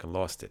would have fucking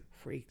lost it,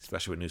 Freaked.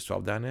 especially with News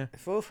 12 down there.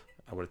 Oof.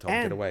 I would have told him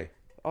to get And- away.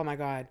 Oh my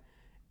God.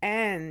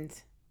 And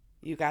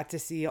you got to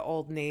see your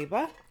old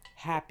neighbor,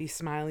 happy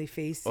smiley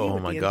face. Oh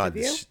with my the God,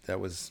 interview. that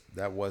was.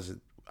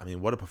 I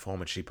mean, what a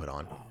performance she put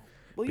on.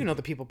 Well, you know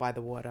the people by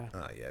the water.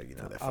 Yeah, you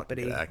know they're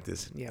Uppity. fucking good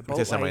actors. Yeah, Let me boat tell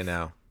you something right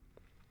life. now.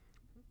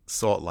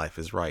 Salt life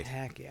is right.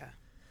 Heck yeah.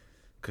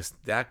 Because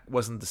that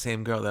wasn't the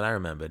same girl that I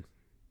remembered.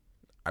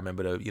 I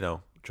remember her,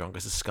 drunk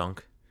as a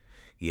skunk,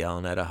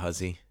 yelling at her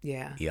huzzy,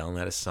 Yeah. yelling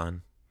at her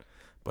son.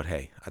 But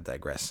hey, I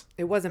digress.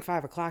 It wasn't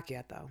 5 o'clock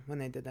yet, though, when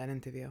they did that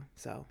interview.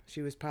 So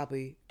she was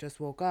probably just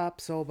woke up,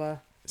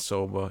 sober.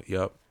 Sober,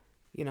 yep.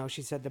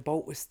 She said the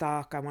boat was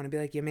stuck. I want to be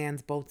like, your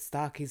man's boat's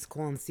stuck. He's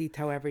calling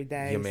Cito every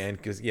day.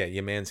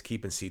 Your man's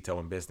keeping Cito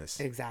in business.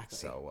 Exactly.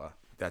 So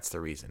that's the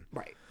reason.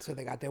 Right. So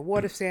they got their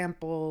water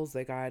samples.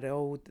 They got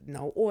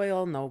no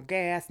oil, no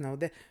gas,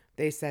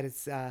 They said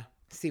it's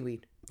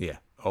seaweed. Yeah,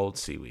 old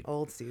seaweed.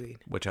 Old seaweed.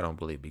 Which I don't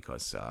believe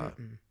because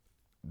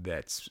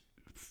that's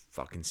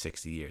fucking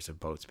 60 years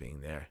of boats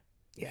being there.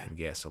 Yeah. And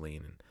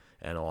gasoline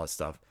and all that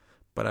stuff.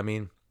 But I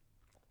mean,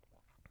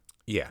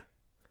 yeah.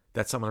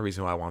 That's some of the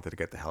reason why I wanted to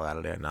get the hell out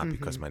of there. Not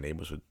because my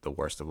neighbors were the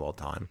worst of all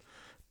time.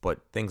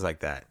 But things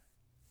like that,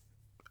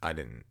 I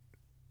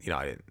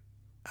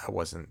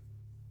wasn't,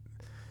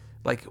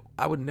 like,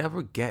 I would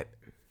never get,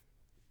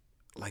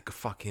 like, a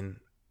fucking,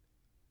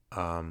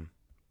 a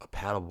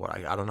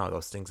paddleboard. I don't know,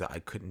 those things that I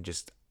couldn't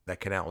just, that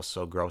canal was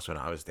so gross when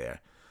I was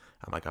there.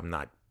 I'm like, I'm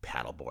not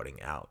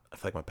paddleboarding out. I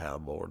feel like my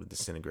paddleboard would have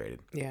disintegrated.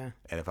 Yeah.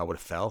 And if I would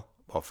have fell,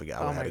 forget, I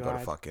would have had to go to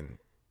fucking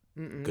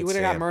You would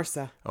have got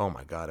MRSA. Oh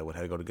my God, I would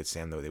have had to go to Good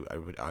Sam though.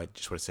 I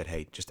just would have said,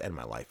 hey, just end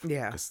my life.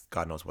 Yeah. Because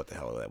God knows what the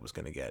hell that was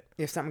going to get.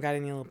 If something got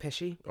in your little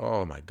pishy.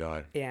 Oh my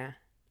God. Yeah.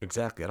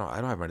 Exactly. I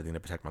don't have anything to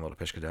protect my little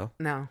Pishkadell.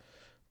 No.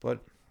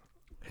 But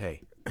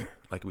hey,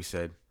 like we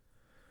said,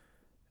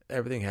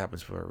 everything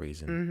happens for a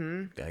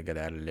reason. I got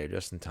out of there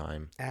just in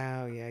time.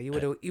 Oh yeah,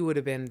 you would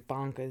have been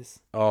bonkers.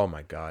 Oh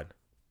my God.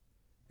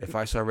 If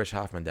I saw Rich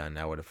Hoffman down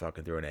there, I would have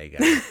fucking threw an egg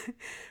at him.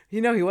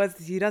 He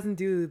doesn't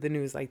do the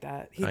news like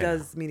that. He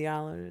does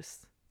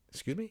meteorologist.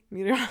 Excuse me?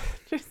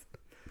 Meteorologist.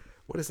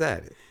 What is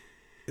that?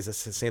 Is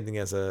this the same thing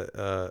as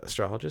a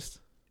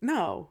astrologist?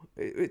 No,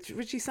 it's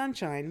Richie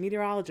Sunshine,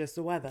 meteorologist,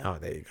 the weather. Oh,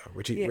 there you go.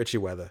 Richie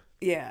Weather.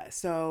 Yeah,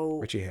 so...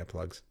 Richie hair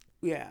plugs.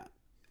 Yeah.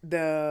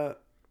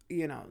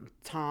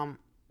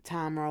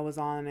 Tom Rowe was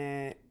on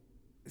it.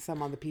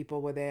 Some other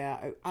people were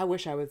there. I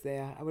wish I was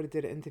there. I would have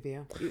did an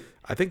interview.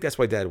 I think that's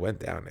why Dad went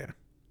down there.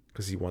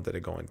 Because he wanted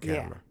to go on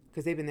camera. Yeah,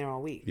 because they've been there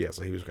all week. Yeah,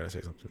 so he was going to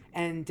say something.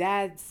 And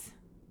Dad's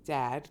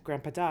dad,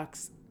 Grandpa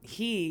Ducks,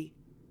 he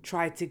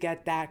tried to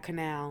get that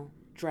canal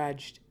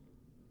dredged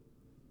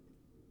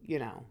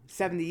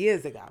 70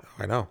 years ago.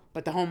 I know.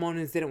 But the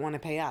homeowners didn't want to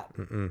pay up.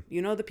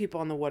 Mm-mm. The people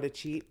on the water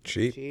cheap.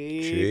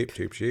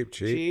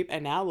 Cheap.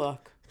 And now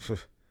look.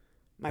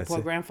 My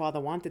poor grandfather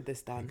wanted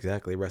this done.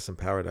 Exactly. Rest in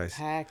paradise.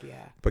 Heck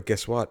yeah. But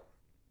guess what?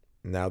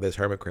 Now there's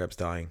hermit crabs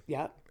dying.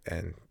 Yep.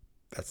 And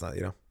that's not,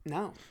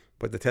 No.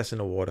 But they're testing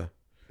the water.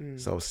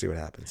 So we'll see what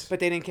happens. But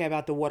they didn't care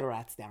about the water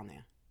rats down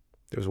there.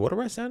 There was water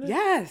rats down there?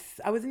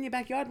 Yes. I was in your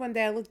backyard one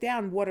day. I looked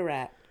down, water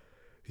rat.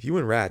 You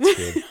and rats,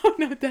 kid. Oh,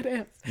 no, that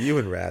ass. You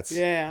and rats.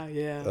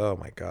 Yeah. Oh,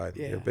 my God.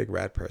 Yeah. You're a big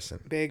rat person.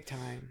 Big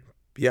time.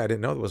 Yeah, I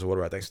didn't know there was a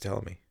water rat. Thanks for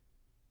telling me.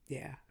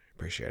 Yeah.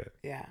 Appreciate it.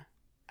 Yeah.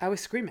 I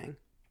was screaming.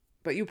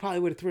 But you probably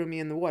would have threw me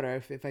in the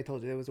water if I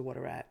told you there was a water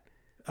rat.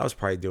 I was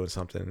probably doing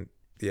something.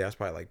 Yeah, I was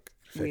probably like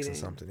fixing Weeding.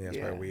 something. Yeah, I was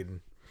probably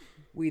weeding.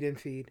 Weed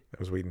and feed. It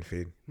was weed and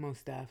feed.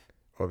 Most stuff.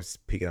 Or I was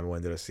peeking out the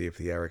window to see if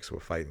the Erics were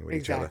fighting with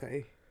each other.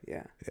 Exactly.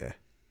 Yeah. Yeah.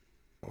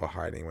 Or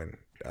hiding when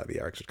the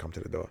Erics would come to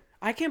the door.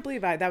 I can't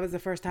believe that was the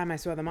first time I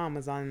saw the mom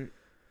was on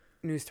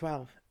News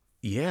 12.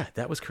 Yeah,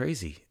 that was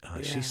crazy.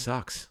 Yeah. She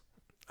sucks.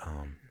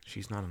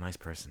 She's not a nice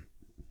person.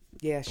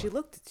 Yeah, she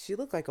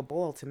looked like a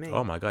ball to me.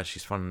 Oh my God,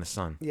 she's fun in the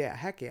sun. Yeah,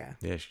 heck yeah.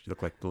 Yeah, she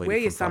looked like the lady. Wear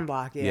your from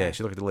sunblock, yeah. Yeah,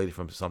 she looked like the lady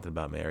from Something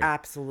About Mary.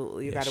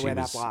 Absolutely, you got to wear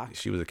that block.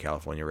 She was a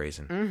California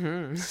raisin.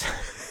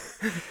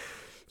 Mm-hmm.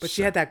 But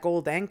she had that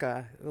gold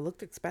anchor. It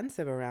looked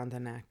expensive around her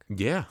neck.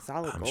 Yeah,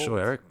 solid I'm gold. sure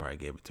Eric probably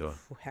gave it to her.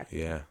 Oh, heck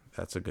yeah,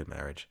 that's a good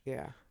marriage.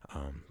 Yeah.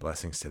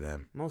 Blessings to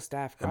them. Most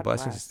staff. And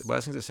blessings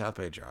to South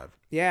Bay Drive.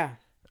 Yeah.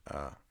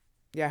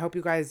 Yeah, I hope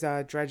you guys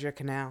dredge your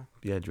canal.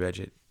 Yeah, dredge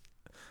it.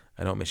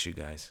 I don't miss you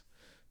guys,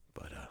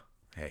 but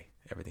hey,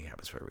 everything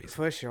happens for a reason.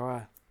 For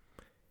sure.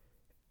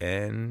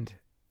 And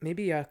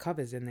maybe your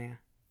cover's in there.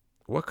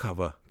 What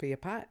cover? For your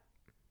pot.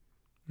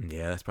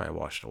 Yeah, that's probably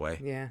washed away.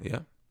 Yeah.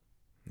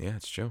 Yeah,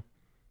 it's true.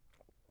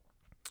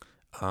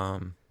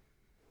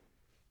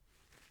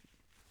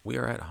 We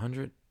are at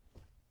 100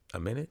 a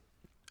minute,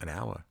 an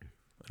hour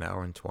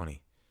and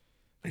 20.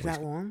 Is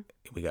that long?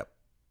 We got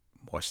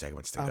more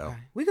segments to go.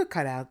 We could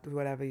cut out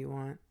whatever you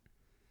want.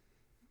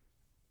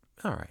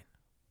 All right.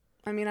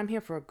 I mean, I'm here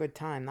for a good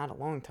time, not a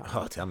long time.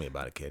 Oh, tell me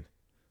about it, kid.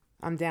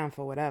 I'm down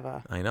for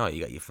whatever. I know.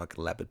 You got your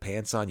fucking leopard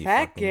pants on.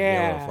 Heck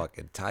yeah. You're a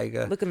fucking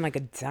tiger. Looking like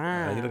a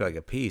dime. You look like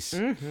a piece.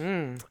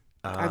 Mm-hmm.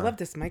 I love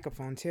this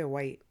microphone, too.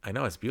 White. I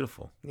know. It's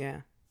beautiful.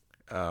 Yeah.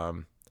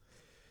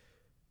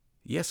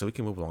 Yeah, so we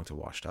can move along to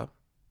Washed Up.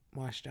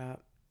 Washed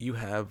Up. You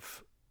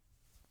have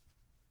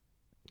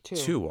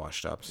two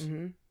washed ups.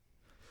 Mm-hmm.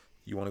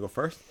 You want to go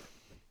first?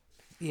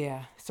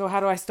 Yeah. So how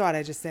do I start?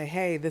 I just say,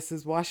 hey, this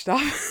is Washed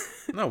Up.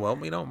 No, well,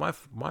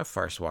 my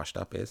first washed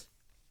up is.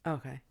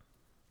 Okay.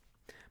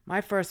 My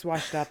first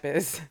washed up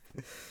is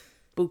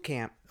boot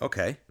camp.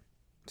 Okay.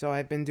 So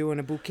I've been doing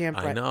a boot camp.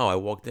 I know. I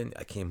walked in.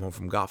 I came home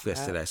from golf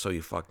yesterday. I saw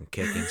you fucking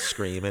kicking,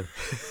 screaming.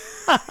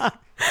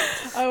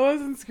 I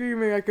wasn't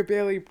screaming. I could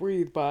barely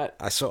breathe, but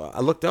I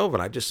looked over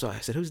and I just saw. I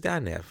said, "Who's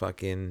down there?"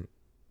 Fucking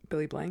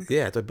Billy Blank.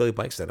 yeah. I thought Billy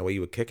Blanks there. The way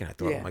you were kicking, I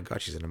thought, Yeah. "Oh my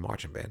god, she's in a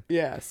marching band."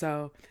 Yeah.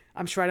 So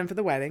I'm shredding for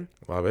the wedding,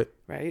 Love it.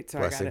 right? So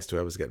Blessings to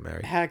whoever's getting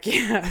married. Heck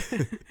yeah.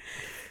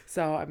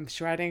 So I'm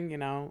shredding,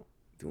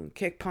 doing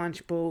kick,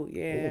 punch, boot.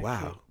 Yeah. Oh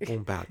wow.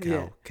 Boom, bow, cow,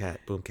 Yeah. cat.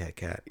 Boom, cat,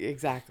 cat.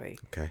 Exactly.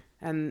 Okay.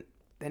 And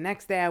the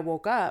next day I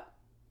woke up,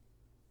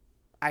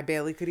 I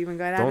barely could even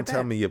get out Don't of bed.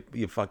 tell me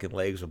your fucking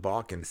legs were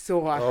barking.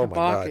 So Oh my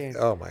barking. god.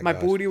 Oh my god. My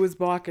booty was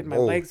barking. My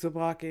Whoa. legs were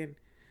barking.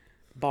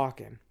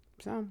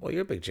 So, Well,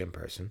 you're a big gym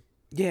person.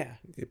 yeah.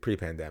 You're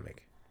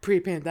pre-pandemic.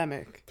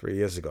 Pre-pandemic. 3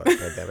 years ago, the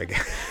pandemic.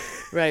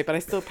 Right. But I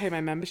still pay my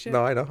membership.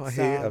 No, I know. I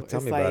hear you. So Tell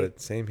it's me about like-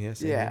 it. Same here.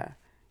 Same Yeah.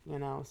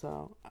 Here.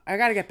 So I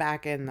got to get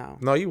back in, though.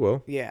 No, you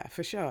will. Yeah,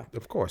 for sure.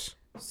 Of course.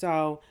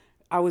 So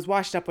I was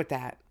washed up with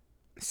that.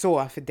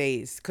 Sore for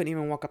days. Couldn't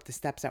even walk up the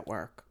steps at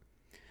work.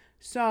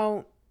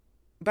 So,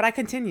 but I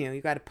continue.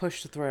 You got to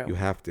push through. You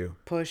have to.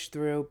 Push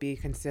through. Be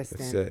consistent.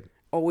 That's it.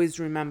 Always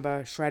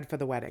remember, shred for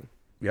the wedding.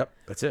 Yep.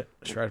 That's it.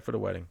 Shred for the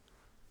wedding.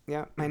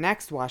 Yeah. My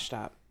next washed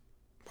up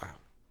Wow.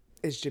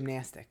 is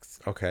gymnastics.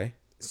 Okay.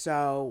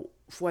 So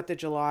 4th of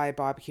July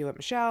barbecue at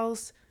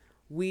Michelle's.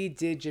 We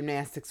did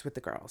gymnastics with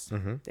the girls.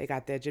 Mm-hmm. They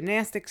got their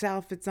gymnastics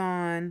outfits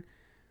on.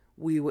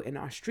 We were in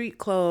our street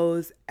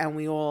clothes, and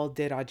we all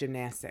did our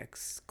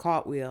gymnastics.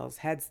 Cartwheels,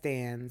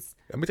 headstands.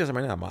 Let me tell you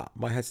something right now.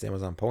 My headstand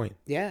was on point.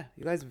 Yeah,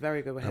 you guys are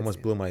very good with I headstands.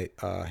 almost blew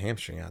my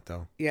hamstring out,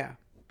 though. Yeah.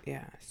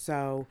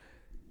 So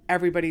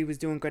everybody was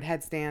doing good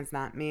headstands,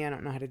 not me. I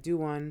don't know how to do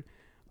one.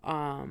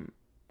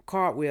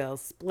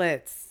 Cartwheels,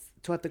 splits.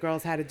 Taught the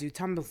girls how to do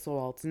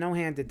tumble-salts,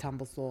 no-handed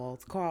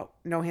tumble-salts,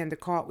 no-handed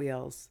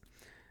cartwheels.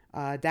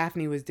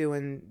 Daphne was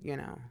doing,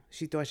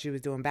 she thought she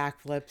was doing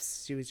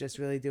backflips. She was just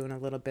really doing a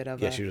little bit of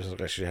Yeah,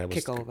 a she had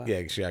kick over.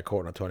 Yeah, she got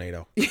caught in a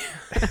tornado.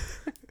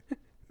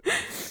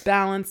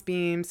 balance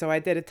beam. So I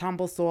did a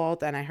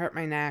tumble-salt, and I hurt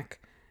my neck,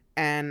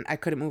 and I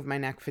couldn't move my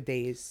neck for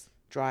days,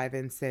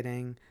 driving,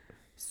 sitting.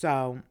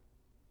 So,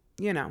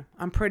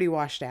 I'm pretty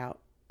washed out.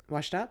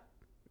 Washed up?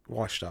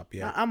 Washed up,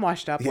 yeah. I'm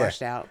washed up, Yeah.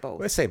 washed out, both.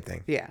 Well, same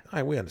thing. Yeah. All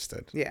right, we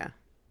understood. Yeah.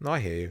 No, I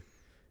hear you.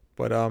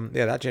 But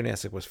yeah, that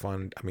gymnastic was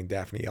fun. I mean,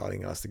 Daphne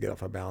yelling at us to get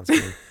off our balance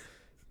beam.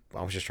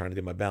 I was just trying to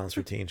do my balance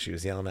routine. She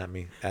was yelling at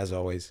me as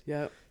always.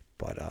 Yep.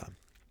 But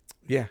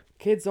yeah,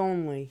 Kids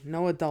only.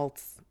 No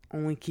adults.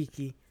 Only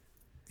Kiki.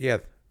 yeah,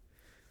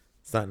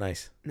 it's not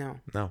nice. No.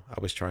 No,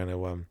 I was trying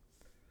to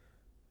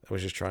I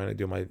was just trying to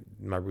do my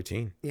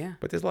routine. Yeah.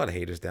 But there's a lot of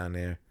haters down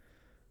there.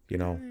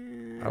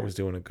 I was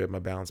doing a good. My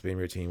balance beam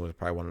routine was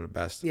probably one of the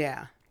best.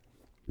 Yeah.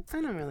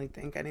 I don't really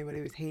think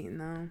anybody was hating,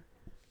 though.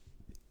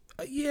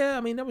 Yeah,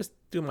 I mean, I was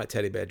doing my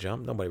teddy bear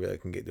jump. Nobody really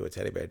can do a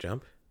teddy bear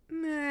jump.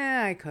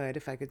 Nah, I could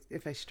if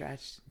I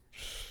stretched.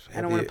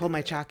 I don't want to pull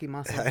my chalky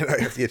muscle. I know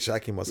you have to get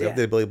chalky muscle. Yeah. I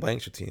did Billy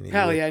Blanks routine.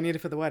 Hell yeah, I need it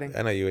for the wedding.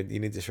 I know you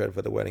need to shred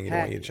for the wedding. You don't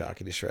Heck want your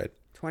chalky to shred.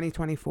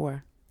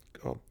 2024.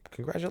 Oh,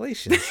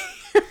 congratulations.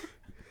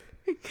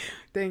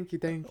 Thank you.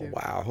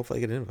 Wow. Hopefully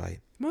I get an invite.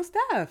 Most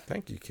def.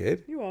 Thank you,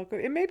 kid. You're welcome.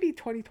 It may be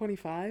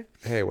 2025.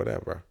 Hey,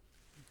 whatever.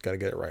 Got to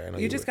get it right. I know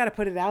You just got to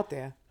put it out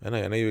there. I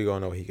know you were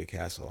going to Ohika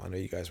Castle. I know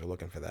you guys were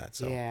looking for that.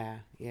 So Yeah.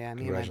 Me and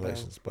my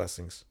congratulations. boo.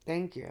 Blessings.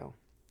 Thank you.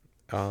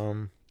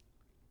 The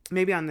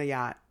Maybe on the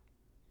yacht.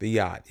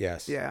 yacht,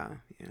 yes. Yeah.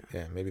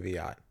 Yeah, maybe the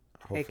yacht.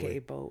 Hopefully. AKA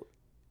boat.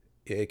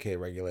 Yeah, AKA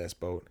regular ass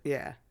boat.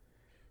 Yeah.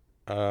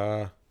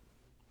 I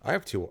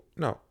have two.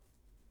 No.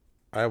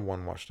 I have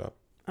one washed up.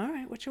 All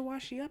right. What's your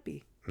washy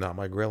uppy? Not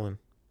my grilling.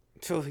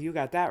 So you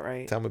got that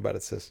right. Tell me about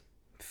it, sis.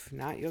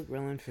 Not your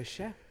grilling for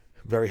sure.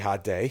 Very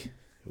hot day.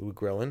 We were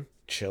grilling,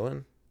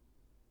 chilling.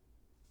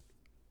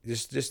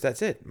 Just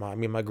that's it.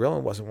 My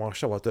grilling wasn't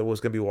washed up. I thought it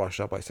was gonna be washed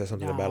up. I said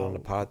something about it on the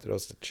No. pot that I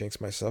was to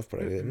jinx myself, but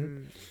I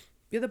didn't.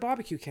 You're the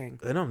barbecue king.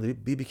 I know, I'm the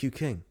BBQ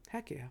king.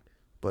 Heck yeah.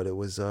 But it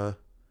was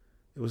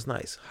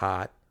nice,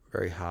 hot,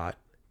 very hot,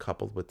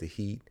 coupled with the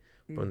heat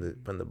from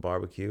the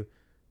barbecue.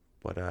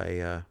 But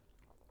I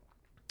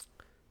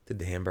did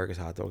the hamburgers,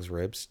 hot dogs,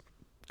 ribs,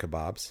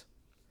 kebabs,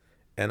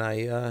 and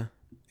I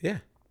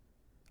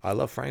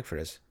love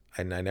frankfurters.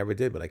 I never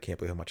did, but I can't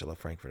believe how much I love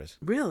frankfurters.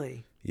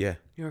 Really? Yeah,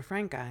 You're a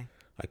Frank guy.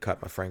 I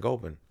cut my frank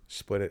open,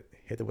 split it,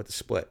 hit it with the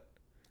split.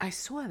 I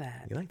saw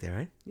that. You like that,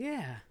 right?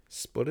 Yeah.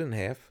 Split it in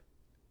half,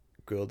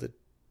 grilled it,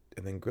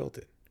 and then grilled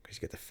it. Because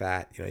you get the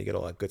fat, you get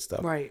all that good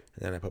stuff. Right.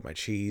 And then I put my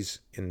cheese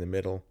in the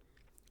middle,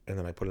 and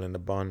then I put it in the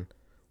bun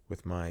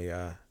with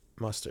my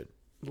mustard.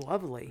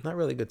 Lovely. Not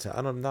really good.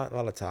 Not a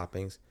lot of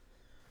toppings,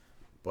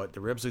 but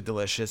the ribs are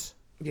delicious.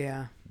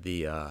 Yeah.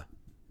 The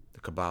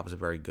kebabs are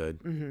very good.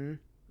 Mm-hmm.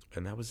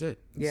 And that was it.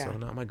 Yeah. So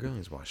now my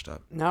grilling's washed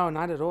up. No,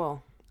 not at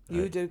all.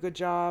 You did a good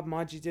job.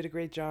 Margie did a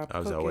great job.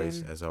 As cooking.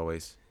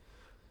 always.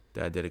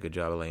 Dad did a good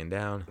job of laying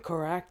down.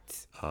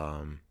 Correct.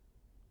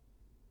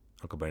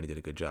 Uncle Brandon did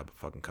a good job of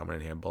fucking coming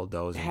in here and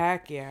bulldozing.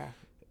 Heck yeah.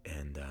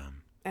 And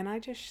And I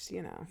just,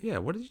 yeah,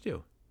 what did you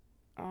do?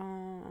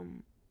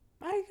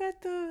 I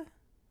got the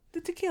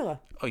The tequila.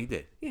 Oh, you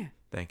did. Yeah.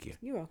 Thank you.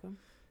 You're welcome.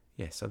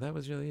 Yeah, so that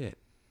was really it.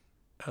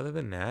 Other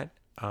than that,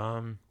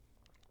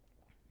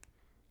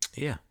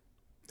 yeah,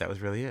 that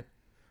was really it.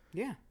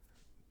 Yeah.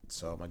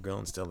 So my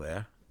grilling's still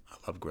there. I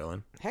love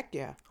grilling. Heck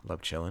yeah. I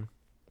love chilling.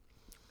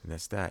 And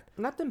that's that.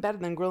 Nothing better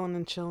than grilling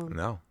and chilling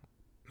No,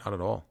 not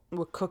at all.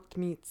 with cooked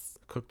meats.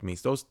 Cooked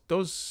meats.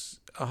 Those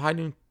high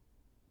noon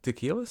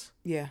tequilas,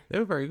 Yeah. they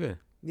were very good.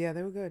 Yeah,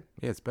 they were good.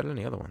 Yeah, it's better than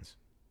the other ones.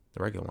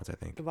 The regular ones, I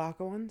think. The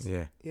vodka ones?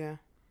 Yeah. Yeah.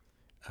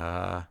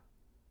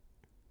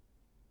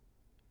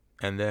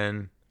 And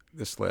then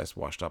this last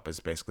washed up is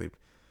basically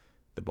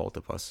the both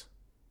of us.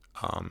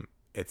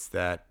 It's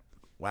that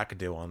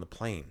wackadoo on the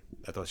plane.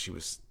 I thought it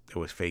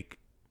was fake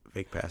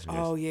passengers.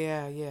 Oh,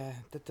 yeah, yeah.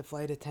 That the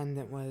flight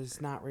attendant was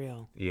not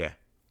real. Yeah,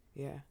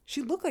 Yeah.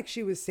 She looked like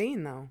she was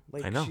sane, though.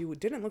 Like, I know. she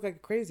didn't look like a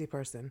crazy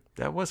person.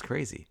 that was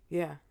crazy.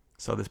 Yeah.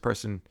 So this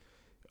person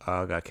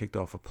got kicked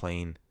off a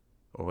plane,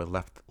 or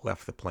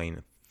left the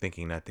plane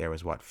thinking that there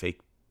was fake.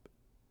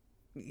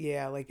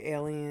 Yeah, like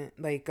alien,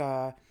 like,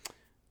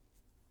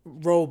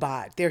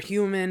 robot. They're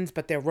humans,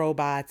 but they're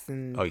robots,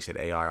 and Oh, you said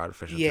AI,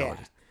 artificial yeah,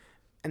 intelligence.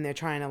 and they're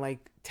trying to like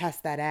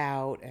test that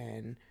out.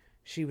 And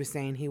she was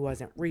saying he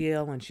wasn't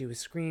real, and she was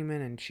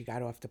screaming, and she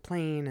got off the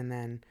plane, and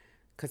then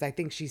because I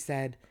think she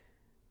said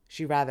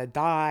she'd rather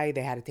die.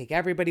 They had to take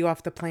everybody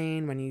off the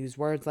plane when you use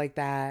words like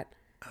that.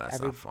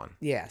 That's not fun.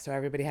 Yeah, so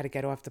everybody had to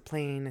get off the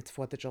plane. It's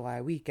 4th of July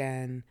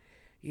weekend.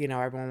 You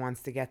know, everyone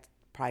wants to get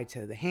probably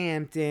to the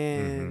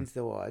Hamptons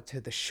or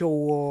to the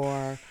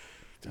shore.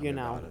 me You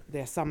know, about it.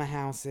 their summer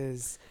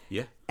houses.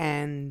 Yeah.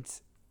 And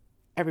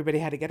everybody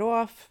had to get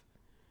off.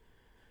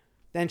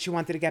 Then she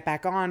wanted to get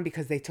back on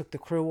because they took the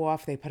crew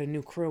off. They put a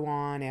new crew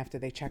on after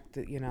they checked,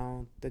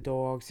 the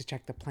dogs to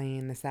check the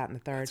plane, this, that, and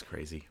the third. That's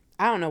crazy.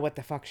 I don't know what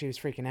the fuck she was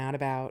freaking out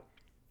about.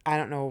 I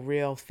don't know,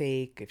 real,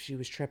 fake, if she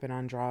was tripping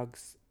on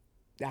drugs.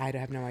 I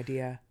have no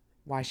idea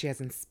why she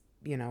hasn't,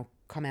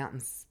 come out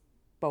and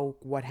spoke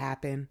what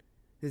happened.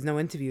 There's no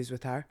interviews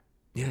with her.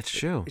 Yeah, it's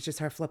true. It's just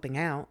her flipping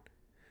out.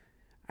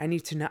 I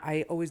need to know.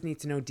 I always need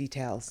to know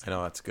details. I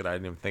know, that's good. I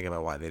didn't even think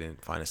about why they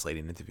didn't find this lady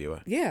and interview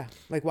her. Yeah,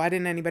 like why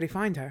didn't anybody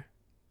find her?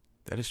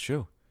 That is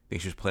true.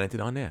 Think she was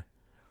planted on there?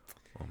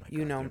 Oh my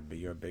You God. know-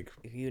 You're a big.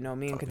 If you know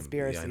me and Fucking-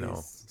 conspiracies. yeah, I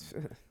know.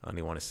 I don't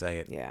even want to say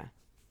it. Yeah,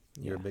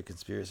 You're a big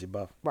conspiracy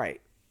buff.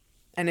 right.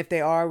 And if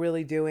they are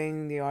really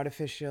doing the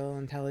artificial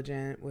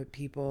intelligent with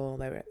people,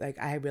 like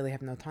I really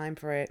have no time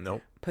for it.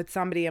 Nope. Put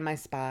somebody in my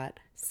spot,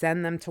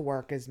 send them to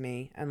work as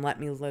me, and let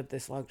me live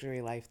this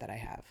luxury life that I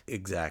have.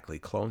 Exactly.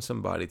 Clone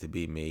somebody to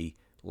be me.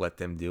 Let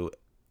them go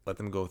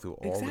through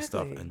all the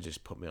stuff Exactly. and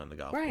just put me on the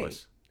golf Right.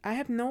 course. I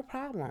have no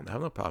problem. I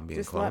have no problem being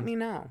Just cloned. let me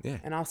know. Yeah.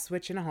 And I'll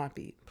switch in a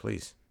heartbeat.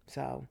 Please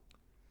So,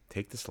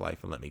 take this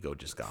life and let me go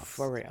just golf.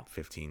 For real.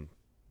 15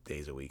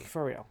 days a week.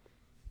 for real.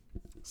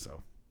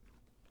 So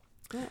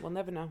Yeah, we'll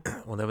never know.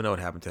 we'll never know what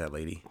happened to that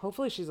lady.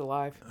 Hopefully she's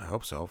alive. I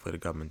hope so. Hopefully the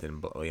government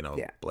didn't,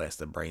 Yeah. blast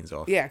their brains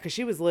off. Yeah, because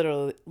she was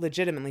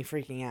legitimately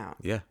freaking out.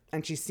 Yeah.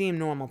 And she seemed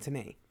normal to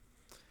me.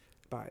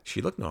 But,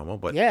 She looked normal,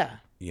 but yeah.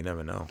 you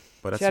never know.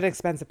 But She had an that's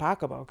expensive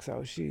pocketbook,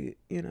 so she,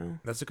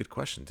 that's a good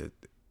question to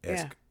Yeah.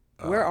 ask.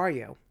 Where are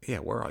you? Yeah,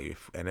 where are you?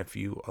 And if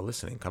you are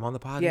listening, come on the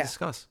pod Yeah. and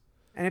discuss.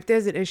 And if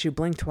there's an issue,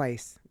 blink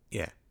twice.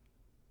 Yeah.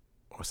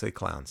 Or say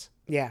clowns,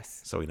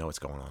 Yes. so we know what's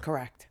going on.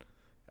 Correct.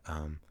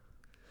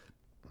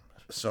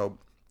 So,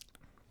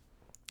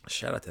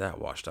 shout out to that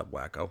washed up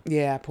wacko.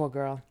 Yeah, poor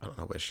girl. I don't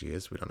know where she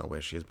is. We don't know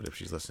where she is, but if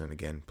she's listening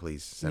again,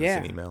 please send Yeah.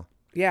 us an email.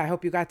 Yeah, I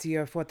hope you got to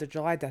your 4th of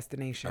July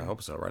destination. I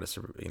hope so. Write us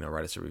a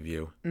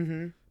review.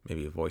 Mm-hmm.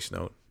 Maybe a voice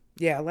note.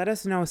 Yeah, let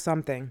us know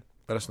something.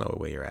 Let us know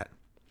where you're at.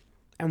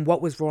 And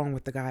what was wrong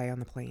with the guy on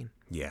the plane.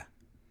 Yeah.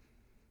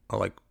 Or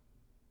like,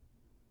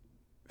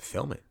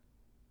 film it.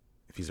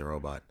 If he's a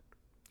robot.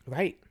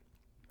 Right.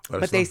 Let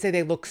But us they know. say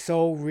they look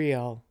so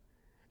real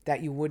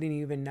that you wouldn't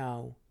even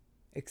know,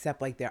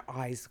 except like their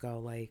eyes go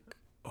like,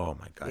 Oh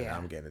my God, Yeah.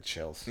 I'm getting the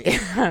chills. yeah.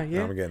 I'm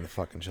getting the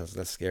fucking chills.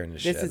 That's scaring the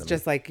shit This out is of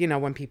just me. like,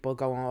 when people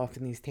go off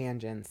in these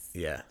tangents.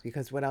 Yeah.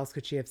 Because what else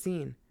could she have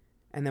seen?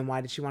 And then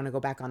why did she want to go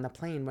back on the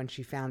plane when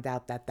she found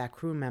out that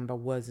crew member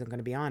wasn't going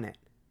to be on it?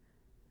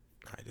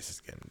 All right, this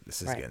is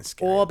Right. getting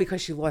scary. All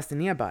because she lost an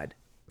earbud.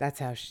 That's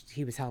how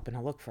he was helping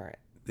her look for it.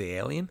 The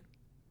alien?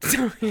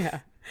 Yeah.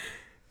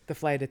 The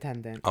flight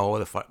attendant. Oh,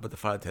 the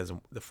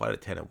flight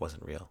attendant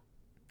wasn't real.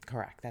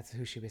 Correct. That's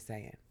who she was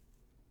saying.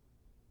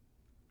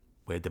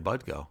 Where'd the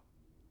bud go?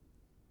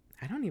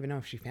 I don't even know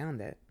if she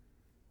found it.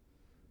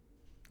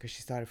 Because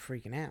she started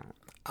freaking out.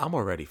 I'm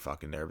already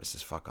fucking nervous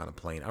as fuck on a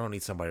plane. I don't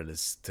need somebody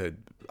to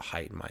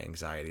heighten my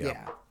anxiety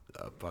Yeah.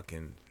 up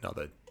fucking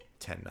another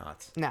 10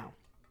 knots. No.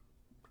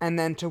 And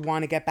then to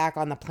want to get back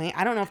on the plane.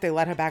 I don't know if they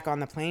let her back on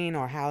the plane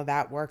or how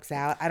that works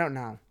out. I don't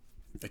know.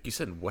 Like you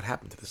said, what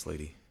happened to this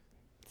lady?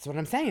 That's what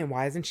I'm saying.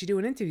 Why isn't she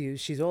doing interviews?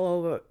 She's all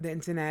over the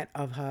internet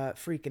of her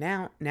freaking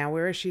out. Now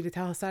where is she to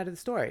tell her side of the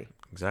story?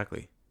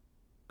 Exactly.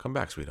 Come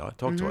back, sweetheart.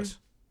 Talk Mm-hmm. to us.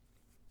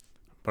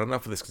 But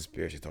enough of this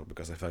conspiracy talk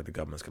because I feel like the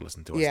government's going to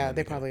listen to us. Yeah, and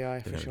they then probably are,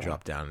 They're for going to sure.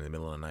 drop down in the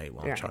middle of the night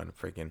while Yeah. I'm trying to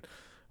freaking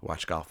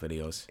watch golf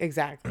videos.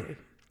 Exactly.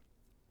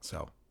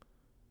 So,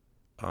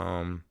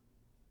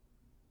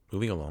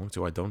 moving along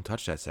to our Don't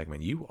Touch That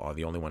segment. You are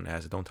the only one that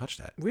has a Don't Touch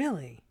That.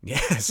 Really?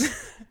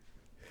 Yes.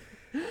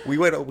 We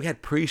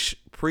had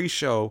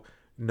pre-show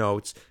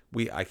notes.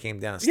 I came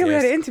downstairs. Yeah, we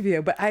had an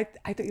interview, but I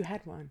thought you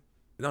had one.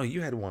 No,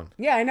 you had one.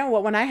 Yeah, I know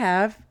what one I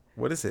have.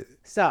 What is it?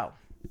 So,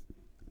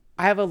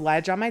 I have a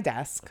ledge on my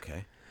desk,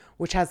 Okay.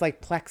 which has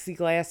like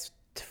plexiglass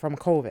from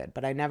COVID,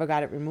 but I never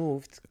got it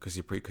removed. Because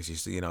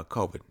you know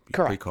COVID.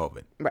 Correct.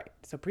 Pre-COVID. Right.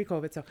 So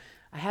pre-COVID. So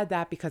I had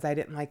that because I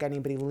didn't like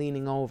anybody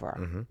leaning over.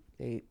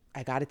 Mm-hmm.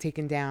 I got it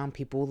taken down.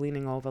 People were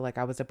leaning over like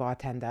I was a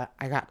bartender.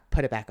 I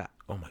put it back up.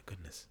 Oh my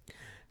goodness.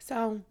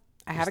 So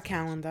I have a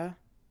calendar.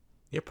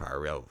 You're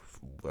probably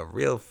a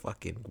real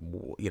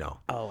fucking, you know.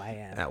 Oh, I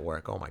am. At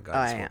work. Oh my God.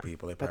 I These am. poor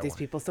people. They But probably these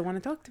people still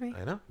want to talk to me.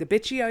 I know. The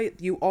bitchier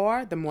you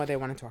are, the more they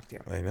want to talk to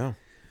you. I know.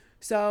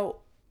 So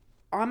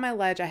on my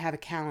ledge, I have a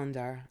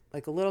calendar,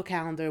 like a little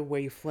calendar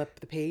where you flip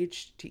the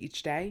page to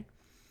each day.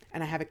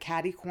 And I have a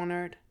caddy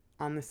cornered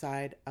on the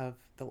side of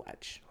the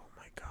ledge. Oh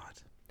my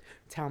God.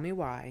 Tell me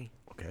why.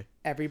 Okay.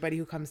 Everybody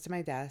who comes to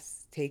my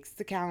desk takes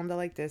the calendar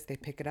like this. They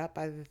pick it up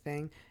by the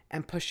thing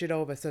and push it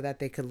over so that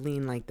they could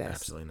lean like this.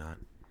 Absolutely not.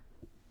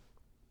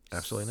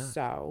 Absolutely not.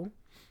 So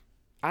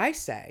I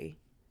say,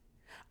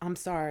 I'm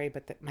sorry,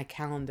 but my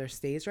calendar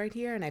stays right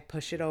here, and I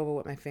push it over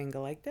with my finger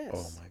like this.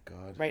 Oh my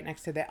God. Right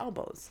next to their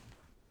elbows.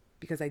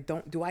 Because I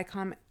don't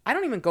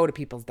even go to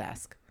people's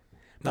desk.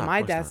 But No, of my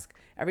course not. desk,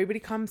 everybody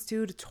comes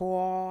to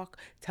talk,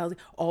 tells,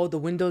 oh, the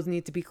windows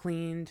need to be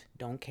cleaned.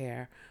 Don't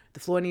care. The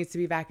floor needs to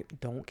be vacuumed.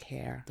 Don't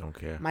care. Don't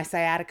care. My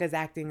sciatica's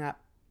acting up.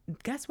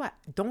 Guess what?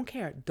 Don't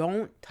care.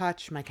 Don't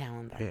touch my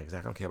calendar. Yeah, exactly.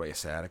 I don't care about your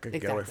sciatica.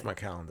 Get away Exactly. from my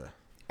calendar.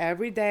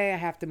 Every day I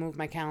have to move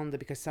my calendar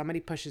because somebody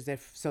pushes it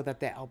so that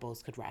their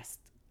elbows could rest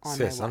on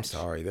Sis, my I'm ledge.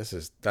 sorry.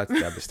 That's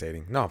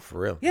devastating. No, for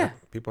real. Yeah.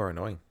 People are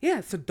annoying.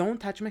 Yeah, so don't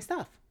touch my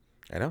stuff.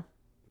 I know.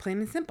 Plain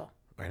and simple.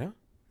 I know.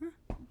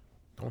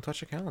 Don't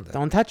touch your calendar.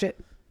 Don't touch it.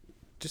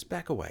 Just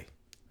back away.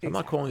 I'm not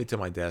Exactly. calling you to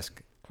my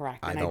desk. Correct.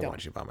 I And don't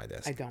want you by my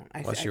desk. I don't.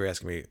 Unless you're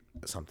asking me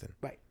something.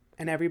 Right.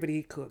 And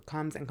everybody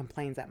comes and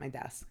complains at my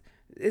desk.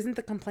 Isn't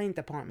the complaint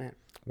department?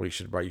 Well, you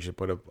should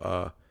put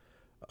a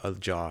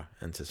jar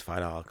and it says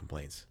 $5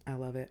 complaints. I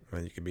love it. And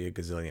then you can be a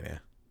gazillionaire.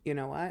 You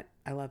know what?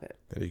 I love it.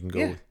 Then you can go.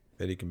 Yeah.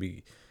 Then you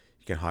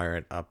can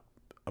hire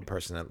a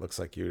person that looks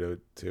like you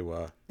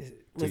to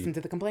Listen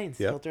to the complaints.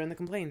 Yeah. Filter in the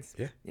complaints.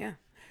 Yeah. Yeah.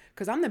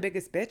 Because I'm the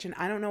biggest bitch, and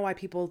I don't know why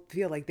people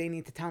feel like they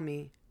need to tell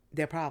me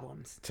their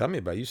problems. tell me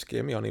about it. You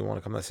scare me. I don't even want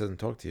to come downstairs and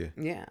talk to you.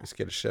 Yeah. You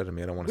scared the shit out of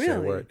me. I don't want to say a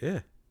Really? word. Yeah.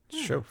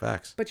 It's true.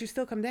 Facts. But you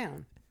still come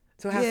down.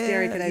 So how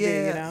scary could I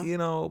be, you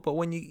know? But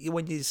when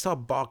you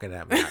start barking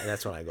at me,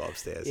 that's when I go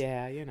upstairs.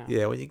 Yeah, you know.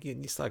 Yeah, when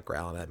you start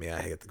growling at me,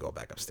 I get to go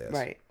back upstairs.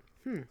 Right.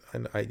 And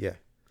yeah.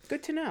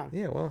 Good to know.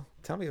 Yeah, well,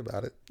 tell me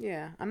about it.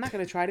 Yeah. I'm not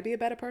going to try to be a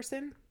better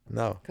person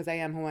No. because I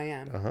am who I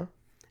am. Uh-huh.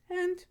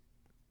 And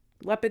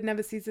leopard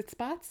never sees its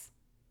spots.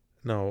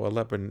 No, a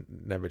leopard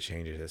never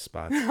changes his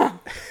spots.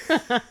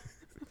 A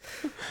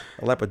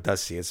leopard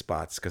does see his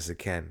spots because it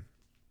can.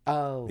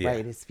 Oh, Yeah.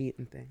 right. His feet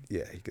and things.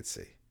 Yeah, he could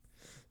see.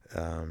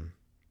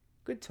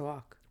 Good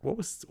talk. What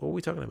were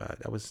we talking about?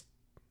 That was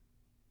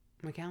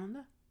My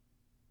calendar?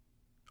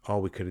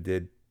 all we could have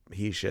did.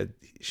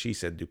 She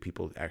said, do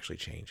people actually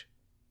change?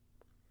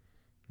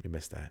 You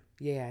missed that.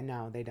 Yeah,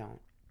 no, they don't.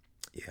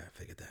 Yeah, I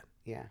figured that.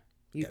 Yeah.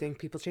 You think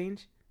people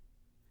change?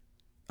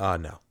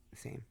 No,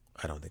 Same.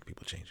 I don't think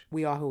people change.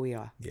 We are who we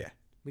are. Yeah,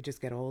 We just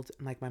get old.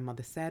 And like my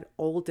mother said,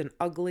 old and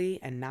ugly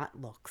and not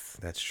looks.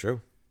 that's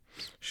true.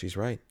 She's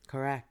right.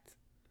 Correct.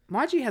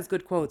 Margie has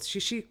good quotes.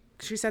 She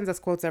sends us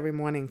quotes every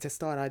morning to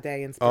start our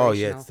day inspirational. Oh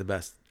yeah, it's the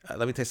best.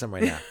 Let me tell you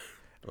something right now.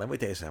 Let me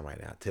tell you something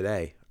right now.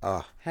 Today,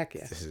 Heck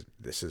yeah.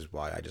 this is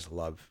why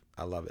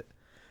I love it.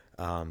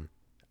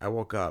 I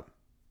woke up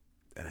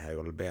and I had to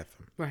go to the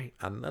bathroom. Right.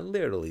 And I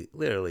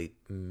literally,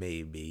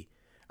 maybe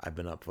I've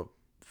been up for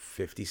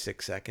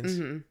 56 seconds.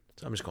 Mm-hmm.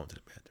 So I'm just going to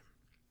the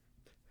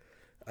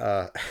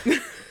bathroom.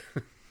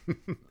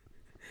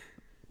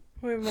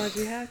 What did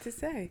Margie have to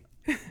say?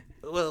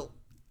 Well,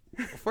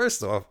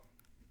 first off,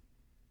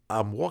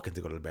 I'm walking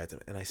to go to the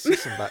bathroom and I see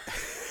somebody.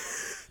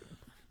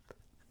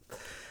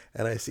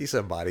 And I see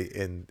somebody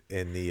in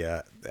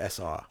the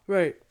SR,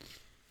 Right.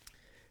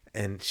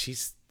 and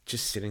she's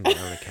just sitting down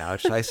on the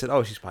couch. So I said,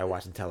 "Oh, she's probably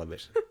watching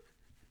television."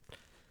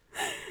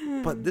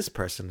 But this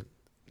person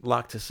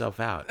locked herself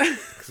out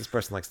because this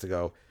person likes to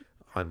go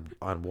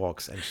on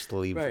walks and just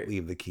leave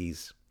the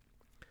keys.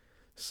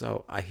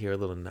 So I hear a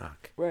little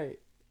knock, Right.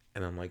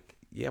 and I'm like,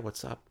 "Yeah,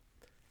 what's up?"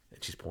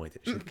 And she's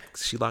pointing.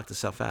 She locked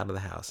herself out of the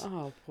house,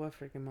 Oh, poor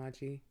freaking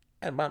Margie.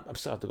 and I'm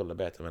still have to go to the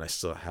bathroom, and I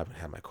still haven't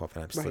had my coffee.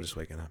 And I'm still Right. just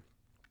waking up.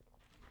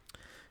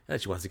 And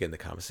she wants to get in the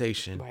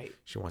conversation. Right.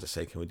 She wants to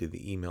say, "Can we do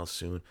the email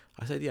soon?"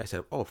 I said, "Yeah." I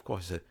said, "Oh, of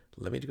course." I said,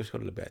 "Let me just go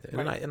to the bathroom."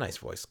 In a nice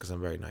voice, because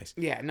I'm very nice.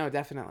 Yeah, no,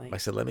 definitely. I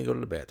said, "Let me go to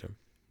the bathroom.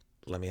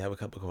 Let me have a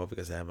cup of coffee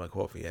because I haven't had my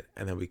coffee yet,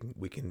 and then we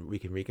can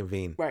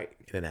reconvene Right.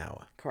 in an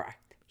hour."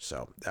 Correct.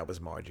 So that was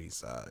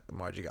Margie's.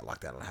 Margie got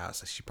locked out of the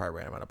house. She probably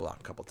ran around the block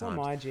a couple Poor times.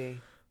 Margie.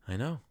 I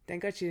know.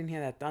 Thank God she didn't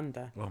hear that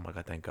thunder. Oh my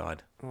God, thank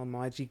God. Oh,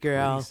 Margie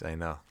girl. Please, I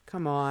know.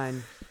 Come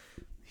on.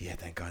 Yeah,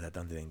 thank God that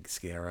thunder didn't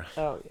scare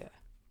her. Oh, yeah.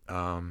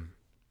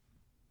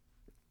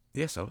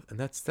 Yeah, so, and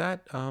that's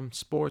that.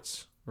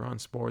 Sports. We're on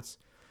sports.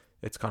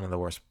 It's kind of the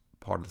worst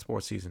part of the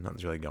sports season.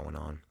 Nothing's really going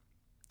on.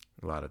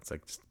 It's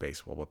like just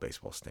baseball, but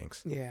baseball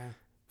stinks. Yeah.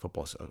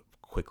 Football's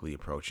quickly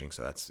approaching,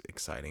 so that's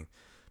exciting.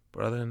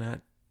 But other than that,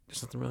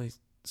 there's nothing really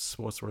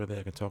sports worthy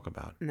I can talk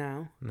about.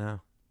 No.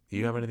 No. Do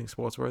you have anything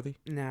sports worthy?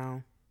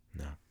 No.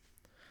 No.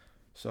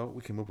 So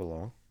we can move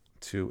along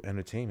to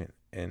entertainment.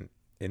 And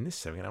in this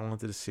segment, I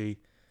wanted to see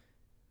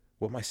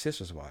what my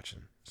sister's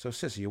watching. So,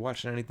 sis, are you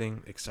watching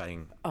anything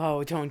exciting?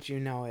 Oh, don't you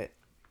know it?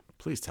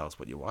 Please tell us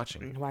what you're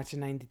watching.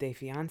 Watching 90 Day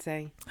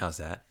Fiance. How's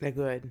that? They're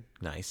good.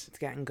 Nice. It's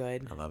getting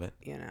good. I love it.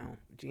 You know,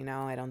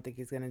 Gino, I don't think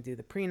he's going to do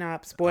the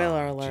prenup.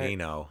 Spoiler alert.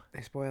 Gino.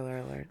 Spoiler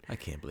alert. I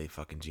can't believe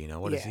fucking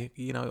Gino. What is he?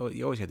 You know,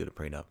 you always got to do the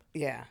prenup.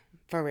 Yeah,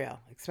 for real.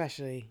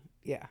 Especially,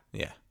 yeah,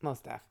 Yeah. most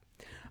stuff.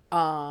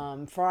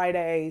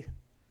 Friday,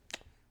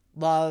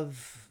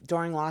 Love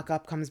during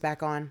lockup comes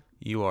back on.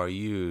 You are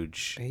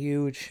huge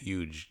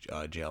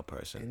jail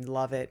person. And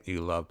love it.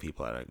 You love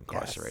people that are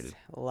incarcerated.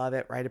 Yes, love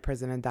it.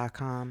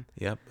 WriteAPrisoner.com.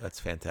 Yep, that's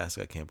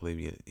fantastic. I can't believe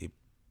you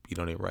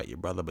don't even write your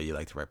brother, but you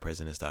like to write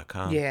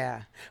prisoners.com.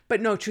 Yeah.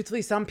 But no,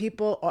 truthfully, some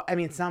people, I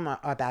mean, some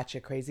are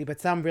batshit crazy, but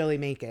some really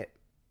make it.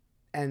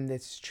 And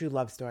it's a true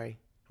love story.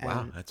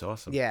 Wow, And, that's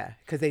awesome. yeah,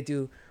 because they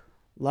do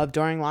love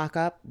during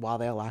lockup while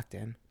they're locked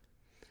in.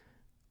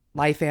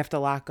 Life after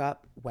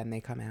lockup when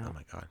they come out. Oh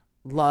my God.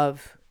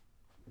 Love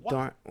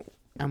during,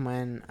 and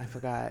when, I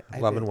forgot.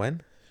 Love and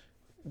when?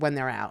 When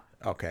they're out.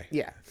 Okay.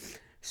 Yeah.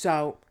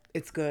 So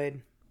it's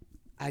good.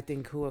 I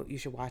think you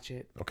should watch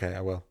it. Okay,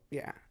 I will.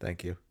 Yeah.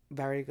 Thank you.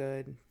 Very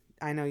good.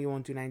 I know you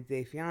won't do 90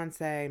 Day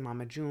Fiance,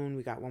 Mama June.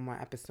 We got one more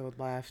episode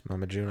left.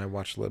 Mama June, I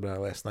watched a little bit of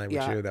that last night with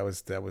Yeah. you. That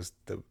was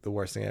the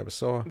worst thing I ever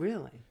saw.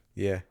 Really?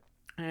 Yeah.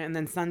 And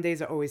then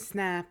Sundays are always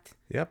Snapped.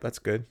 Yep, that's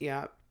good.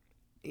 Yep.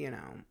 You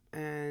know,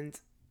 and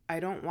I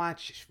don't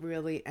watch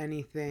really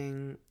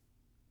anything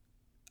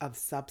of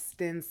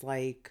substance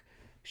like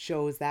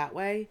shows that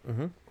way.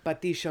 Mm-hmm.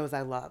 But these shows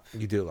I love.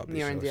 You do love these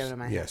Near shows. and dear to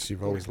my heart. Yes,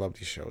 you've always loved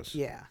these shows.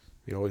 Yeah.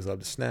 You always love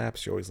the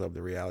snaps. You always love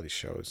the reality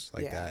shows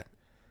like that.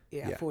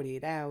 Yeah.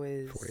 48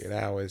 Hours. 48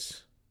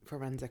 Hours.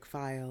 Forensic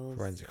Files.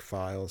 Forensic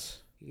Files.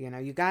 You know,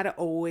 you got to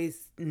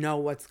always know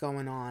what's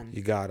going on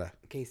You gotta.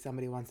 in case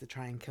somebody wants to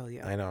try and kill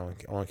you. I know.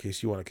 In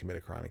case you want to commit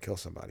a crime and kill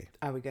somebody.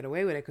 I would get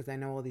away with it because I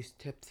know all these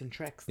tips and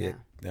tricks Yeah,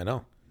 now. I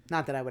know.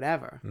 Not that I would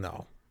ever.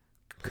 No.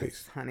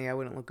 Please. Honey, I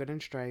wouldn't look good in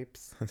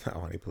stripes. No,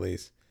 honey,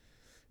 please.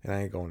 And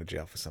I ain't going to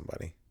jail for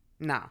somebody.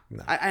 No.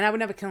 No. And I would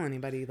never kill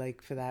anybody,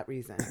 like, for that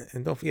reason.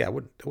 And don't forget, I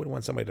wouldn't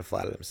want somebody to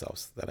flatter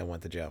themselves that I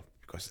went to jail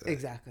because of that.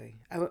 Exactly.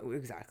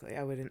 Exactly.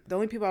 I wouldn't. The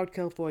only people I would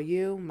kill for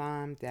you,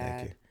 Mom,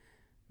 Dad, you.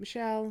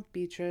 Michelle,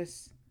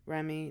 Beatrice,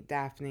 Remy,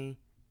 Daphne,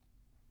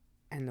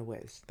 and the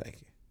Wiz.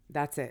 Thank you.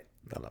 That's it.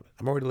 I love it.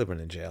 I'm already living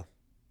in jail.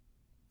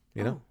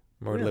 You know?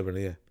 I'm already really?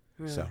 living here.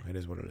 Really? So it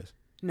is what it is.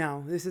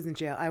 No, this isn't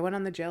jail. I went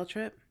on the jail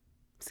trip.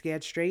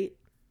 Scared straight.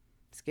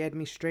 Scared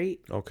me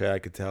straight. Okay, I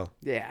could tell.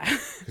 Yeah.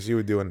 Because you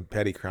were doing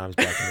petty crimes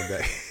back in the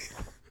day.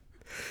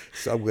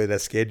 So I'm glad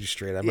that scared you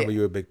straight. I remember you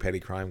were a big petty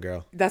crime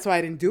girl. That's why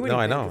I didn't do anything.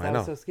 No, I know. 'cause I know.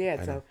 was so scared.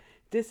 I know. So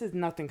this is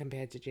nothing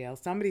compared to jail.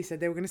 Somebody said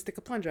they were going to stick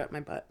a plunger up my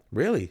butt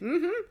Really?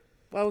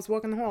 while I was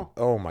walking the hall.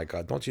 Oh my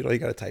God! Don't you know you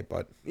got a tight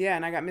butt? Yeah,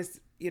 and I got Miss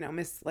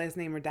last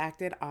name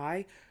redacted.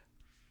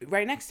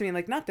 Right next to me,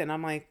 like nothing.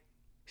 I'm like,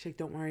 she's like,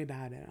 don't worry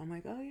about it. I'm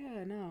like, oh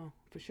yeah, no,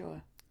 for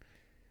sure.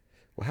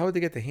 Well, how would they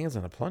get their hands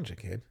on a plunger,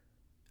 kid?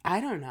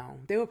 I don't know.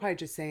 They were probably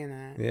just saying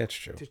that Yeah, it's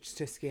true.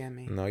 to scare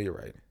me. No, you're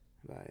right.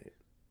 But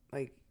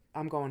like,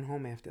 I'm going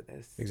home after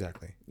this.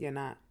 Exactly. You're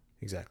not.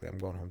 Exactly. I'm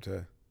going home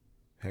to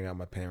hang out with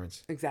my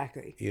parents,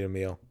 Exactly. eat a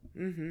meal.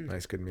 Mm-hmm.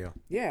 Nice, good meal.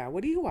 Yeah.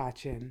 What are you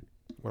watching?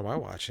 What am I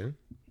watching?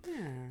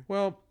 Yeah.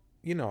 Well,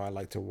 I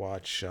like to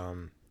watch.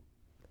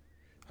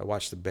 I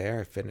watched The Bear.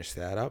 I finished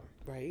that up.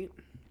 Right.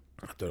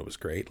 I thought it was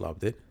great.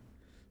 Loved it.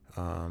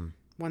 1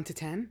 to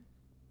 10.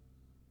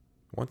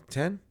 1 to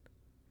 10?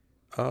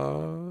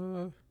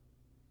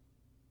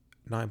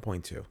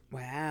 9.2.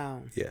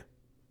 Wow. Yeah.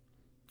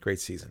 Great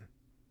season.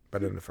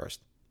 Better than the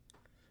first.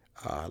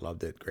 I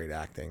loved it. Great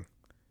acting.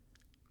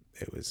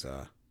 It was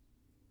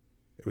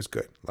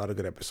good. A lot of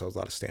good episodes, a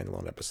lot of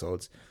standalone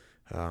episodes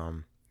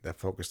that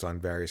focused on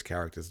various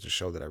characters. It's a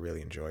show that I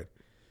really enjoyed.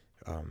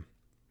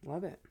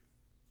 Love it.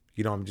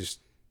 I'm just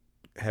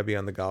heavy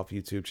on the golf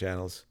YouTube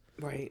channels.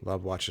 Right.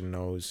 Love watching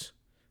those.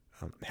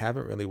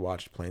 Haven't really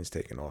watched Planes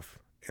Taking Off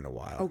in a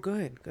while. Oh,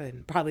 good,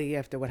 good. Probably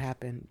after what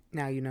happened.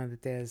 Now you know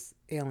that there's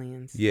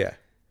aliens. Yeah.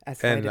 As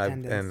flight And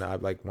attendants. I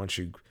like once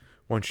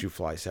you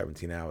fly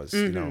 17 hours,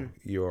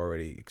 you're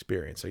already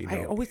experienced. So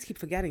I always keep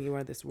forgetting you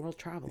are this world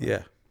traveler.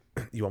 Yeah.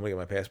 You want me to get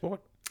my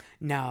passport?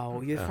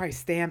 No, you probably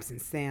stamps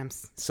and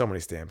stamps. So many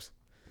stamps.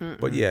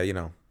 But yeah,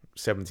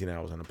 17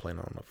 hours on a plane.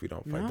 I don't know if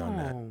I've done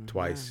No, that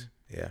twice.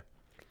 Yeah.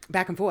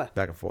 Back and forth.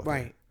 Back and forth.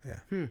 Right. Yeah.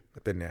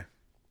 I've been there.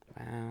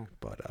 Wow.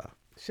 But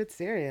Shit's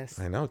serious.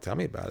 I know. Tell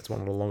me about it. It's one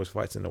of the longest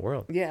flights in the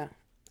world. Yeah.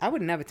 I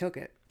would never took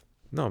it.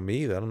 No,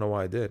 me either. I don't know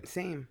why I did.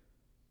 Same.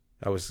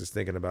 I was just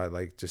thinking about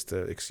like just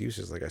the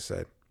excuses, like I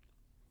said.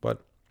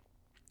 But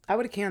I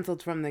would have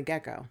canceled from the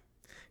get-go.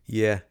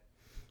 yeah,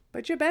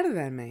 But you're better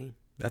than me.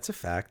 that's a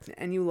fact.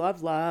 And you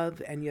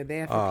love, and you're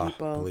there for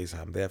people. Please,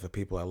 I'm there for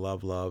people. I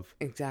love.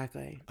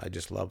 Exactly. I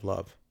just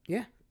love.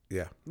 Yeah.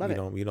 Yeah, Love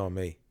you it. You know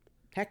me,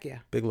 Heck yeah.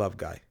 big love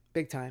guy.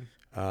 Big time.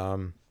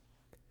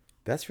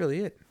 That's really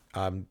it.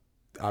 I'm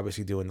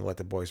obviously doing the Let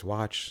the Boys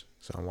Watch,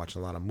 so I'm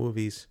watching a lot of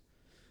movies.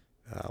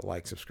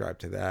 Subscribe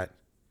to that,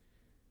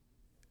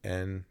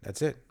 and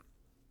that's it.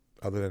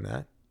 Other than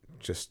that,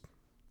 just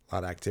a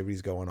lot of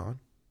activities going on,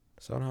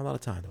 so I don't have a lot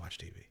of time to watch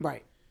TV.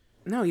 Right.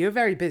 No, you're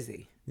very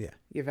busy. Yeah,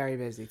 You're very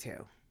busy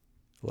too.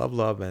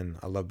 love, and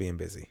I love being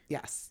busy.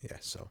 Yes. Yeah,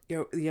 so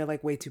You're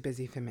like way too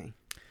busy for me.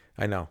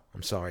 I know.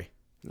 I'm sorry.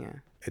 Yeah.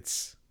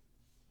 It's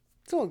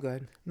all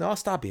good. no. I'll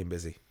stop being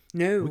busy.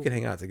 No. We can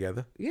hang out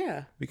together.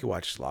 Yeah. We could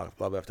watch Love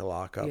After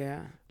Lockup.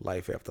 Yeah.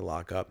 Life After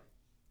Lockup.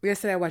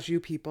 Yesterday I watched You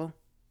People.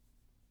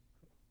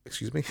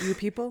 Excuse me. You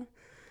People?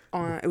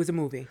 It was a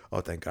movie.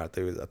 Oh, thank God.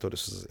 I thought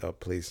this was.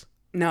 Please.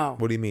 No.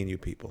 What do you mean, you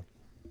people?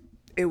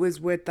 It was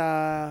with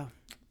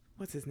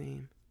what's his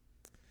name?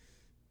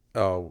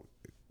 Oh,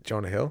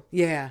 Jonah Hill?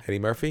 Yeah. Eddie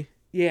Murphy?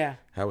 Yeah.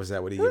 How was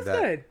that? What do It you was give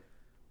that? good.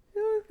 It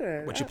was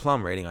good. What's your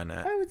plum rating on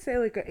that? I would say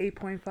like a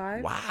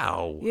 8.5.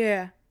 Wow.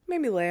 Yeah.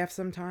 Made me laugh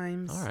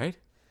sometimes. All right.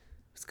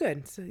 It's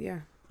good. So yeah.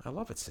 I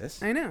love it,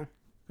 sis. I know.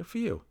 Good for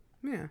you.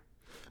 Yeah.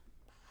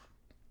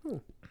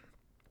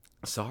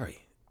 Sorry.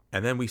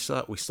 And then we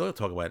still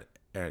talk about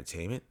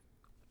entertainment.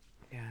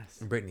 Yes.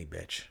 Britney,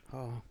 bitch.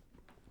 Oh,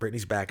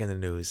 Britney's back in the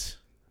news.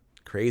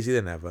 Crazy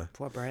than ever.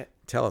 poor Brett.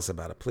 Tell us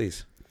about it,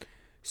 please.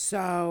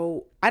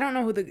 So I don't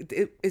know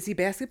is he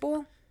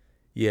basketball?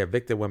 Yeah,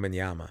 Victor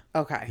Wembanyama.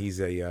 Okay. He's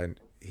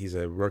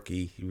a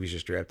rookie. He was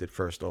just drafted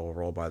first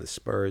overall by the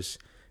Spurs.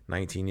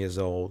 19 years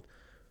old,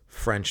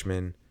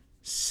 Frenchman,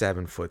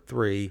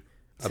 7'3",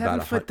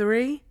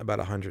 7'3". about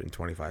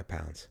 125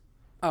 pounds.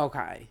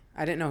 Okay.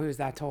 I didn't know he was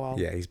that tall.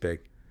 Yeah, he's big.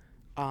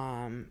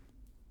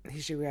 He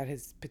should have got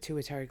his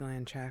pituitary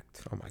gland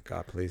checked. Oh my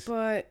God, please.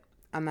 But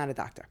I'm not a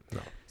doctor.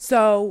 No.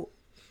 So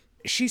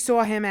she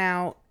saw him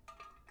out,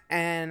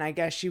 and I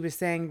guess she was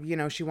saying,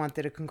 she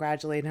wanted to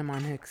congratulate him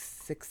on his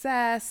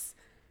success.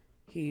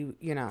 He,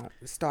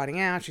 starting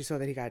out, she saw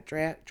that he got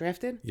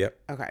drafted. Yep.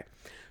 Okay.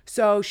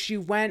 So she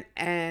went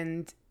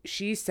and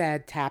she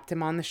said, tapped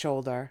him on the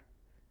shoulder,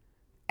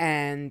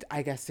 and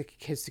I guess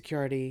his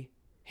security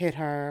hit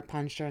her,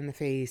 punched her in the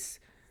face.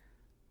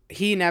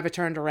 He never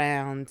turned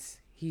around,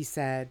 he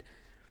said.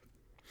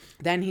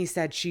 Then he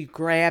said she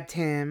grabbed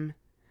him,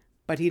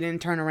 but he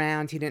didn't turn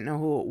around. He didn't know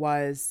who it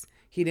was.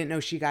 He didn't know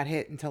she got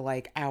hit until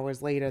like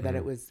hours later that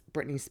it was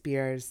Britney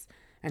Spears.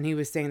 And he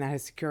was saying that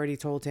his security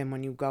told him,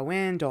 when you go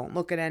in, don't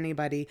look at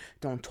anybody,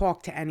 don't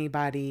talk to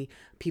anybody.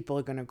 People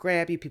are going to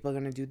grab you. People are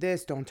going to do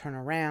this. Don't turn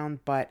around.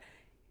 But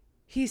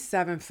he's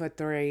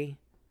 7'3".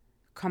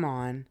 Come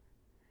on.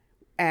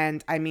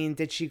 And I mean,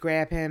 did she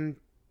grab him?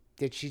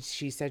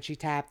 She said she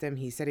tapped him.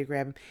 He said he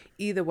grabbed him.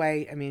 Either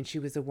way, I mean, she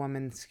was a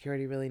woman.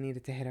 Security really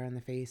needed to hit her in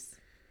the face.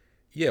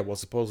 Yeah, well,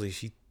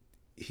 supposedly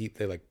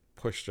they like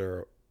pushed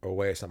her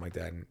away or something like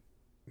that and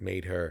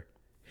made her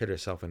hit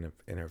herself in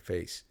her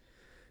face.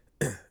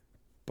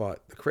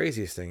 But the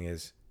craziest thing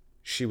is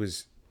she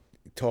was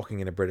talking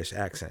in a British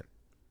accent.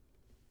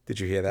 Did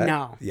you hear that?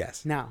 No.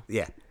 Yes. No.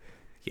 Yeah.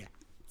 Yeah.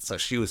 So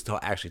she was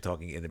actually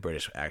talking in the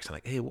British accent,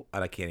 like, hey, and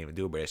I can't even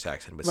do a British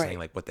accent, but Right. saying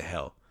like, what the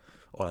hell?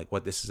 Or like,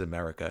 what, this is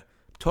America.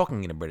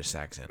 Talking in a British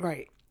accent.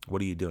 Right.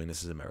 What are you doing?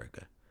 This is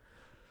America.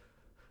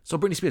 So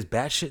Britney Spears,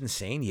 batshit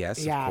insane,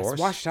 yes, Yeah, of course.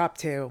 washed up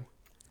too.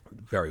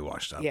 Very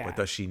washed up. Yeah. But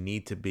does she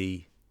need to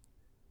be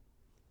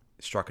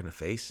struck in the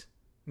face?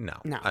 No.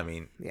 No. I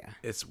mean, Yeah.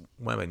 it's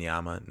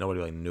Wembanyama. Nobody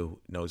really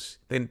knows.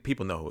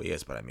 People know who he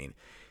is, but I mean,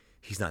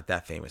 he's not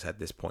that famous at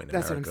this point in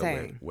That's what I'm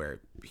America saying.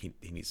 where he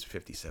needs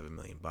 57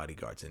 million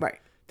bodyguards and Right.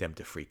 them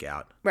to freak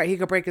out. Right. He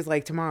could break his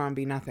leg tomorrow and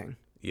be nothing.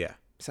 Yeah.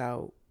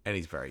 So, And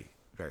he's very,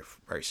 very,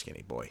 very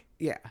skinny boy.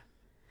 yeah.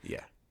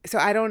 Yeah. So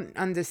I don't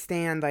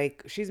understand,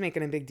 like, she's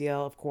making a big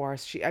deal, of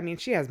course. She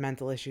has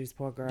mental issues,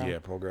 poor girl. Yeah,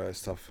 poor girl.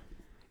 It's tough.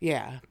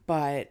 Yeah,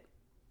 but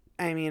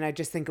I mean, I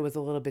just think it was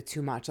a little bit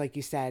too much. Like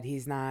you said,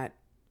 he's not,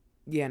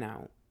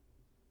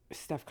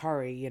 Steph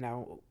Curry,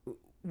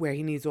 where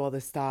he needs all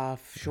this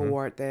stuff,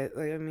 short, that,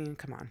 like, I mean,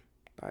 come on.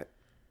 But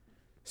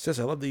Sis,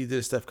 I love that you did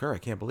a Steph Curry. I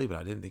can't believe it.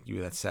 I didn't think you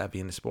were that savvy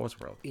in the sports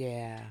world.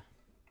 yeah,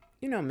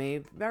 you know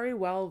me, very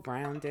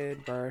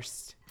well-rounded,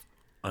 versed.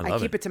 I I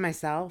love keep it to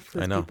myself I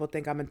because know. people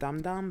think I'm a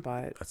dum-dum,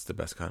 but That's the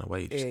best kind of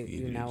way.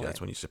 know That's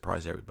it. when you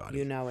surprise everybody.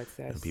 you know it's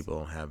this. And people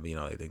don't have,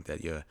 they think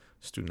that you're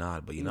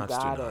Stunad, but you're You not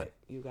got Stunad. it.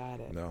 You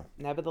got it. No.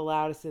 Never the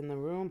loudest in the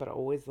room, but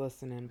always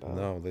listening. But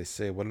No, they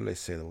say, what do they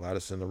say? The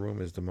loudest in the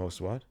room is the most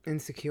what?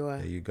 insecure.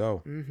 There you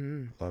go.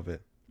 Mm-hmm. Love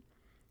it.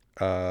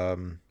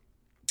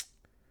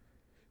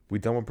 We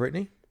done with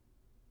Britney?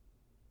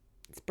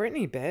 It's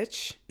Britney,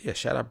 bitch. Yeah,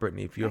 shout out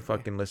Britney. If you're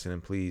fucking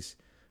listening, please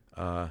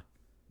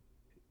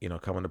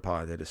come on the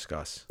pod to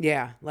discuss.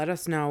 Yeah, let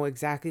us know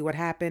exactly what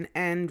happened.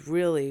 And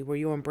really, were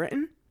you in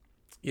Britain?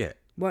 Yeah.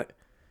 What?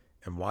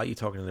 And why are you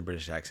talking in a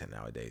British accent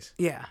nowadays?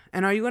 Yeah.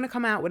 And are you going to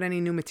come out with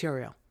any new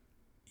material?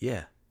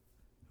 Yeah.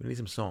 We need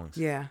some songs.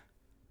 Yeah.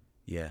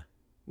 Yeah.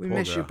 We Poor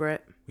miss you, girl.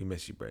 Britt. We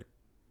miss you, Britt.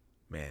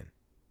 Man.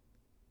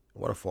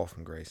 What a fall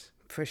from grace.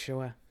 For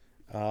sure.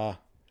 You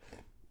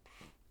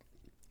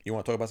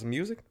want to talk about some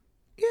music?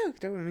 Yeah,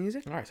 talk about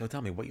music. All right, so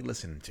tell me, what you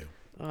listening to?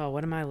 Oh,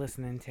 what am I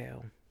listening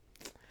to?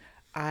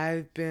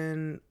 I've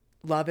been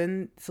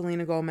loving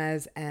Selena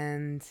Gomez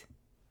and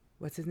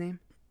what's his name?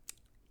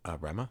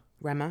 Rema.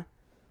 Rema.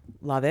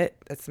 Love it.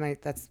 That's my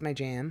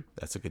jam.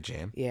 That's a good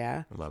jam.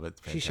 Yeah. I love it.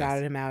 She Fantastic.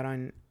 shouted him out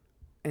on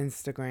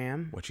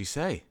Instagram. What'd she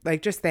say?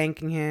 Like just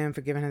thanking him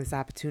for giving her this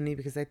opportunity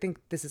because I think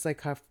this is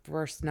like her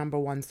first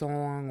 #1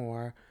 song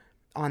or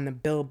on the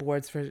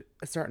billboards for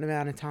a certain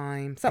amount of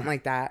time. Something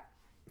like that.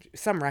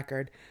 Some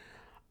record.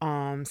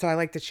 So I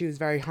like that she was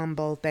very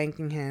humble,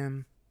 thanking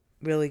him,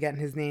 really getting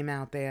his name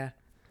out there.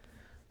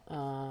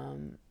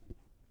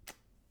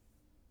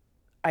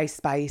 Ice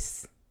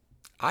Spice.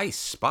 Ice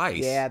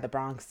Spice? Yeah, the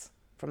Bronx.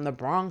 From the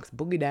Bronx,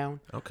 Boogie Down.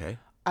 Okay.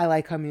 I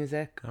like her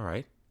music. All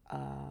right.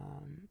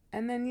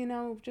 And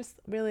then, just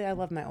really, I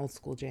love my old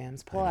school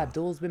jams. Paul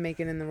Abdul's been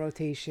making in the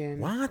rotation.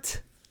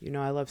 What?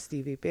 I love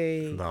Stevie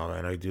B. No,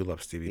 man, I do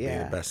love Stevie B,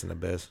 Yeah. the best in the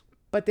biz.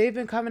 But they've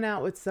been coming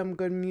out with some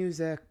good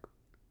music,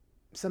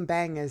 some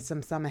bangers,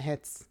 some summer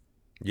hits.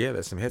 Yeah,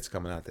 there's some hits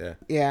coming out there.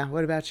 Yeah,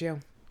 what about you?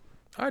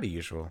 The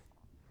usual.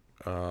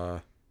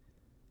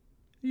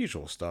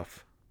 Usual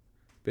stuff.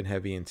 Been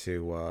heavy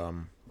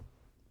into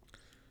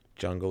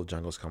Jungle.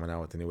 Jungle's coming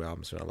out with the new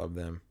album, so I love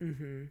them.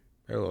 Mm-hmm.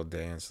 They're a little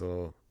dance, a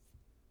little...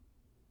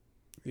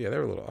 Yeah,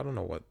 they're a little... I don't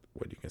know what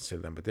you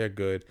consider them, but they're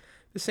good.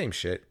 The same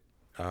shit.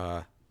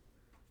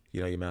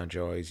 Your Mount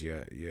Joys,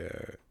 your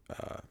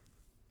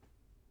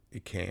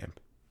Camp,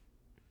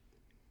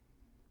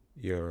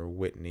 your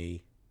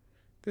Whitney,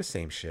 the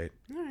same shit.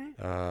 All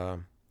right.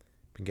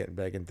 Been getting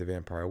back into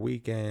Vampire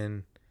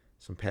Weekend,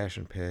 some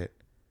Passion Pit.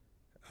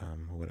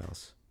 What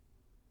else?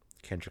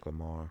 Kendrick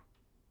Lamar.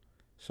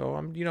 So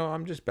I'm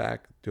just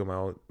back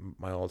doing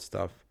my old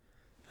stuff.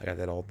 I got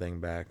that old thing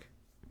back.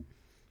 I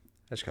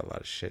just got a lot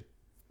of shit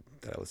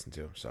that I listen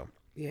to. So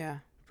Yeah.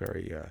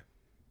 very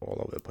all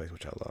over the place,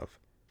 which I love.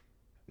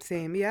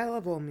 Same. Yeah, I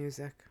love old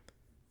music.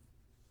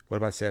 What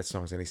about sad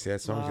songs? Any sad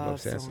songs? You love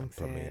Love sad songs, songs?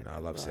 Put me in. sad. I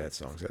love sad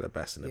songs. They're the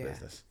best in the Yeah.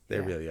 business. They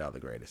Yeah. really are the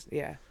greatest.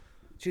 Yeah.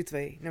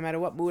 Truthfully, no matter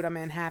what mood I'm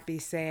in, happy,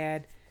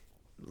 sad,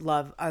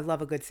 I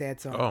love a good sad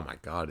song. Oh my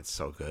God, it's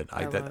so good.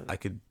 I love it. I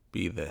could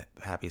be the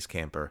happiest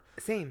camper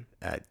Same.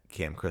 at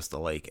Camp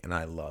Crystal Lake, and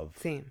I love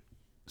Same.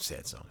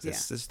 sad songs. Yeah.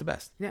 It's the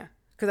best. Yeah.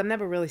 Because I'm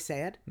never really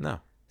sad. No.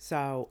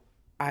 So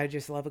I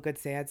just love a good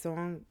sad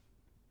song.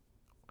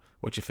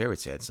 What's your favorite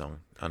sad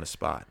song on the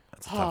spot?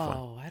 That's a tough one.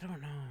 Oh,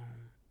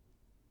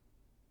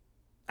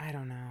 I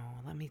don't know.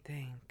 Let me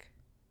think.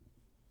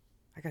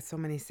 I got so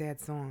many sad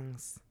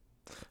songs.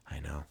 I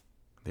know.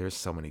 There's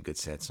so many good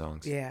sad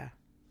songs. Yeah.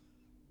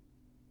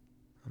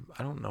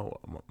 I don't know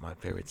what my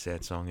favorite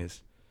sad song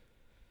is.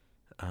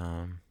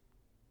 I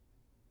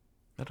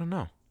don't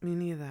know. Me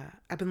neither.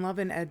 I've been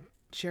loving Ed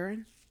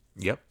Sheeran.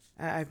 Yep.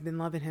 I've been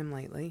loving him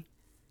lately.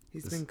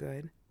 He's been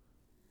good.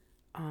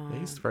 Yeah,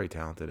 he's very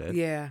talented, Ed.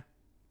 Yeah.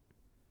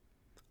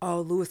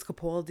 Oh, Louis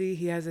Capaldi.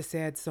 He has a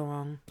sad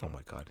song. Oh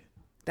my God.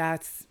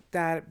 That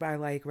I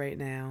like right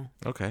now.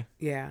 Okay.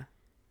 Yeah.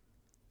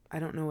 I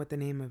don't know what the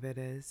name of it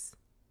is,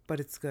 but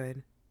it's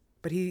good.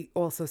 But he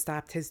also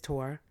stopped his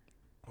tour.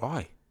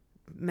 Why?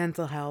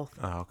 Mental health.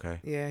 Oh, okay.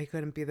 Yeah, he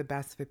couldn't be the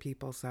best for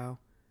people, so.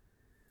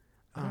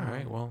 All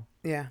right. Well,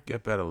 Yeah.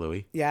 get better,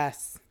 Louis.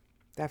 Yes.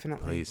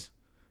 Definitely. Please.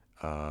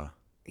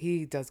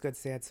 He does good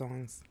sad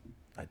songs.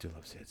 I do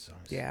love sad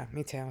songs. Yeah,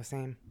 me too.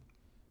 Same.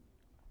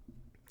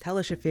 Tell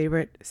us your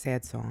favorite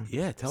sad song.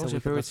 Yeah, tell so us we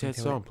your can favorite listen sad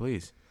to it. song,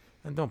 please.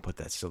 And don't put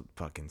that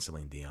fucking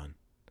Celine Dion.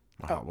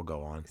 My heart will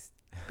go on.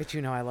 But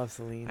I love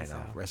Celine. I know.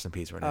 So. Rest in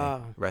peace, Renee.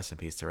 Oh. Rest in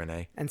peace to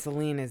Renee. And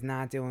Celine is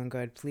not doing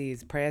good.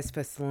 Please, prayers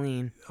for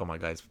Celine. Oh my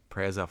guys,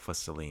 prayers up for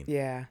Celine.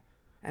 Yeah.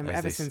 And As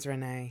ever they s- since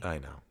Renee. I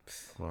know.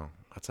 Well,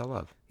 that's our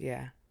love.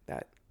 Yeah.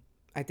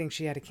 I think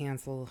she had to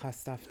cancel her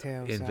stuff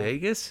too. In so.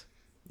 Vegas?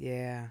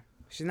 Yeah.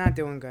 She's not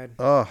doing good.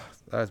 Oh,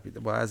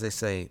 well, as they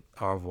say,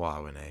 au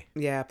revoir, Renee.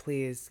 Yeah,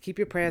 please. Keep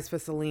your prayers for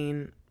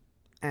Celine.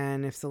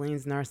 And if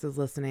Celine's nurse is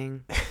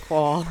listening,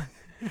 call.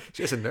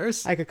 She's a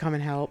nurse? I could come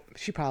and help.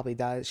 She probably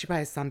does. She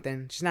probably has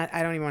something. She's not.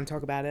 I don't even want to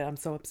talk about it. I'm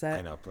so upset.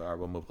 I know. All right,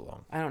 we'll move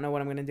along. I don't know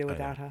what I'm going to do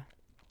without her.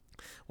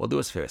 Well, do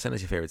us a favor. Send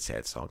us your favorite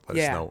sad song. Let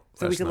us Yeah. know.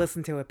 So Let we us can know.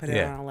 listen to it. Put it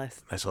Yeah. on our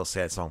list. Nice little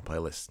sad song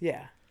playlist.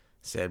 Yeah.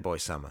 Sad Boy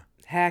Summer.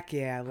 Heck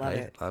yeah. I love Right?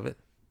 it. Love it.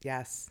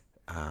 Yes.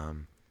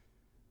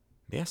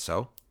 Yeah,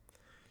 so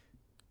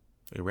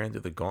we ran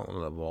through the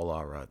gauntlet of all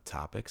our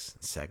topics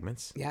and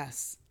segments.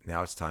 Yes.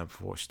 Now it's time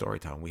for story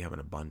time. We have an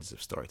abundance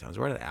of story times.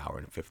 We're at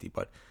 1:50,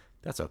 but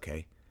that's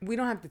okay. We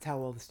don't have to tell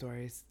all the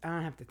stories. I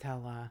don't have to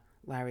tell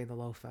Larry the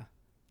Loafer.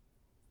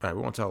 All right,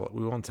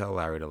 we won't tell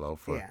Larry the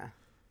Loafer. Yeah.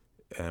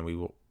 And we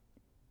will.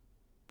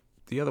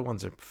 the other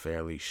ones are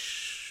fairly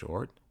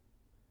short.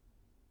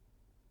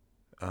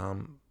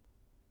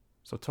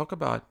 So talk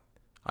about.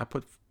 I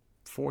put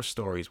 4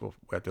 stories. Well,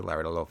 after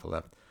Larry the Loafer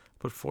left,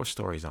 put 4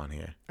 stories on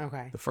here.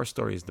 Okay. The first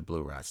story is the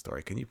Blue Rat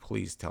story. Can you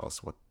please tell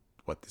us what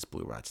this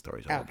Blue Rat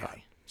story is all about?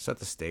 Okay. Set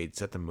the stage,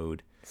 set the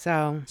mood.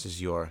 So This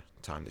is your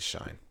time to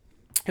shine.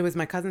 it was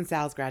my cousin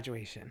Sal's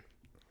graduation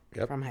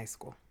from high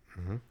school.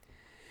 Mm-hmm.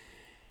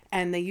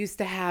 And they used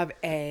to have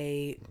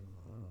a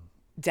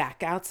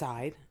deck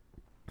outside.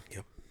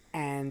 Yep.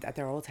 And at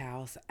their old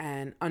house.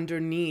 And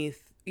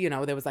underneath, you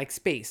know, there was like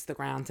space, the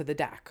ground to the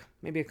deck,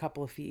 maybe a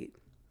couple of feet.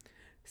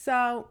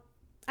 So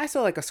I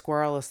saw like a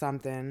squirrel or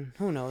something.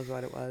 Who knows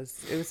what it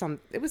was? It was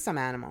some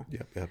animal.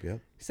 Yep.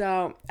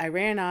 So I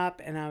ran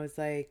up and I was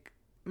like,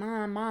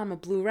 Mom, a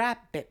blue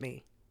rat bit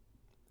me.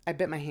 I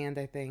bit my hand,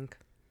 I think.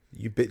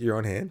 You bit your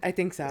own hand? I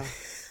think so.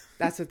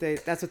 That's what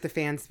the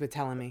fans were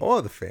telling me.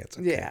 All the fans.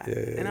 Okay. Yeah.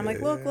 And I'm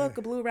like, look,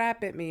 a blue rat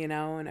bit me, you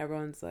know, and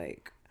everyone's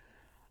like,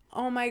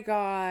 oh my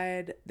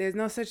God, there's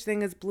no such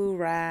thing as blue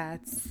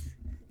rats.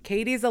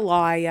 Katie's a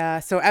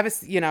liar. So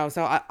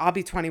I'll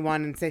be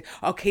 21 and say,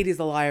 oh, Katie's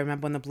a liar.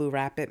 Remember when the blue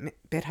rat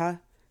bit her?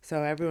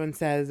 So everyone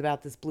says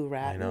about this blue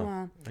rat. I know.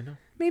 Well, I know.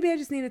 maybe I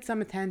just needed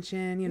some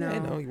attention, you know. Yeah, I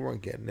know you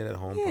weren't getting it at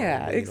home. Yeah,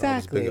 probably.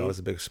 exactly. I was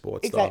a big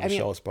sports star. Exactly.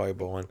 Michelle was probably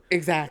born.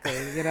 Exactly,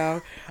 you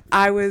know.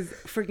 I was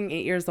freaking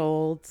 8 years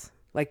old.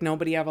 Like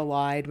nobody ever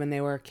lied when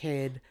they were a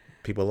kid.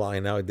 People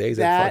lying nowadays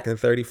at fucking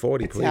 30,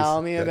 40, please.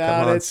 Tell me Come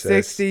about on, it.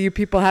 sis. 60. You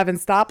people haven't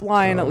stopped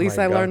lying. Oh At least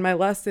my I God. learned my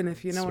lesson,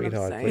 if you know Sweetheart,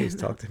 what I'm saying. please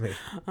talk to me.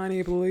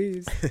 Honey,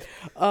 please.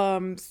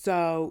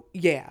 So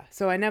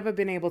I never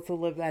been able to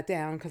live that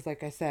down because,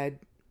 like I said,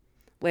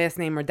 last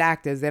name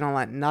redactors, they don't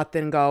let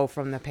nothing go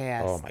from the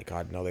past. Oh my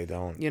God, no, they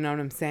don't. You know what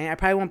I'm saying? I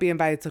probably won't be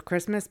invited to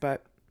Christmas,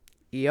 but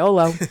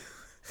YOLO.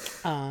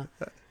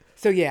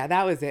 So yeah,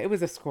 that was it. It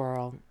was a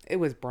squirrel. It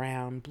was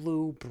brown,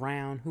 blue,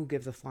 brown. Who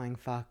gives a flying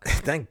fuck?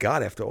 Thank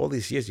God, after all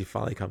these years, you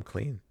finally come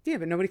clean. Yeah,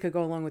 but nobody could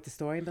go along with the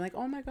story and be like,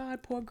 oh my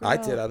God, poor girl. I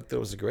did. I thought it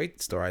was a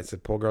great story. I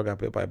said, poor girl got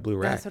bit by a blue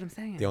rat. That's what I'm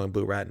saying. The only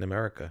blue rat in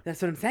America.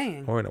 That's what I'm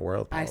saying. Or in the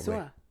world, probably. I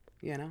saw,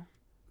 you know.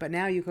 But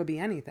now you could be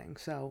anything.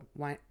 So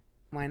why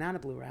not a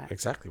blue rat?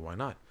 Exactly. Why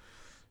not?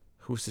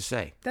 Who's to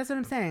say? That's what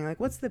I'm saying.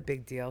 Like, what's the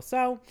big deal?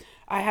 So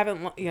I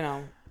haven't, you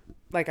know,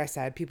 like I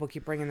said, people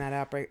keep bringing that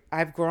up. Right?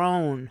 I've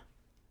grown.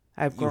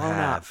 I've grown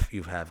up.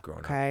 You have grown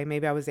up. Okay,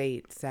 maybe I was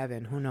 8,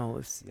 7. Who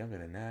knows? Younger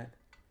than that.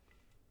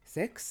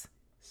 6?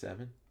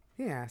 7?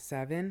 Yeah,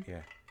 7. Yeah.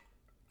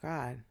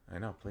 God, I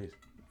know. Please.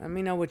 let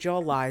me know what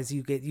your lies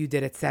you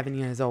did at 7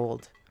 years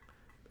old.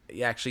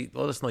 Yeah, actually,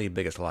 let us know your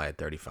biggest lie at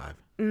 35.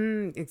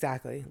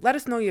 Exactly. Let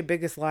us know your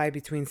biggest lie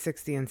between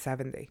 60 and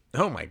 70.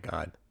 Oh my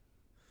God.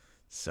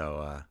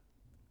 So,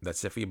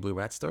 that's it for your blue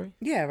rat story?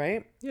 Yeah,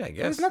 right? Yeah, I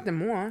guess. There's nothing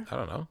more. I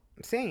don't know.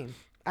 Same.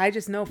 I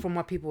just know from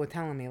what people were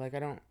telling me. Like, I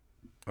don't.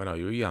 Oh no,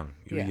 you were young.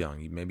 You Yeah. were young.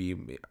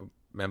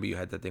 Remember you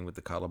had that thing with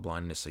the color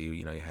blindness, so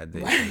you had the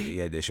you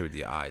had the issue with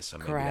your eyes, so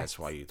maybe Correct. that's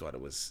why you thought it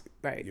was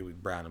Right. You were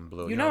brown and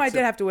blue. You know, I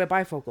did have to wear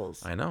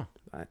bifocals. I know.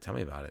 But- Tell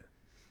me about it.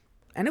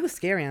 And it was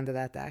scary under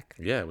that deck.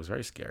 Yeah, it was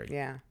very scary.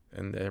 Yeah.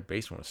 And their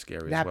basement was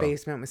scary That as well.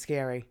 basement was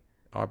scary.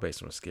 Our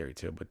basement was scary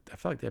too, but I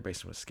felt like their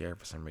basement was scary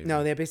for some reason.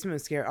 No, their basement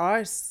was scary.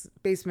 Our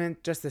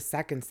basement, just the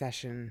second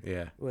session,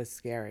 Yeah. was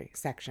scary.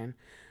 Section.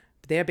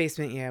 But their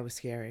basement, yeah, was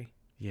scary.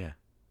 Yeah.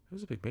 It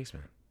was a big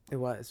basement. It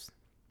was.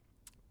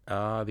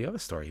 The other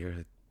story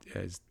here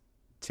is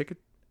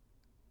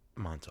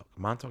Montauk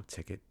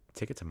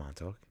ticket to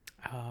Montauk.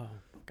 Oh.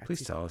 Got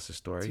Please tell us the 2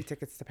 story.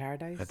 tickets to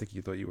paradise. I think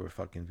you thought you were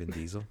fucking Vin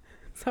Diesel.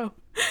 So,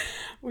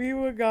 we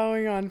were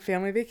going on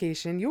family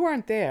vacation. You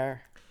weren't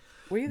there.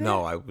 Were you there?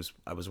 No, I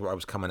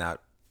was coming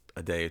out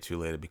a day or two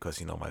later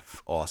because my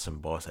awesome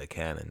boss at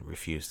Canon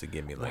refused to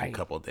give me like Right. a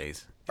couple of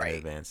days in Right.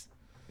 advance.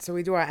 So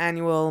we do our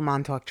annual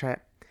Montauk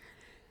trip.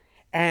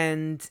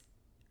 And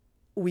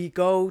we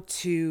go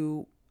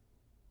to,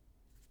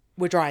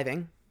 we're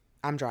driving.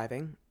 I'm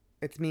driving.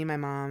 It's me, my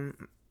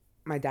mom,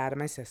 my dad, and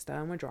my sister,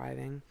 and we're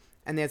driving.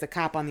 And there's a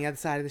cop on the other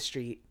side of the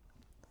street.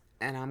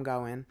 And I'm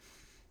going.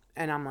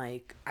 And I'm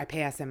like, I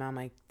pass him. I'm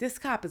like, this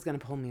cop is going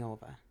to pull me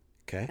over.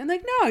 Okay. And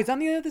like, no, he's on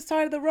the other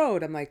side of the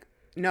road. I'm like,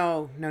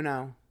 no.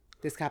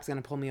 This cop's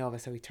going to pull me over.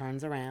 So he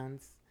turns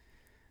around,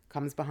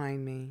 comes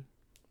behind me,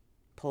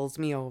 pulls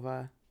me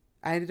over.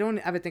 I don't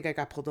ever think I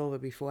got pulled over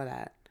before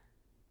that.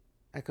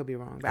 I could be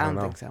wrong, but I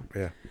don't think so.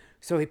 Yeah.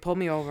 So he pulled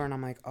me over and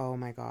I'm like, oh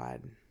my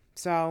God.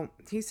 So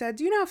he said,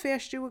 do you know how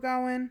fast you were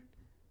going?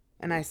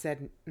 And I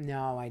said,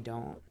 no, I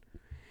don't.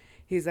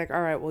 He's like,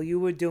 all right, well, you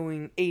were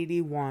doing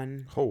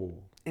 81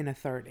 in a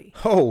 30.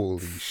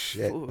 Holy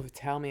shit. Ooh,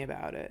 tell me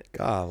about it.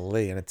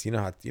 Golly, and it's you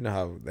know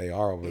how they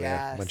are over there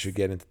Yes. once you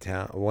get into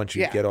town, or once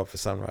you Yeah. get off the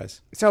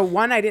Sunrise. So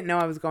 1, I didn't know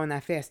I was going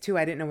that fast. 2,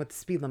 I didn't know what the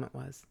speed limit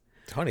was.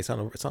 Honey, it's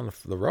on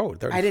the road.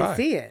 35. I didn't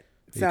see it.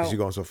 because So you're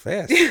going so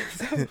fast.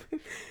 so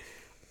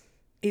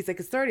he's like,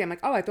 it's 30. I'm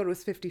like, oh, I thought it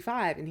was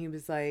 55. And he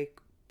was like,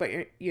 but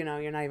you're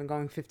not even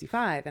going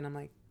 55. And I'm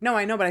like, no,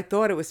 I know, but I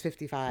thought it was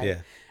 55.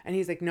 Yeah. And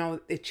he's like, no,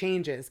 it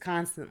changes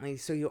constantly.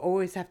 So you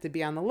always have to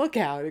be on the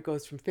lookout. It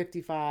goes from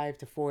 55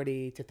 to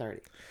 40 to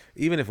 30.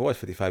 Even if it was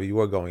 55, you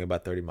were going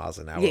about 30 miles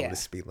an hour over the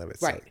speed limit.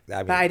 So, Right.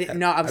 But I didn't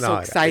know. I was so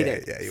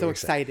excited. Yeah, so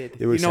excited.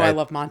 You were know I excited.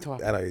 love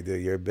Montauk. I know you do.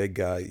 You're a big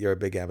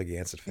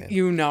Amagansett fan.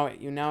 You know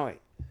it. You know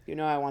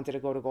I wanted to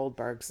go to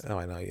Goldberg's. Oh,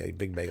 I know. Yeah,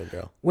 big bagel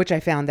girl. Which I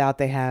found out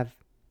they have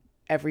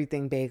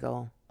everything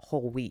bagel,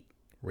 whole wheat.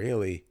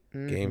 Really?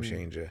 Game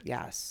changer.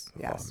 Yes.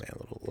 Oh, man.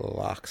 Little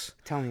locks.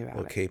 Tell me about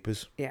Little it.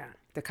 capers. Yeah.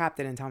 The cop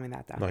didn't tell me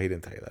that, though. No, he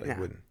didn't tell you that. No. He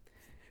wouldn't.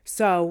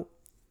 So,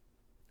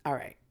 all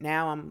right.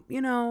 Now I'm,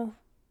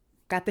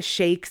 got the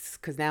shakes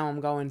because now I'm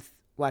going,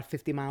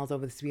 50 miles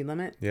over the speed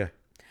limit. Yeah.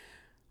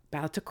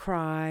 About to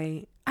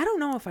cry. I don't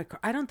know if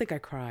I don't think I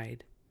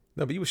cried.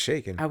 No, but you were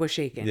shaking. I was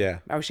shaking. Yeah.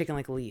 I was shaking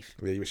like a leaf.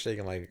 Yeah, you were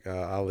shaking like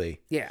Ali.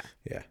 Yeah.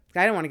 Yeah.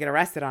 I didn't want to get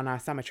arrested on our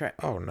summer trip.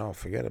 Oh, no.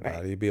 Forget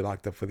about it. You'd be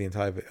locked up for the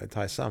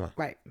entire summer.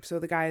 Right. So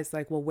the guy's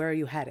like, well, where are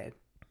you headed?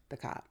 The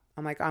cop.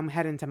 I'm like, I'm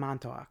heading to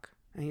Montauk.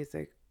 And he's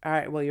like, all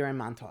right, well, you're in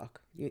Montauk.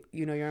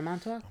 You know you're in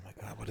Montauk? Oh, my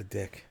God. What a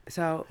dick.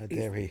 So How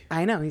dare he?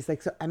 I know. He's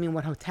like, so I mean,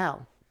 what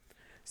hotel?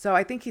 So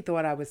I think he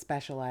thought I was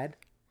special ed.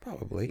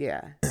 Probably.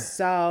 Yeah.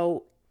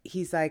 So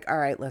he's like, all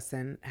right,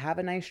 listen, have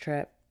a nice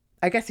trip.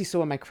 I guess he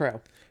saw my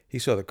crew. He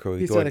saw the crew.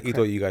 He saw thought the he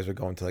crew. thought you guys were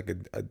going to like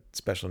a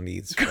special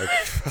needs. Like,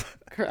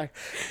 Correct.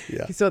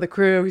 Yeah. He saw the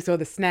crew. He saw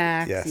the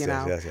snacks. Yes, you yes,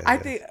 know. yes, yes, I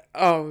yes. think.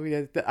 Oh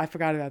yeah, I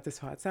forgot about this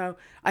part. So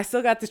I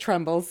still got the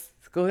trembles.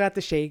 Still got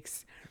the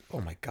shakes.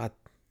 oh my God.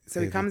 So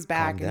he Dude, comes calm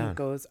back and he down.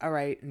 goes, "All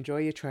right, enjoy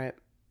your trip.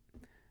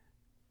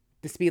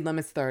 The speed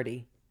limit's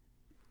 30.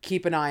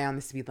 Keep an eye on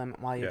the speed limit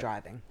while you're Yeah.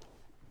 driving.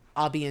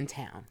 I'll be in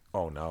town."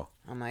 Oh no.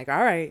 I'm like,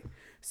 "All right."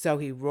 So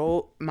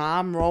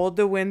Mom rolled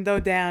the window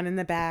down in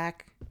the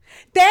back.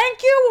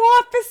 "Thank you,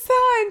 officer.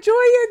 Enjoy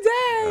your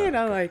day." And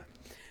I'm like,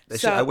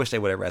 I wish they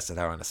would have arrested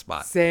her on the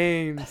spot.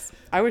 same.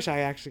 I wish I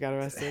actually got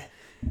arrested.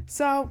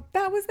 So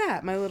that was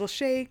that. My little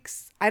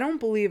shakes. I don't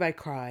believe I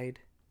cried.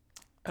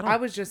 I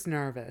was just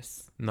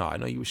nervous. No, I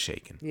know you were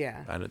shaking.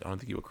 Yeah. I don't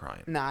think you were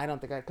crying. No, I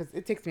don't think because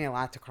it takes me a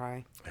lot to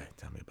cry. Hey,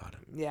 tell me about it.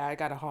 Yeah, I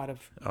got a heart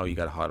of. Oh, you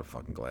got a heart of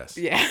fucking glass.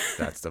 Yeah.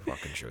 That's the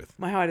fucking truth.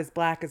 My heart is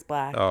black as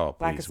black. Oh,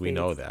 black please. as We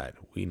know spades. that.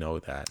 We know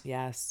that.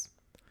 Yes.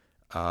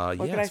 Yeah.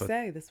 What could I so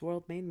say? This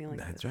world made me like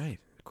That's this. right.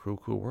 Cool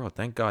world.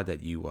 Thank God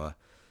that you,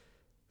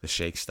 the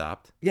shake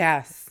stopped.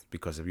 Yes.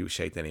 Because if you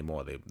shaked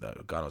anymore,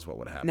 God knows what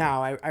would have happened.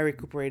 No, I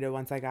recuperated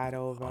once I got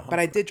over. But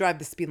I did drive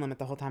the speed limit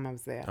the whole time I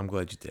was there. I'm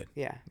glad you did.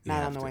 Yeah. You Not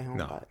have on the to. way home,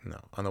 No, but no,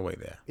 on the way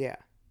there. yeah.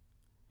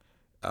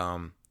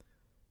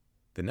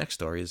 The next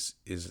story is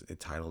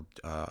entitled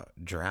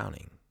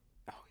 "Drowning."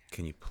 Oh,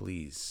 Can you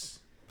please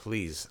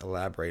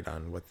elaborate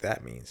on what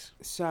that means?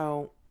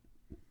 So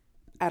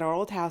at our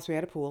old house, we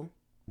had a pool.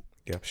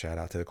 Yep. Shout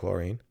out to the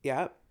chlorine.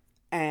 Yep.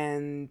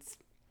 And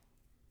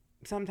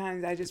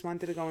sometimes I just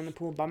wanted to go in the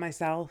pool by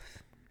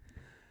myself.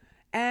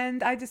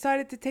 And I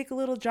decided to take a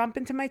little jump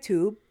into my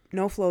tube.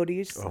 No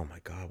floaties. Oh my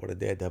God! What a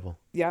daredevil.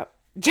 Yep.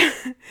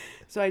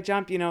 So I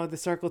jump, the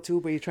circle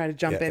tube where you try to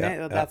jump Yeah, in yeah, it.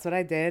 yeah. That's what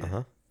I did.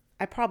 Uh-huh.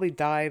 I probably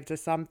dived or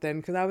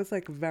something because I was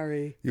like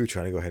very, You were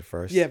trying to go head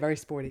first. very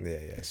sporty. Yeah.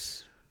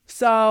 Yes.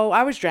 So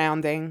I was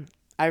drowning.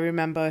 I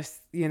remember,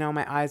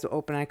 my eyes were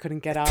open. I couldn't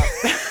get up.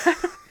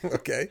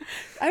 Okay.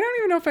 I don't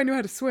even know if I knew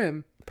how to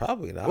swim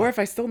Probably not. or if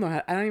I still know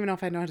how. I don't even know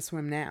if I know how to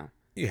swim now.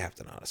 You have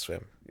to know how to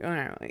swim. I don't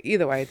know.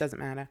 Either way, it doesn't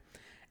matter.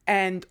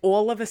 And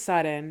all of a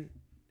sudden,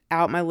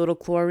 out my little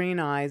chlorine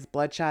eyes,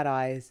 bloodshot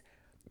eyes,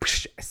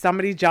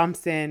 somebody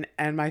jumps in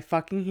and my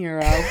fucking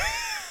hero.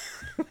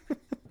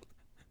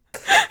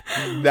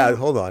 Now,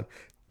 hold on.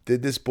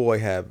 Did this boy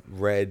have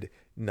red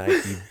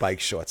Nike bike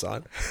shorts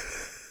on?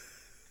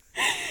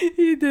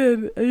 He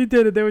did.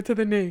 They were to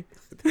the knee.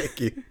 Thank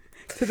you.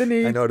 To the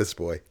knee. I know this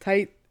boy.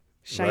 Tight,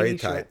 shiny Very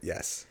tight. shorts.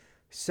 Yes.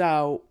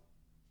 So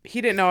he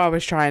didn't know I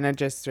was trying to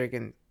just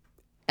freaking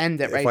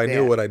end it right If I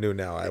there. knew what I knew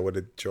now, I would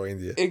have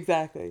joined you.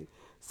 Exactly.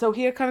 So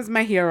here comes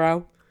my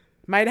hero.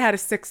 Might have had a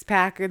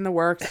 6-pack in the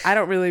works. I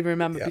don't really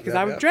remember because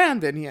I was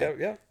drowned in here.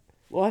 Yeah.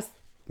 Lost,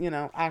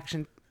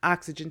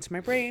 oxygen to my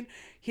brain.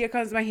 Here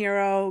comes my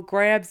hero,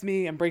 grabs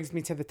me and brings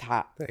me to the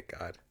top. Thank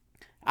God.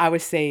 I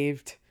was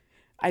saved.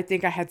 I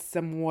think I had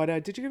some water.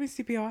 Did you give me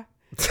CPR?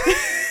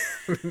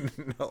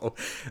 No,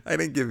 I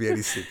didn't give you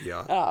any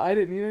CPR. Oh, I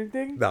didn't need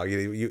anything. No,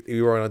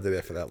 you weren't under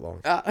there for that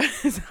long.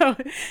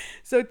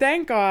 So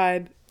thank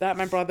God that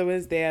my brother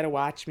was there to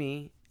watch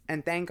me.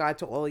 And thank God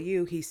to all of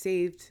you, he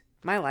saved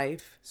my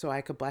life so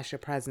I could bless your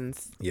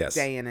presence Yes.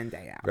 day in and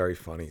day out. Very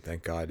funny.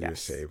 Thank God you were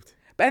Yes. saved.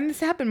 And this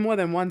happened more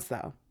than once,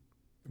 though.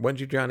 When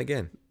did you drown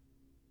again?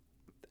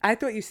 I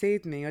thought you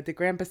saved me, or did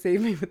Grandpa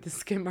save me with the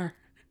skimmer?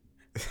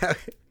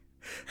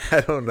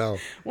 I don't know.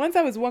 Once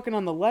I was walking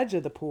on the ledge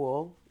of the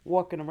pool,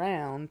 walking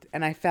around,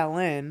 and I fell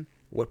in.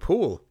 What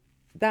pool?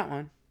 That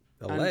one.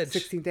 The on ledge.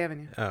 16th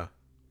Avenue. Oh,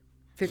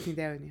 15th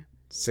Avenue.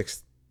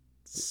 6th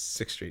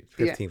Street,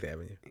 Yeah. 15th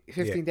Avenue.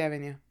 15th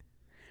Avenue.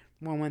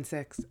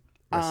 116.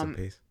 Rest in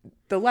peace.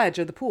 The ledge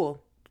of the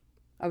pool.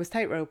 I was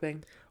tight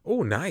roping.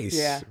 Oh, nice.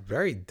 Yeah.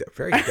 Very,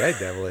 very dead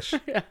devilish.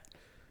 Yeah.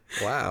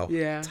 Wow.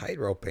 Yeah. Tight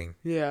roping.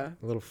 Yeah.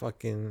 A little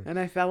fucking And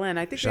I fell in.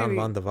 I think Jean maybe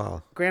Van de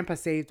Waal. Grandpa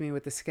saved me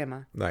with the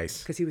skimmer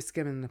Nice. because he was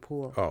skimming the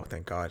pool. Oh,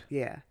 thank God.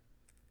 Yeah.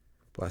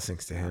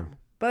 Blessings to him.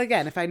 But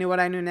again, if I knew what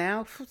I knew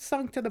now,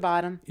 sunk to the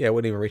bottom. Yeah, I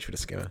wouldn't even reach for the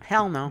skimmer.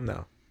 Hell no.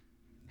 No.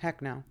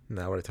 Heck no.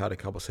 No, I would have tied a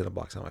couple cinder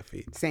blocks on my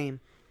feet. Same.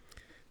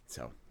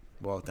 So,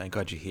 well, thank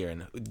God you're here.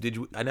 And did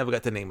you? I never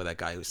got the name of that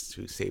guy who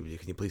saved you.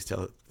 Can you please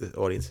tell the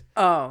audience?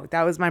 Oh,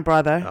 that was my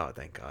brother. Oh,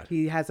 thank God.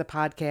 He has a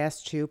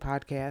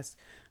podcast,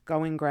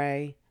 Going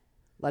Gray,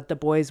 Let the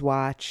Boys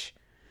Watch.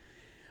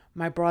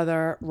 My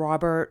brother,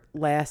 Robert,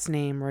 last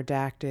name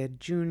redacted,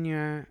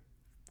 Jr.,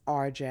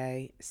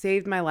 RJ,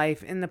 saved my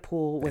life in the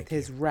pool with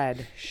his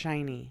red,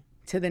 shiny,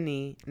 to the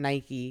knee,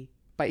 Nike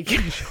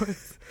biking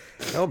shorts.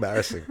 How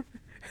embarrassing.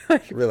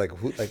 Really,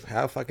 like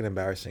how fucking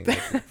embarrassing.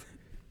 Like,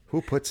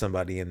 who put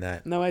somebody in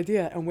that? No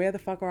idea. And where the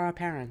fuck are our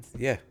parents?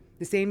 Yeah.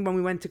 The same when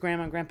we went to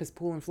Grandma and Grandpa's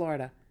pool in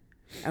Florida.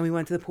 And we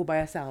went to the pool by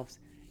ourselves.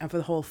 And for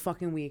the whole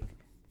fucking week,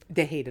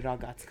 they hated our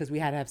guts because we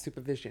had to have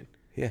supervision.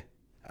 Yeah.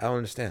 I don't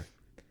understand.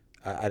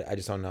 I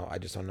just don't know. I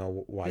just don't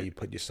know why you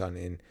put your son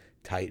in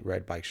tight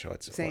red bike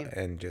shorts Same.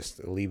 and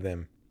just leave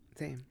them.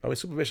 Same. I mean,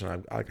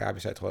 supervision.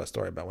 Obviously, I told a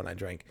story about when I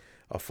drank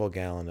a full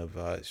gallon of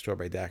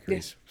strawberry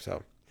daiquiris.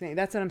 So Same.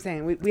 That's what I'm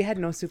saying. We had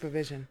no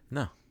supervision.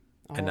 no.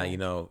 And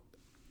now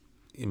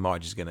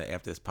Marge is gonna,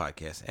 after this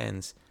podcast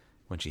ends,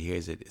 when she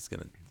hears it, it's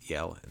gonna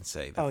yell and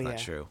say that's not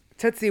true.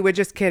 Tootsie, we're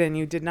just kidding.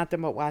 You did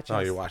nothing but watch us. Oh,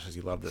 you're watching us.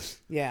 You love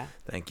this. Yeah.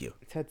 Thank you.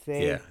 Tootsie.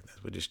 Yeah,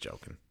 we're just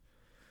joking.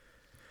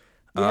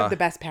 We have the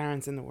best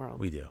parents in the world.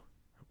 We do.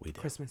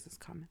 Christmas is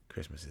coming.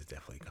 Christmas is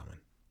definitely coming.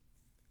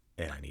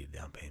 And I need a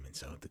down payment,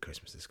 so the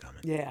Christmas is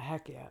coming. Yeah,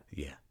 heck yeah.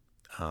 Yeah.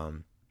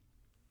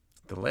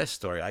 The last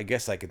story, I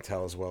guess I can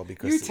tell as well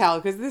because You tell,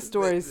 because this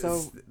story is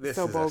this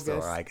so is bogus.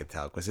 A story I can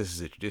tell because this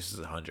is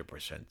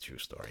 100% true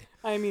story.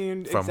 I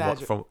mean,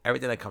 From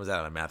everything that comes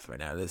out of my mouth right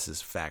now, this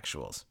is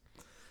factuals.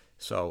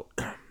 So,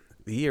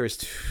 the year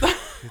is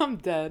I'm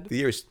dead. the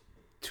year is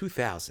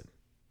 2000.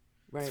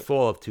 Right. It's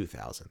fall of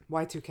 2000.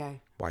 Y2K.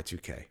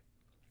 Y2K.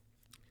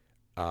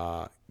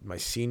 My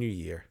senior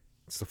year.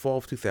 It's the fall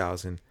of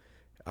 2000.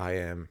 I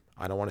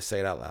don't want to say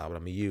it out loud, but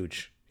I'm a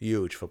huge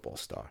football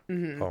star.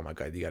 Mm-hmm. Oh my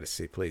God, you got to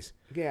see, please.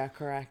 Yeah,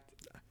 correct.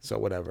 So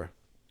whatever.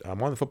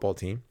 I'm on the football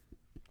team.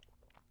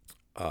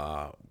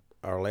 Our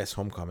last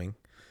homecoming.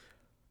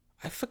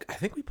 I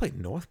think we played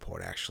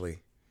Northport actually.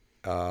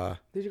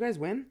 Did you guys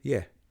win?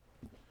 Yeah.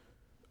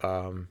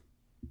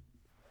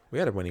 We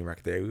had a winning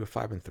record there. We were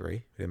 5-3.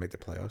 We didn't make the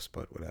playoffs,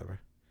 but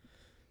whatever.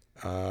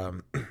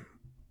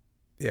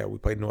 Yeah, we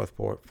played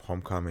Northport for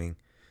homecoming.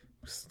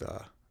 It was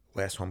the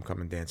last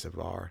homecoming dance of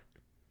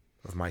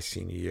my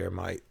senior year,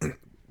 my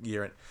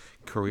year in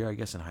career, I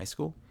guess, in high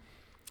school.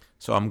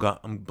 So I'm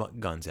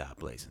guns out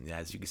blazing.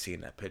 As you can see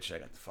in that picture, I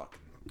got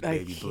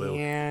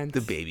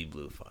the baby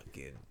blue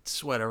fucking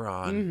sweater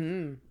on.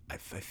 Mm-hmm. I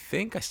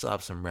think I still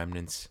have some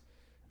remnants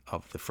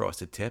of the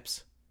frosted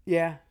tips.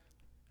 Yeah.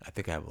 I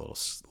think I have a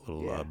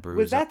little bruise.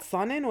 Was that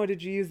sunning or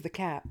did you use the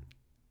cap?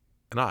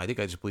 No, I think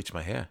I just bleached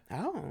my hair.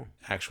 Oh.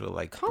 Actually,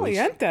 like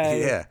Caliente.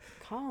 Yeah.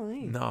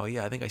 Golly. No,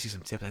 yeah, I think I see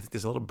some tips. I think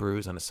there's a little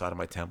bruise on the side of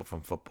my temple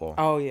from football.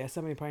 Oh, yeah.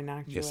 Somebody probably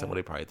knocked you Yeah, out.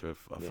 somebody probably threw a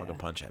fucking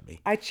punch at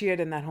me. I cheered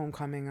in that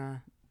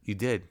homecoming. You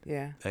did?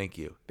 Yeah. Thank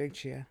you. Big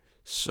cheer.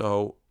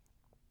 So,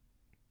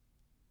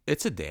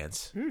 it's a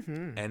dance.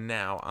 Mm-hmm. And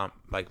now,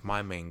 like,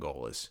 my main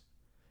goal is,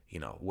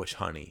 which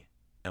honey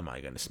am I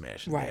going to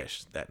smash and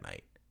dash that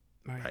night?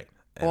 Right.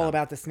 And All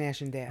about the smash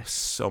and dash.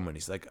 So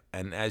many.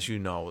 And as you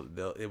know,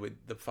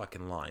 the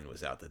fucking line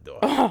was out the door.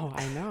 Oh,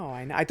 I know.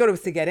 I thought it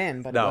was to get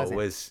in, but no, it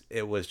wasn't.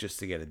 it was just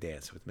to get a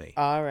dance with me.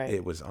 All right.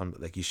 It was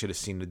like you should have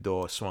seen the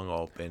door swung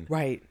open.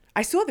 Right.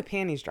 I saw the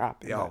panties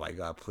drop. Oh my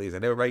God, please!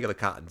 And they were regular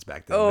cottons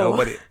back then.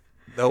 Oh.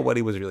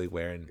 Nobody was really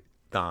wearing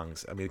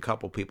thongs. I mean, a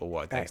couple people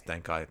were.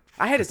 Thank God.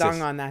 I had a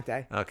thong on that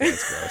day. Okay,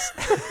 that's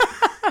gross.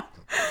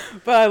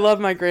 But I love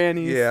my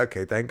grannies. Yeah.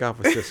 Okay. Thank God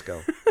for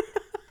Cisco.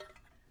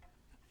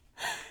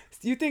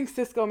 Do you think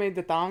Cisco made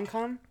the thong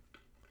come?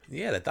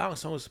 Yeah, the thong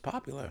song was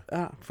popular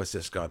for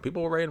Cisco.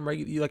 People were wearing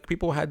regular. Like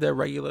people had their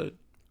regular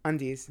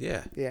undies.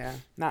 Yeah. Yeah.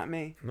 Not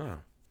me. No.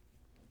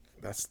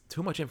 That's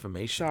too much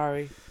information.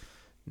 Sorry.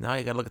 Now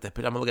you gotta look at that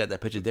picture. I'm gonna look at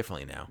that picture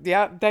differently now.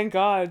 Yeah, thank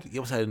God. You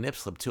almost had a nip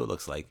slip too, it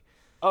looks like.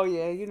 Oh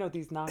yeah, you know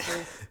these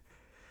knockers.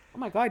 Oh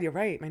my God, you're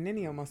right. My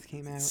ninny almost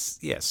came out.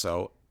 Yeah,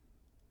 so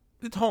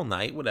the whole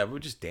night, whatever,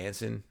 just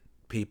dancing,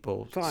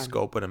 people,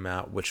 scoping them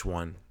out, which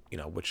one,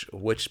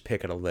 which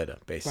pick of the litter,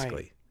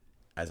 basically,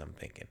 as I'm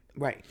thinking.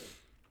 Right.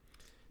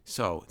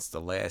 So it's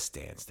the last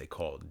dance. They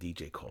call it.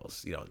 DJ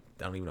calls. I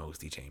don't even know who's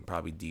DJing.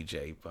 Probably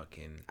DJ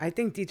fucking. I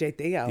think DJ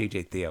Theo.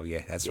 DJ Theo,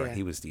 yeah, that's right.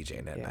 He was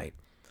DJing that night.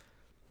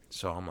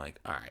 So I'm like,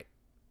 all right.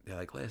 They're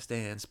like, last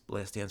dance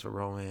for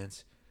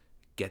romance.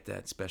 Get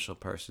that special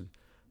person.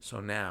 So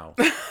now,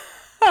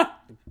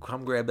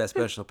 come grab that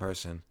special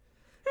person.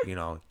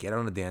 Get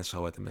on the dance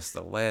floor with them. It's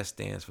the last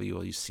dance for you,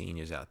 all you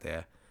seniors out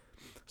there.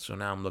 So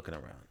now I'm looking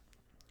around.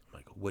 I'm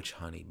like, which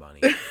honey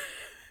bunny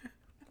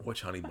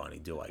Which honey bunny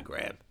do I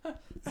grab? All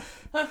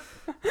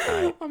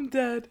right. I'm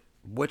dead.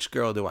 Which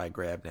girl do I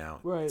grab now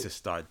Right. to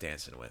start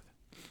dancing with?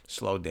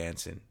 Slow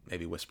dancing,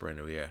 maybe whisper in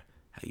her ear,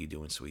 "How you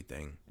doing, sweet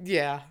thing?"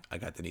 Yeah. I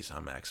got the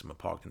Nissan Maxima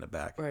parked in the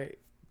back. Right.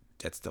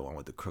 That's the one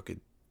with the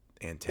crooked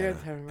antenna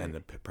Antenna, right. and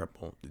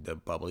the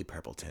bubbly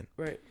purple tint.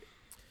 Right.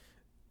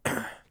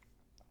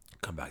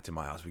 Come back to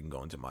my house. We can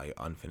go into my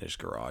unfinished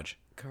garage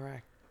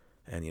Correct.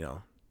 and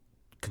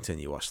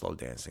continue our slow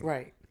dancing.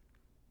 Right.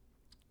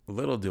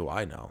 Little do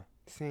I know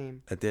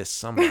Same. that there's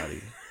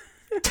somebody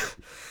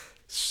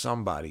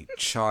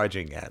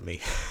charging at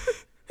me,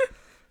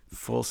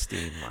 full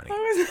steam running.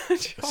 I was not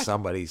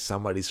sure.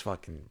 Somebody's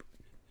fucking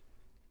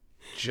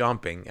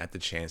jumping at the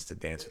chance to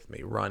dance with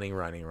me, running.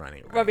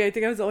 Robbie, I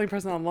think I was the only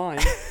person online.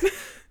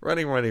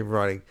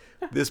 running.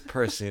 This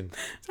person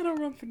I don't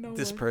run for no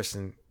This one.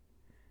 person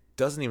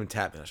doesn't even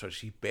tap me on the shoulder.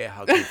 She bear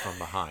hugged me from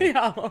behind.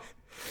 Yeah.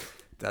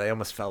 That I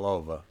almost fell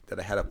over. That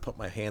I had to put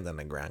my hand on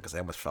the ground because I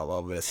almost fell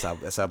over. That's how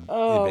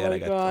Oh bad my I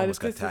got, God. almost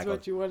got This is tackled.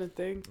 what you want to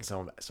think.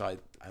 So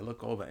I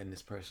look over and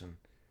this person,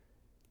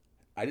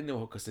 I didn't know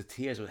because the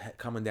tears were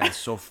coming down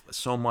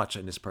so much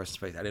in this person's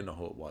face. I didn't know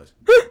who it was.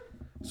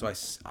 So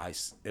I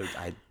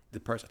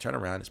turn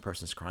around. This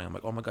person's crying. I'm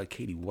like, "Oh my God,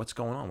 Katie, what's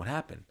going on? What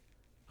happened?"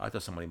 I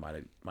thought somebody might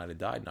have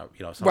died. No,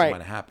 something Right.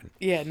 might have happened.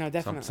 Yeah, no,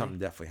 definitely. Something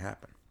definitely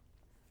happened.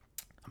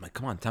 I'm like,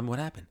 "Come on, tell me what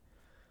happened."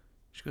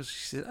 She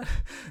said,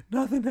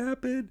 "Nothing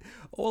happened.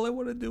 All I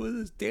want to do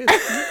is dance."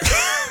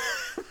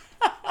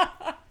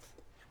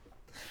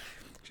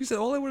 She said,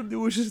 "All I want to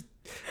do is just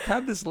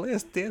have this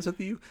last dance with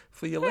you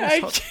for your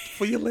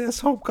last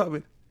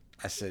homecoming."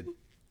 I said,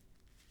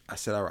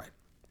 "All right."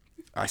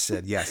 I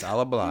said, "Yes, I'll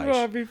oblige."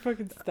 Robbie,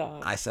 fucking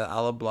stop. I said,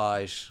 "I'll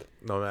oblige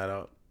no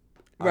matter."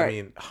 I Right.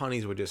 mean,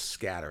 honeys were just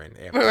scattering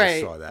after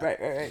I saw that.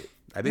 Right.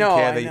 I didn't No,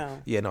 care I that.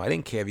 know. Yeah, no, I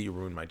didn't care that you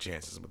ruined my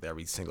chances with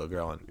every single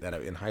girl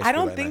in high school. I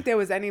don't that think night. there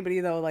was anybody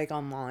though, like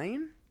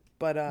online.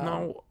 But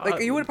No,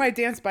 you would probably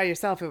dance by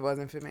yourself if it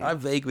wasn't for me. I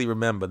vaguely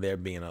remember there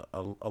being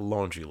a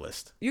laundry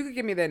list. You could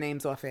give me their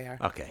names off air.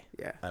 Okay.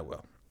 Yeah. I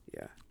will.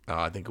 Yeah.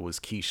 I think it was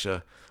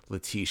Keisha,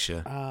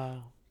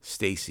 Letitia,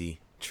 Stacy,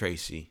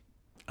 Tracy,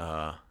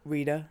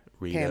 Rita,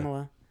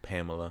 Rita,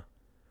 Pamela,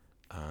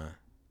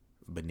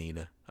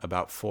 Benita.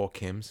 About 4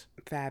 Kims.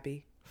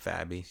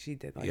 Fabby. She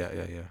did like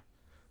yeah.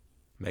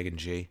 Megan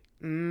G.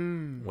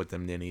 With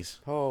them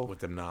ninnies. Oh. With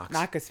them knocks.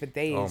 Knock us for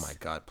days. Oh my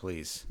God,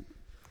 please.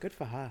 Good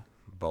for her.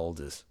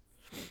 Boulders.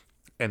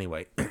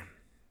 Anyway,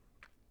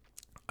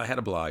 I had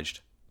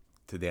obliged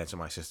to dance with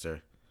my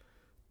sister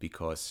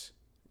because,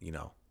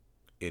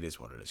 it is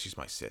what it is. She's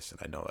my sis, and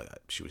I know that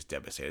she was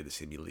devastated to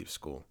see me leave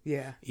school.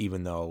 Yeah.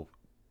 Even though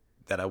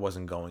that I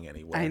wasn't going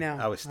anywhere. I know.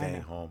 I was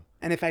staying home.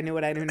 And if I knew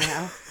what I knew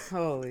now,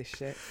 holy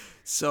shit.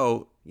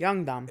 So,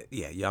 Young dumb.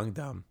 yeah, young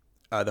dumb.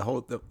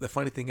 The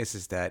funny thing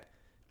is that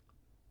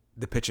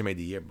the picture made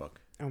the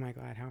yearbook, Oh my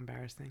God, how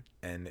embarrassing.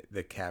 and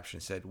the caption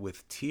said,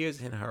 "With tears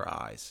in her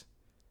eyes,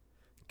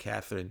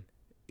 Catherine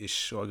is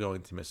sure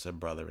going to miss her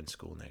brother in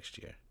school next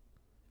year."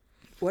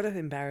 What an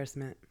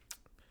embarrassment.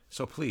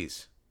 So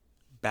please,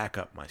 back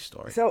up my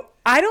story. So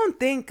I don't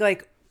think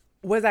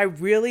was I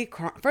really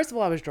crying? First of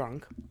all, I was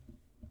drunk.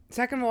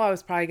 Second of all, I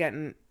was probably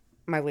getting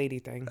my lady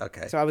thing.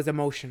 Okay. So I was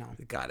emotional.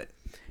 Got it.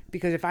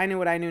 Because if I knew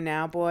what I knew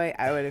now, boy,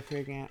 I would have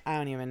figured. I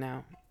don't even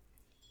know.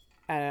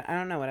 I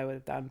don't know what I would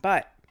have done.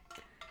 But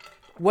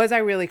was I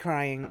really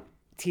crying?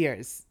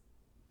 Tears.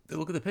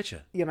 Look at the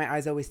picture. Yeah, my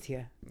eyes always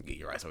tear.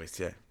 Your eyes always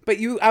tear. But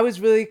I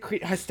was really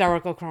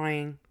hysterical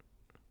crying.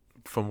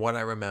 From what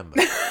I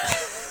remember.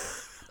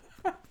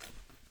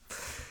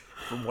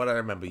 From what I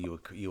remember, you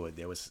were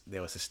there was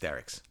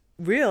hysterics.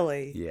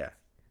 Really? Yeah.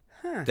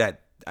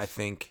 That I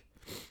think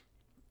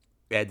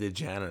Ed the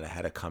janitor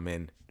had to come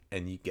in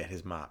and you get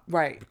his mop.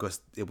 Right.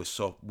 Because it was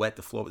so wet,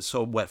 the floor was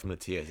so wet from the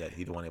tears that he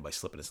didn't want anybody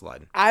slipping and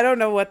sliding. I don't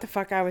know what the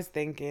fuck I was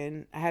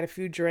thinking. I had a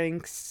few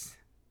drinks.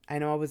 I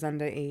know I was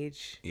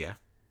underage, Yeah.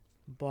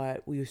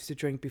 but we used to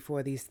drink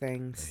before these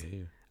things. I hear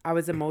you. I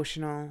was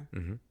emotional.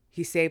 Mm-hmm.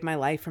 He saved my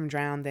life from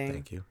drowning.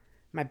 Thank you.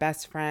 My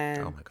best friend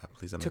Oh my God,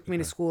 please don't took make me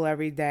to cry. school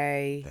every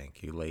day.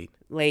 Thank you. Late.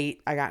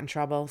 Late, I got in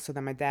trouble, so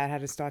then my dad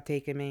had to start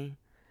taking me.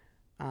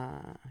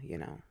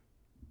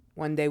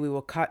 One day we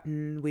were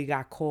cutting, we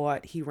got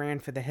caught. He ran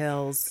for the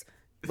hills,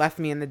 left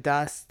me in the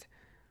dust,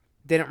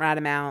 didn't rat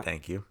him out.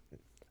 Thank you.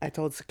 I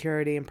told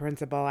security and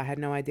principal, I had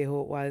no idea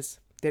who it was,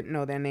 didn't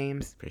know their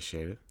names.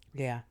 Appreciate it.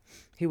 Yeah,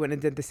 he wouldn't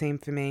have did the same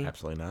for me.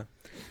 Absolutely not.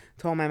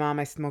 Told my mom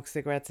I smoked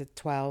cigarettes at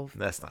 12.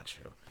 That's not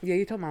true. Yeah,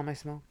 you told mom I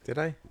smoked. Did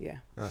I? Yeah,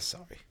 Oh,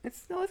 sorry.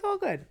 it's all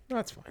good. No,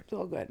 that's fine. It's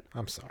all good.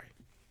 I'm sorry.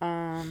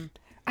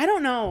 I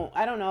don't know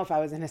if I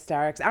was in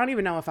hysterics. I don't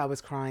even know if I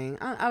was crying.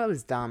 I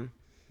was dumb.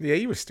 Yeah,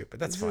 you were stupid.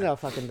 That's This fine. is so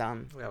fucking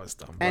dumb. That was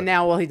dumb. And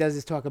now all he does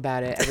is talk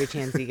about it every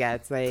chance he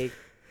gets. Like,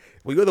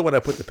 well, you're the one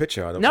that put the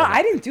picture on. no,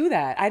 I didn't do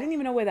that. I didn't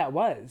even know where that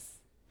was.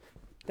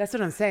 That's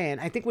what I'm saying.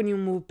 I think when you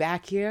moved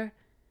back here,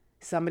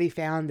 somebody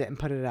found it and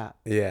put it up.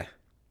 Yeah.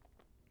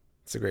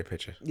 It's a great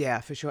picture.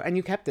 Yeah, for sure. And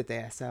you kept it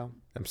there, so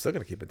I'm still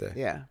going to keep it there.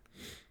 yeah.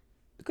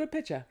 Good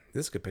picture.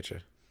 This is a good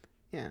picture.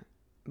 Yeah.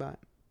 But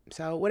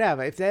So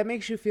whatever. If that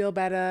makes you feel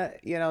better,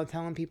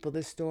 telling people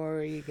this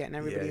story, getting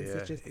everybody in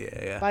stitches.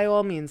 Yeah. By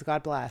all means,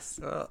 God bless.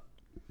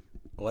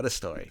 What a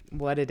story.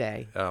 What a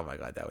day. Oh my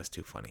God, that was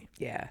too funny.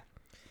 Yeah.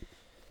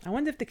 I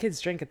wonder if the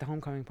kids drink at the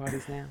homecoming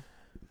parties now.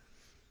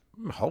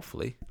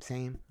 Hopefully.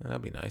 Same.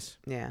 That'd be nice.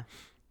 Yeah.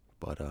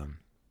 But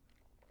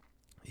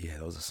yeah,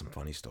 those are some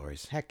funny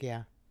stories. Heck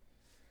yeah.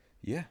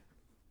 Yeah.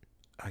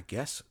 I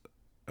guess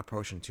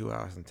approaching 2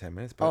 hours and 10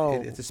 minutes, but Oh.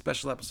 it's a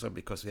special episode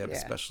because we had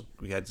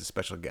a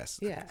special guest.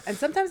 Yeah. And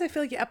sometimes I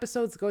feel like your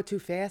episodes go too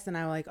fast and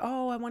I'm like,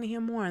 oh, I want to hear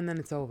more, and then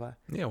it's over.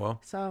 Yeah, well,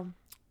 So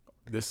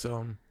this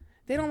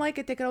they don't like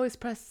it, they could always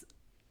press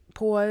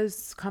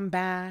pause, come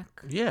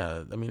back.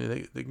 yeah, I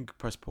mean they can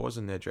press pause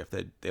in their drive.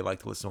 They like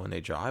to listen when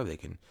they drive. They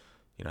can,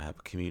 have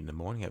a commute in the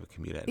morning, have a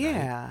commute at night.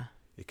 Yeah.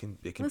 They can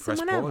Listen press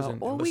whenever, pause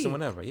and all listen week.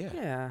 whenever. Yeah.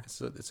 Yeah.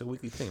 It's a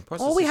weekly thing.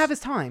 Plus, All this we have is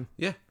time.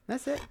 yeah,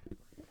 That's it.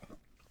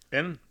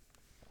 and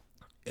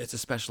it's a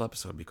special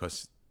episode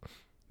because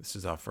this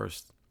is our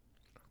first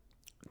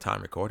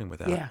time recording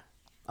without Yeah.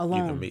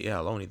 Alone.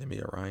 alone, either me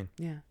or Ryan.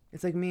 Yeah.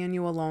 It's like me and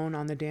you alone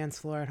on the dance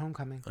floor at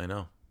homecoming. I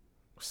know,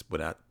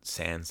 without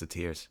sans the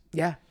tears.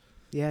 Yeah.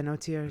 Yeah, no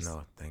tears.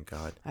 No, thank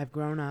God. I've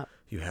grown up.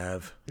 You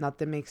have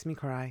Nothing makes me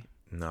cry.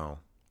 no,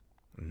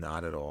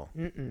 not at all.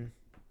 Mm-mm.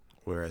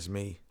 Whereas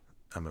me,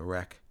 I'm a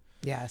wreck.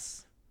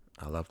 Yes.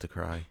 I love to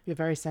cry. You're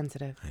very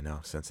sensitive. I know,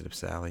 sensitive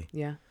Sally.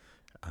 Yeah.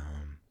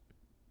 Um,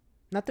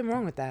 Nothing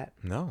wrong with that.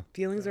 no,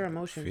 Feelings are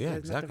emotions. yeah, There's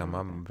exactly. nothing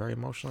I'm wrong a very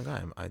emotional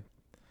guy.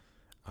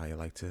 I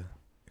like to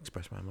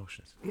express my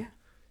emotions. with that. Yeah.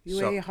 You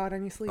So- wear your heart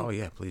on your sleeve. Oh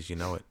yeah, please, you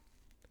know it.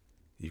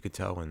 You could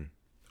tell when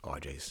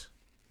RJ's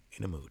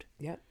in a mood.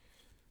 Yep.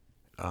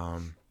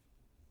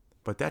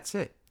 But that's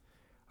it.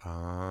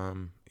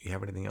 You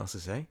have anything else to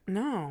say?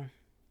 No.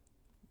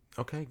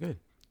 Okay, good.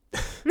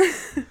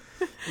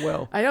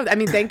 Well, I know. I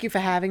mean, thank you for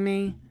having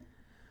me.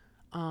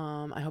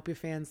 I hope your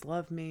fans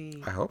love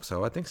me. I hope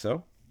so. I think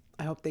so.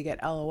 I hope they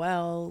get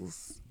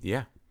LOLs.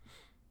 Yeah.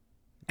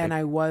 And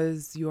I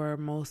was your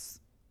most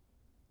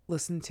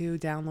listened to,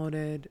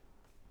 downloaded.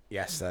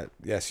 Yes,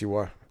 you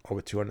were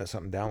over 200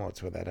 something downloads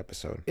for that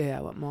episode. Yeah,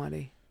 with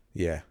Marty.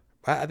 Yeah,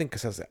 I think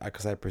because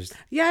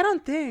Yeah, I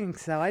don't think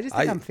so. I just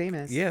think I'm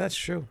famous. Yeah, that's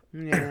true.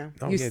 Yeah.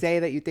 Oh, You yeah. say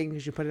that you think you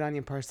should put it on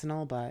your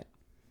personal, but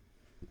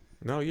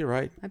No, you're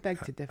right. I beg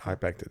to differ. I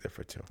beg to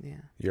differ too.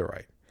 Yeah. You're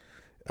right.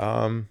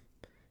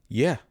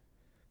 Yeah.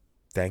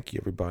 Thank you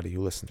everybody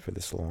who listened for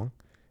this long.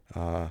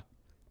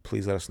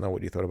 Please let us know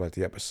what you thought about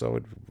the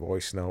episode.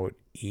 Voice note,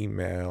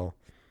 email.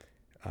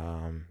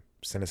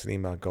 Send us an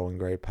email,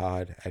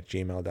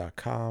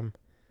 goinggraypod@gmail.com.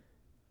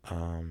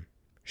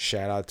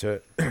 Shout out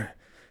to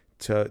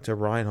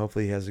Ryan.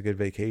 Hopefully he has a good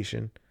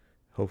vacation.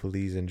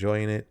 Hopefully he's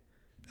enjoying it.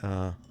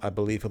 I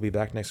believe he'll be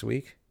back next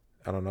week.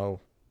 I don't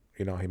know.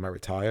 He might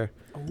retire.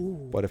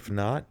 Ooh. But if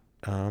not,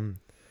 the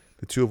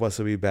two of us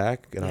will be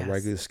back in our Yes.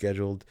 regularly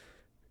scheduled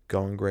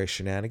Going Gray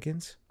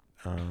shenanigans.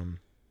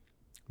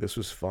 This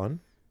was fun.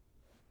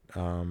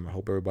 I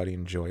hope everybody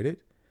enjoyed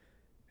it.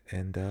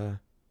 And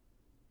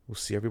we'll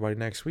see everybody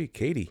next week.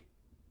 Katie,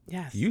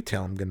 Yes. you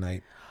tell them good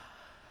night.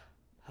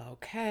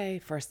 Okay.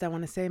 First, I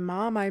want to say,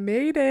 Mom, I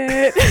made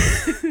it.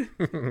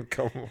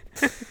 Come on.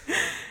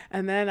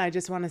 And then I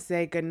just want to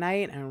say good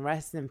night and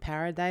rest in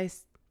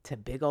paradise to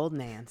big old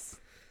Nance.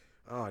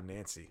 Oh,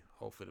 Nancy.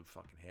 Hopefully the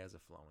fucking hairs are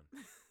flowing.